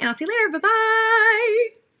great day, and I'll see you later. Bye-bye.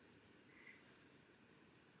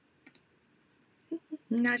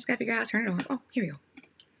 Now I just gotta figure out how to turn it off. Oh, here we go.